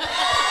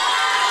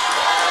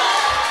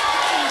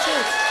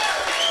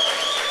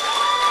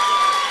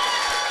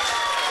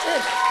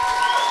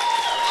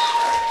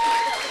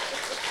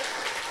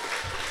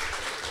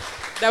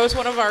 That was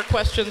one of our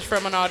questions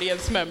from an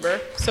audience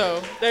member.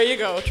 So there you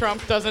go.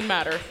 Trump doesn't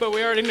matter. But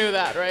we already knew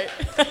that, right?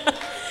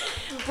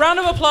 Round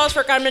of applause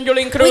for Carmen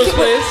Yulín Cruz,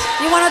 please.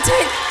 You want to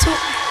take two?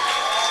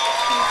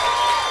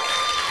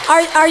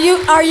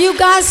 Are you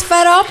guys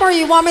fed up, or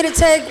you want me to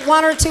take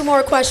one or two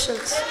more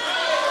questions?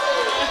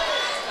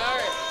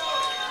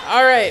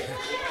 All right.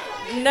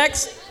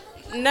 Next.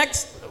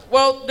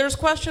 Well, there's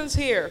questions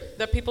here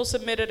that people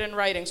submitted in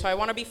writing, so I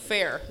want to be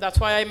fair. That's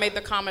why I made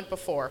the comment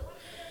before.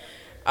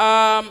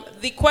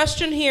 The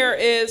question here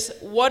is,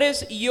 what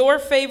is your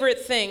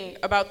favorite thing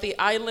about the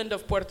island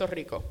of Puerto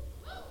Rico?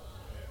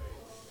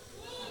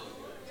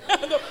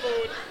 The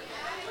food.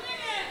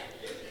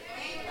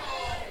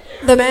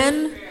 The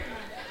men.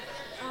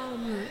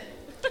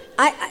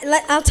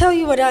 I'll tell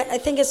you what I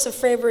think is a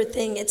favorite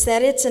thing. It's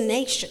that it's a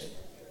nation.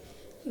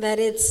 That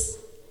it's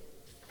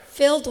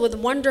filled with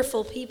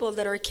wonderful people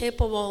that are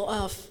capable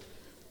of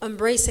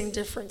embracing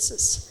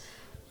differences.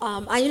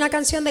 Hay una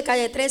canción de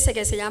Calle 13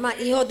 que se llama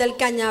Hijos del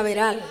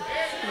Cañaveral.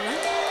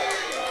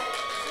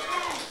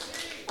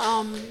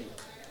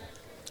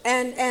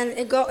 And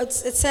it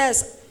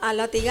says, a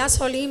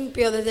latigazo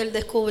limpio desde el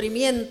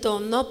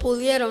descubrimiento, no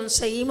pudieron,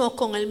 seguimos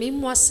con el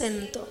mismo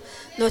acento.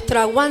 Nuestro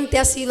aguante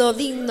ha sido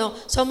digno,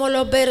 somos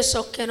los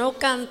versos que no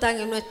cantan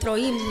en nuestro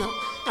himno.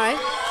 Right?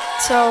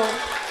 So,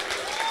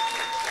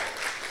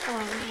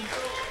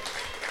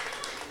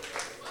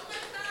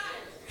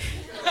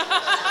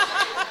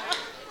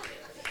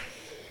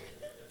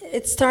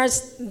 it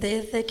starts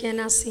desde que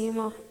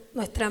nacimos.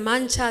 Nuestra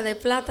mancha de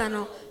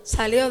plátano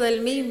salió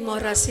del mismo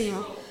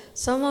racimo.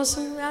 Somos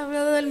un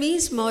pueblo del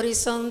mismo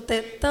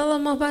horizonte.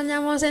 Todos nos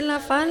bañamos en la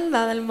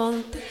falda del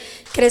monte.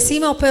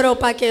 Crecimos pero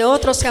para que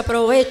otro se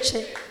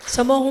aproveche.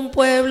 Somos un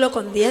pueblo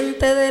con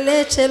dientes de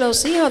leche,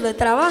 los hijos de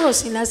trabajo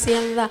sin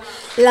hacienda.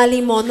 La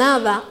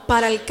limonada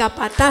para el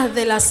capataz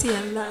de la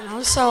hacienda,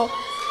 ¿no? Somos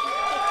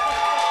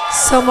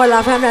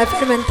la familia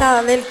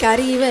fermentada del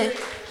Caribe.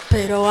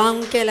 Pero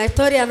aunque la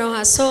historia nos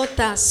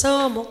azota,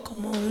 somos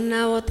como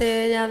una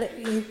botella de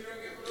vino.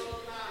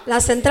 La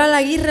central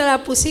Aguirre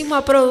la pusimos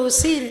a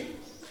producir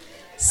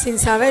sin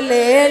saber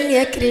leer ni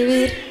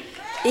escribir.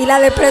 Y la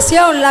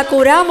depresión la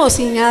curamos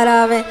sin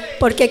árabe,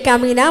 porque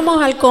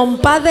caminamos al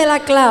compás de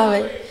la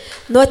clave.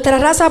 Nuestra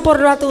raza por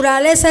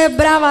naturaleza es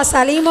brava,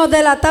 salimos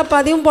de la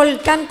tapa de un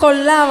volcán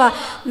con lava.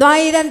 No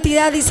hay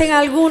identidad, dicen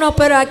algunos,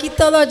 pero aquí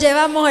todos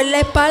llevamos en la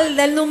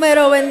espalda el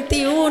número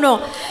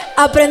 21.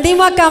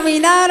 Aprendimos a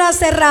caminar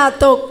hace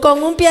rato,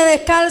 con un pie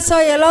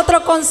descalzo y el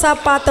otro con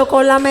zapato,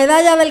 con la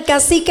medalla del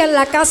cacique en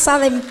la casa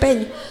de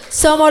empeño.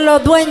 Somos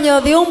los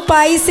dueños de un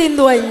país sin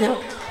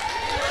dueño.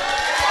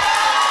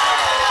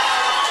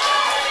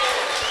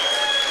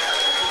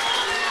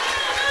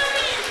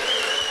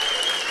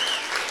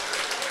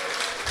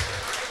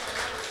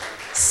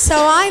 So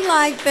I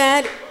like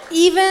that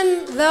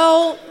even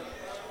though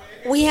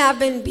we have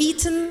been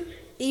beaten,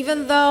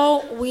 even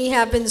though we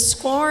have been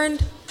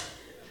scorned,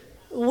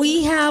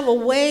 we have a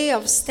way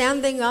of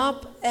standing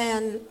up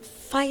and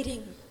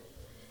fighting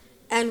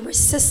and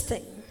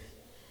resisting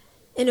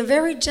in a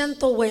very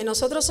gentle way.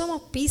 Nosotros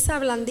somos pizza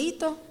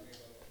blandito.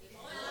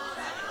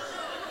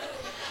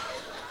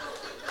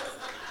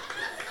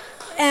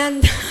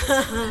 And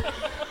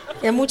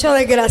hay mucho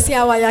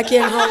desgraciado allá aquí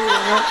en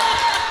Hollywood, ¿no?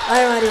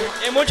 Ay, María.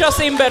 Y mucho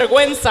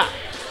sinvergüenza.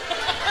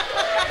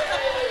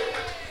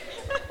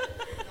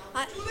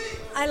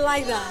 I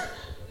like that.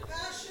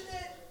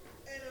 Passionate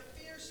and a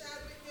fierce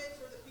advocate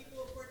for the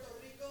people of Puerto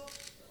Rico,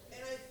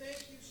 and I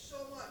thank you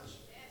so much.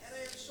 And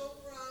I am so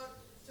proud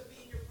to be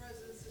in your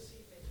presence this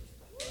evening.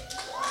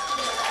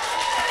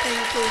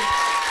 Thank you.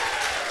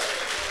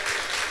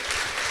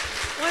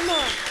 One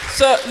more.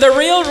 So the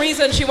real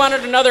reason she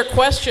wanted another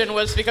question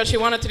was because she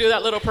wanted to do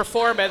that little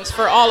performance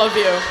for all of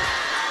you.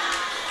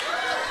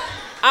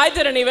 I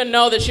didn't even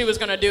know that she was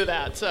going to do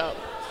that. So,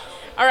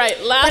 all right,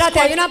 last.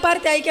 Espérate, hay una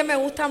parte ahí que me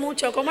gusta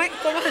mucho. ¿Cómo es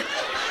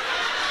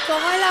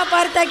la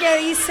parte que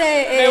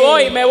dice?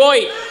 Me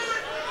voy.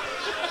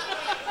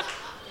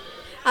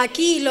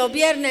 Aquí los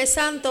Viernes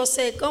Santos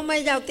se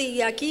come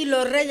yautí, aquí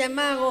los Reyes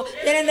Magos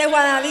vienen de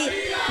Guadalí.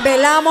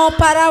 Velamos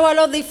parados a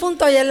los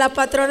difuntos y en las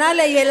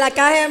patronales y en la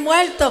caja de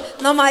muertos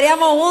nos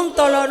mareamos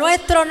juntos. Lo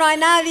nuestro no hay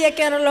nadie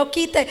que nos lo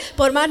quite,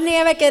 por más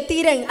nieve que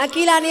tiren.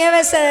 Aquí la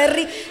nieve se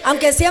derrite,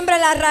 aunque siembre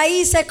las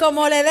raíces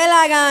como le dé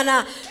la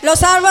gana.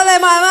 Los árboles de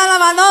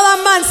mamá no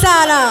dan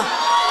manzana.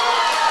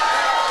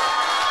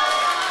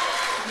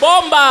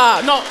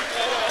 ¡Bomba! No.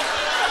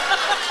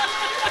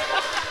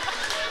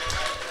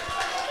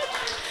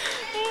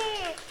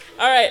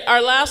 All right,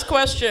 our last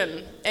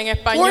question en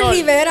español. Poor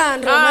Rivera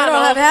and Romero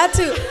no. have had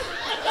to.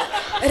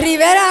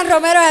 Rivera and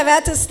Romero have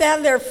had to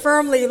stand there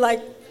firmly,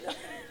 like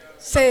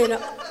saying,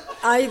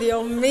 "Ay,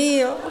 Dios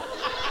mío."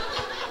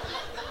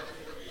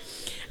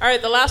 All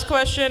right, the last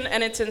question,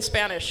 and it's in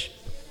Spanish.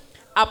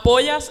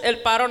 ¿Apoyas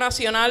el paro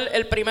nacional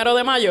el 1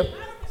 de mayo?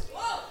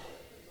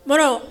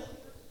 Bueno,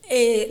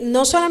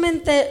 no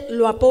solamente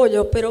lo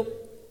apoyo, pero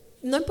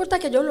no importa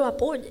que yo lo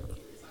apoye.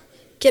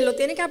 Quien lo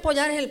tiene que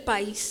apoyar es el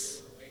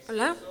país,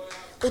 ¿verdad?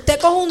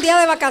 Usted coge un día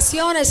de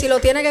vacaciones y lo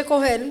tiene que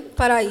coger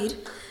para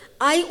ir.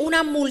 Hay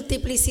una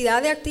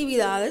multiplicidad de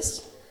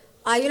actividades.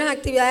 Hay unas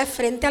actividades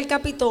frente al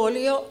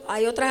Capitolio,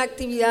 hay otras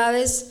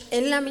actividades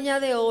en la Mina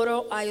de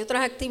Oro, hay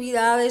otras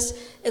actividades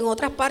en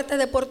otras partes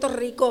de Puerto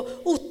Rico.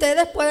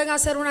 Ustedes pueden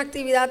hacer una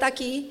actividad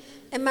aquí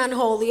en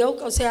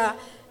Holyoke, o sea,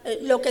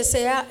 lo que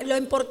sea. Lo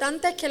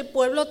importante es que el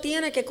pueblo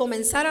tiene que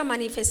comenzar a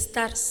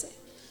manifestarse.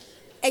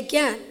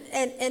 Again,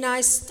 and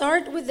I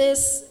start with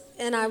this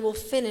and I will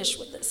finish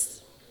with this.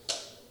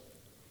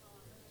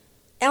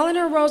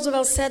 Eleanor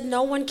Roosevelt said,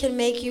 "No one can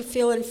make you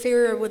feel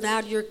inferior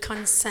without your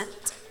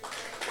consent."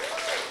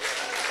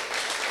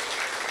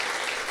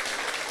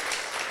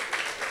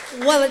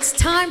 Well, it's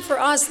time for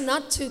us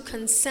not to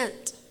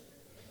consent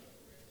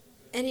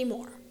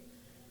anymore.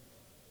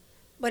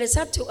 But it's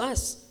up to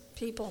us,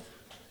 people.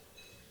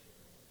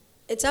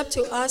 It's up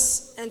to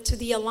us and to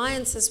the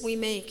alliances we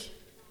make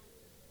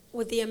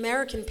with the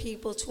American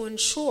people to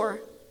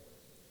ensure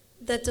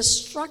that the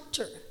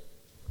structure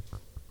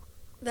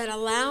that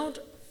allowed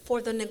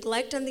for the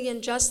neglect and the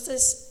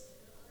injustice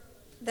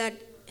that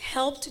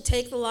helped to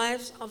take the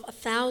lives of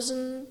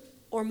 1,000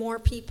 or more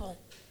people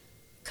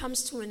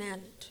comes to an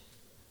end.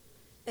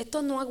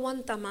 Esto no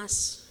aguanta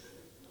más.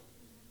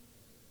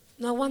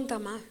 No aguanta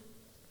más.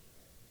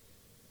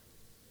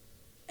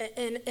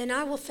 And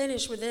I will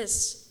finish with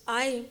this.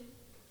 I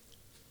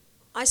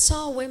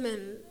saw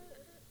women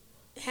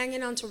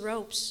hanging onto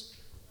ropes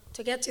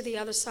to get to the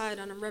other side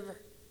on a river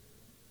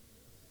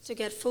to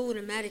get food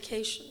and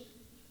medication.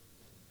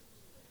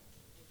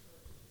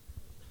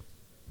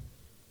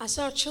 I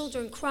saw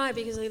children cry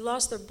because they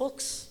lost their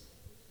books.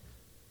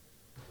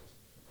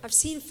 I've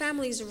seen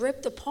families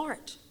ripped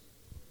apart.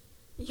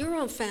 Your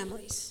own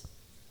families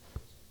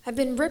have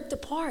been ripped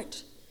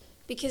apart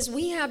because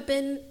we have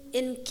been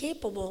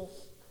incapable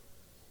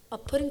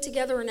of putting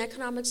together an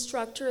economic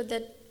structure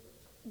that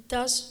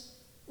does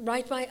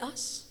right by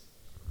us.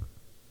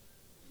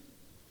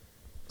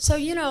 So,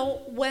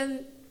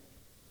 when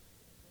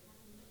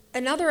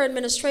another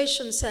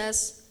administration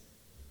says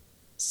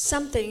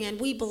something and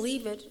we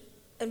believe it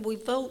and we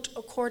vote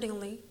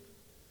accordingly,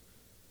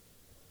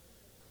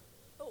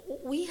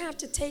 we have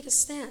to take a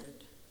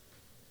stand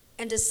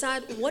and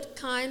decide what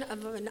kind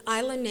of an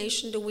island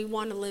nation do we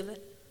want to live in.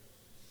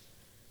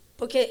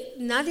 Porque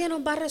nadie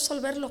nos va a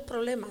resolver los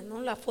problemas,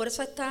 ¿no? La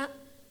fuerza está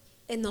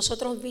en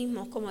nosotros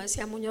mismos, como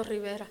decía Muñoz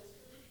Rivera.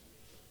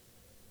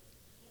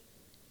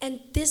 And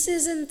this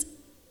isn't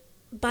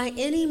by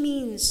any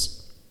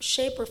means,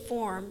 shape, or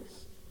form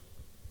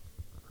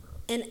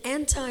an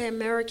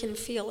anti-American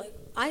feeling.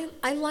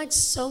 I like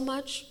so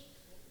much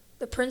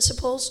the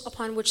principles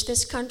upon which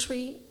this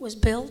country was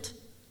built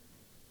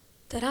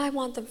that I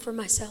want them for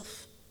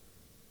myself.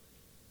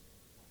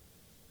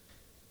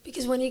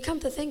 Because when you come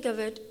to think of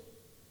it,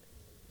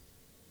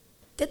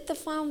 did the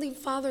founding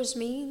fathers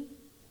mean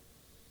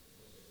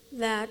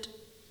that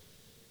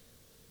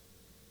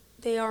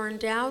they are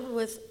endowed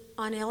with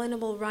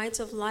unalienable rights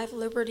of life,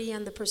 liberty,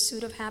 and the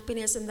pursuit of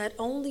happiness, and that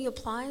only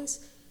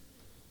applies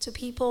to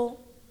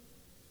people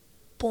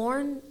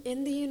born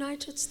in the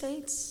United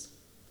States?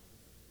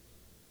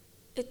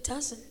 It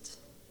doesn't.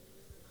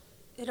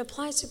 It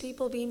applies to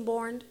people being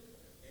born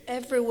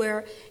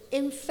everywhere.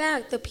 In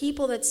fact, the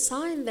people that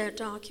signed that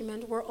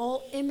document were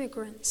all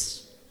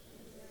immigrants.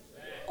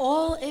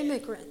 All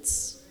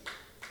immigrants.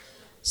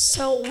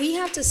 So we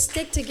have to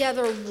stick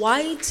together,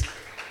 white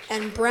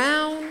and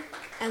brown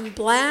and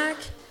black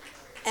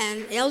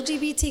and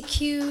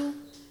LGBTQ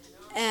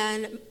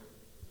and,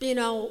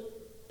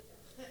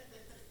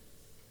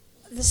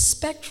 the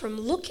spectrum.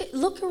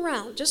 Look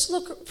around. Just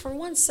look for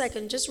 1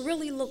 second. Just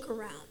really look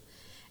around.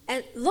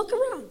 And look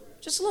around.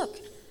 Just look.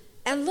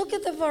 And look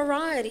at the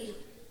variety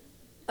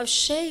of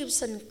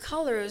shapes and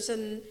colors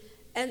and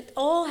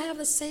all have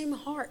the same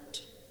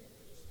heart.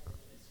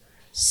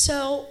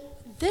 So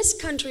this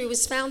country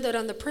was founded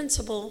on the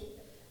principle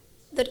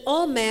that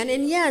all men,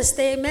 and yes,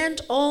 they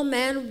meant all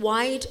men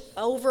white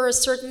over a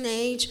certain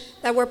age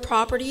that were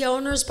property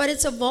owners, but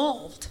it's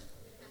evolved.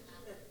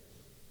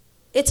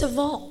 It's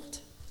evolved.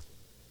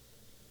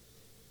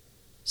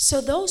 So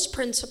those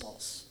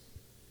principles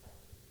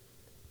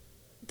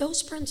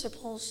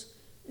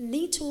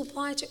need to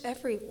apply to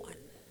everyone.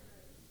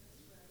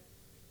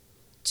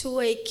 To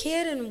a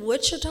kid in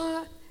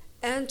Wichita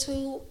and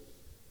to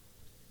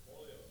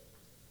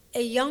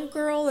a young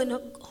girl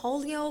in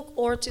Holyoke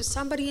or to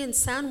somebody in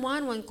San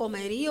Juan or in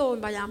Comerío or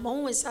in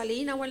Bayamón or in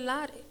Salinas or in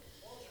Lares.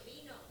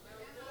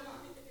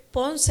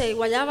 Ponce,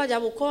 Guayaba,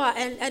 Yabucoa.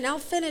 And I'll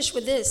finish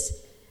with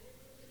this.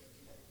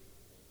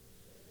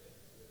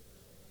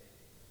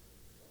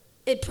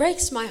 It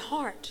breaks my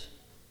heart.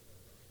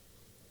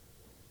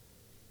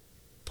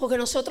 Porque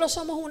nosotros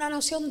somos una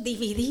nación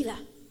dividida,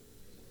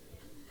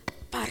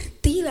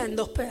 partida en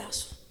dos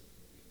pedazos,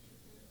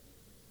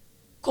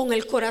 con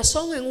el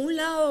corazón en un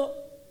lado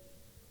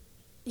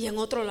y en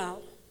otro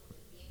lado.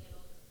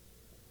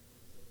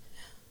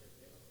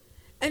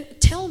 And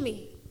tell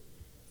me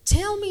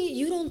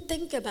you don't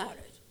think about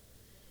it.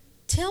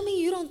 Tell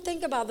me you don't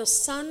think about the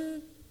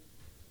sun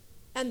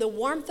and the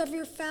warmth of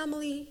your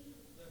family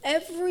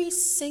every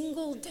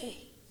single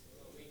day.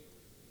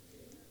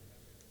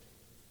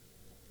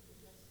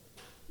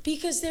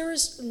 Because there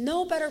is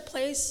no better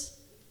place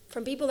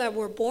from people that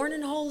were born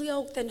in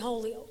Holyoke than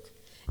Holyoke.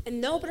 And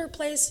no better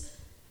place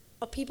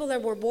of people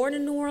that were born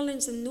in New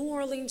Orleans than New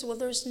Orleans. Well,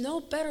 there's no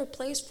better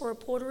place for a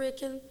Puerto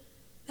Rican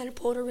than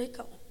Puerto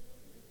Rico.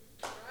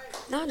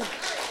 None.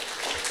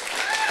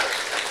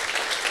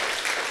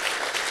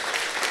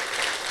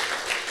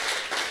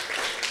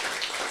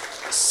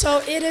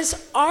 So it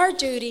is our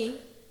duty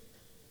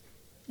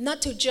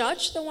not to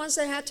judge the ones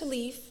that had to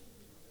leave,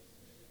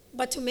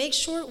 but to make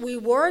sure we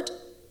work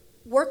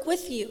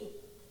with you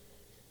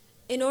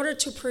in order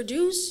to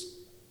produce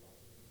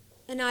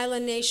an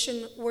island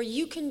nation where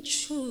you can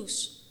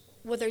choose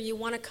whether you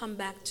want to come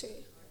back to.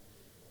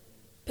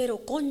 Pero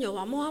coño,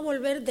 vamos a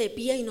volver de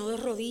pie y no de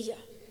rodilla.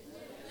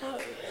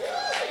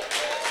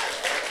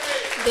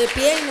 De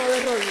pie y no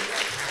de rodilla.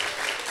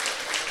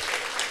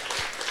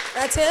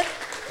 That's it.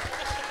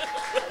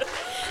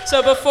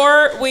 So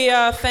before we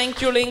thank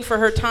Yulin for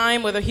her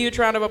time with a huge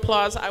round of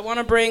applause, I want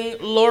to bring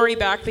Lori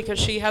back because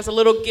she has a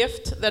little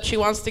gift that she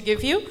wants to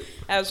give you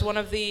as one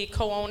of the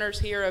co-owners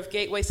here of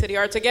Gateway City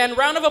Arts. Again,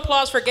 round of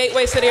applause for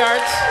Gateway City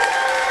Arts.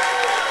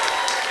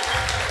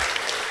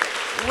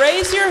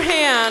 Raise your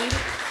hand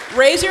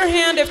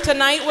if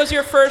tonight was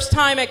your first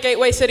time at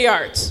Gateway City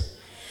Arts.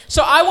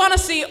 So I want to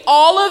see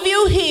all of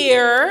you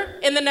here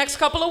in the next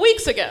couple of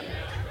weeks again.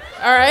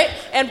 All right?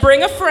 And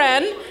bring a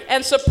friend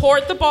and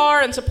support the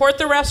bar and support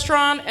the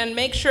restaurant and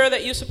make sure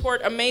that you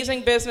support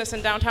amazing business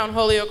in downtown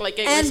Holyoke like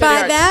Gateway City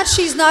Arts. And by that,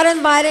 she's not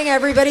inviting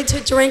everybody to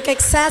drink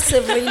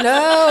excessively,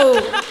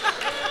 no.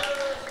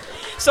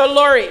 So,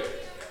 Lori.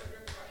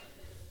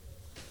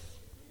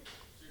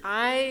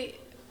 I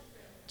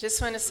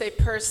just want to say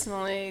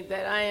personally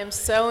that I am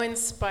so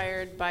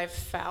inspired by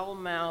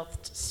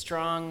foul-mouthed,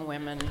 strong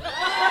women.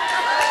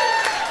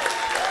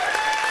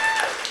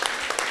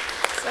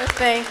 So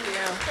thank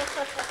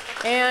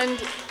you.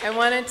 And I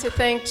wanted to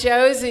thank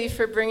Josie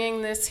for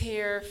bringing this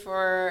here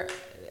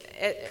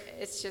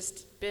it's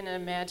just been a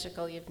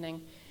magical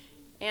evening.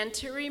 And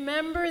to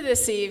remember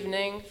this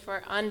evening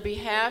on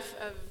behalf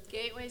of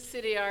Gateway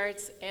City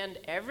Arts and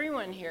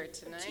everyone here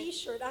tonight.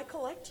 T-shirt, I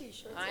collect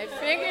T-shirts. I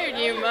figured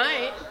you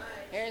might.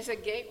 Here's a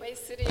Gateway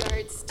City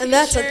Arts T-shirt. And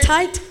that's a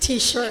tight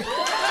T-shirt.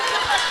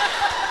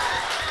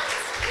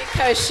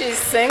 Because she's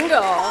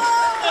single.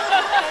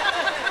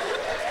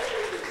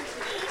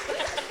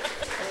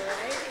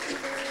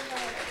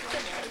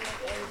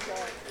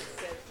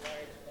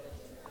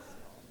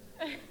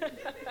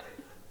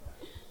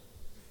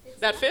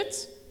 That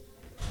fits?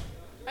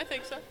 I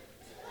think so.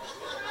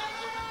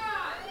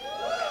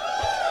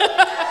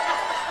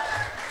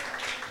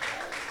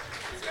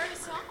 It's very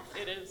soft.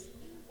 It is.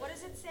 What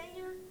does it say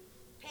here?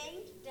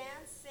 Paint,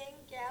 dance, sing,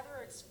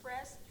 gather,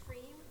 express,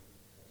 dream,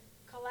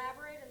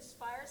 collaborate,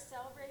 inspire,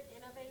 celebrate,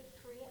 innovate,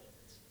 create.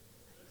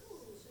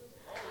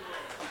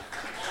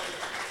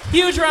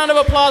 Huge round of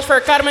applause for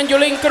Carmen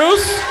Yulín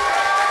Cruz.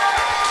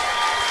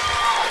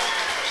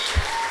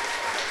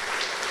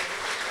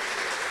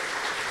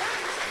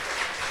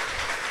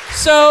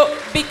 So,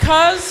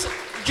 because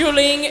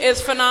Yulin is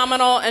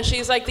phenomenal and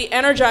she's like the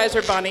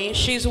Energizer Bunny,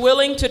 she's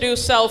willing to do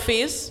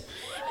selfies.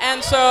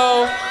 And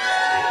so,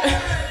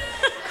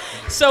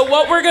 so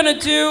what we're gonna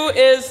do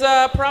is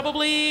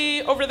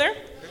probably over there.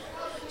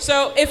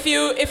 So if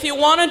you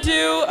want to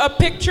do a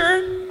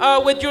picture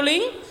with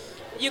Yulin,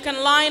 you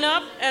can line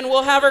up and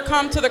we'll have her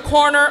come to the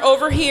corner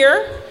over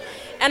here.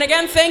 And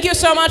again, thank you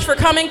so much for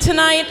coming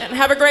tonight and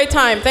have a great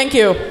time. Thank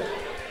you.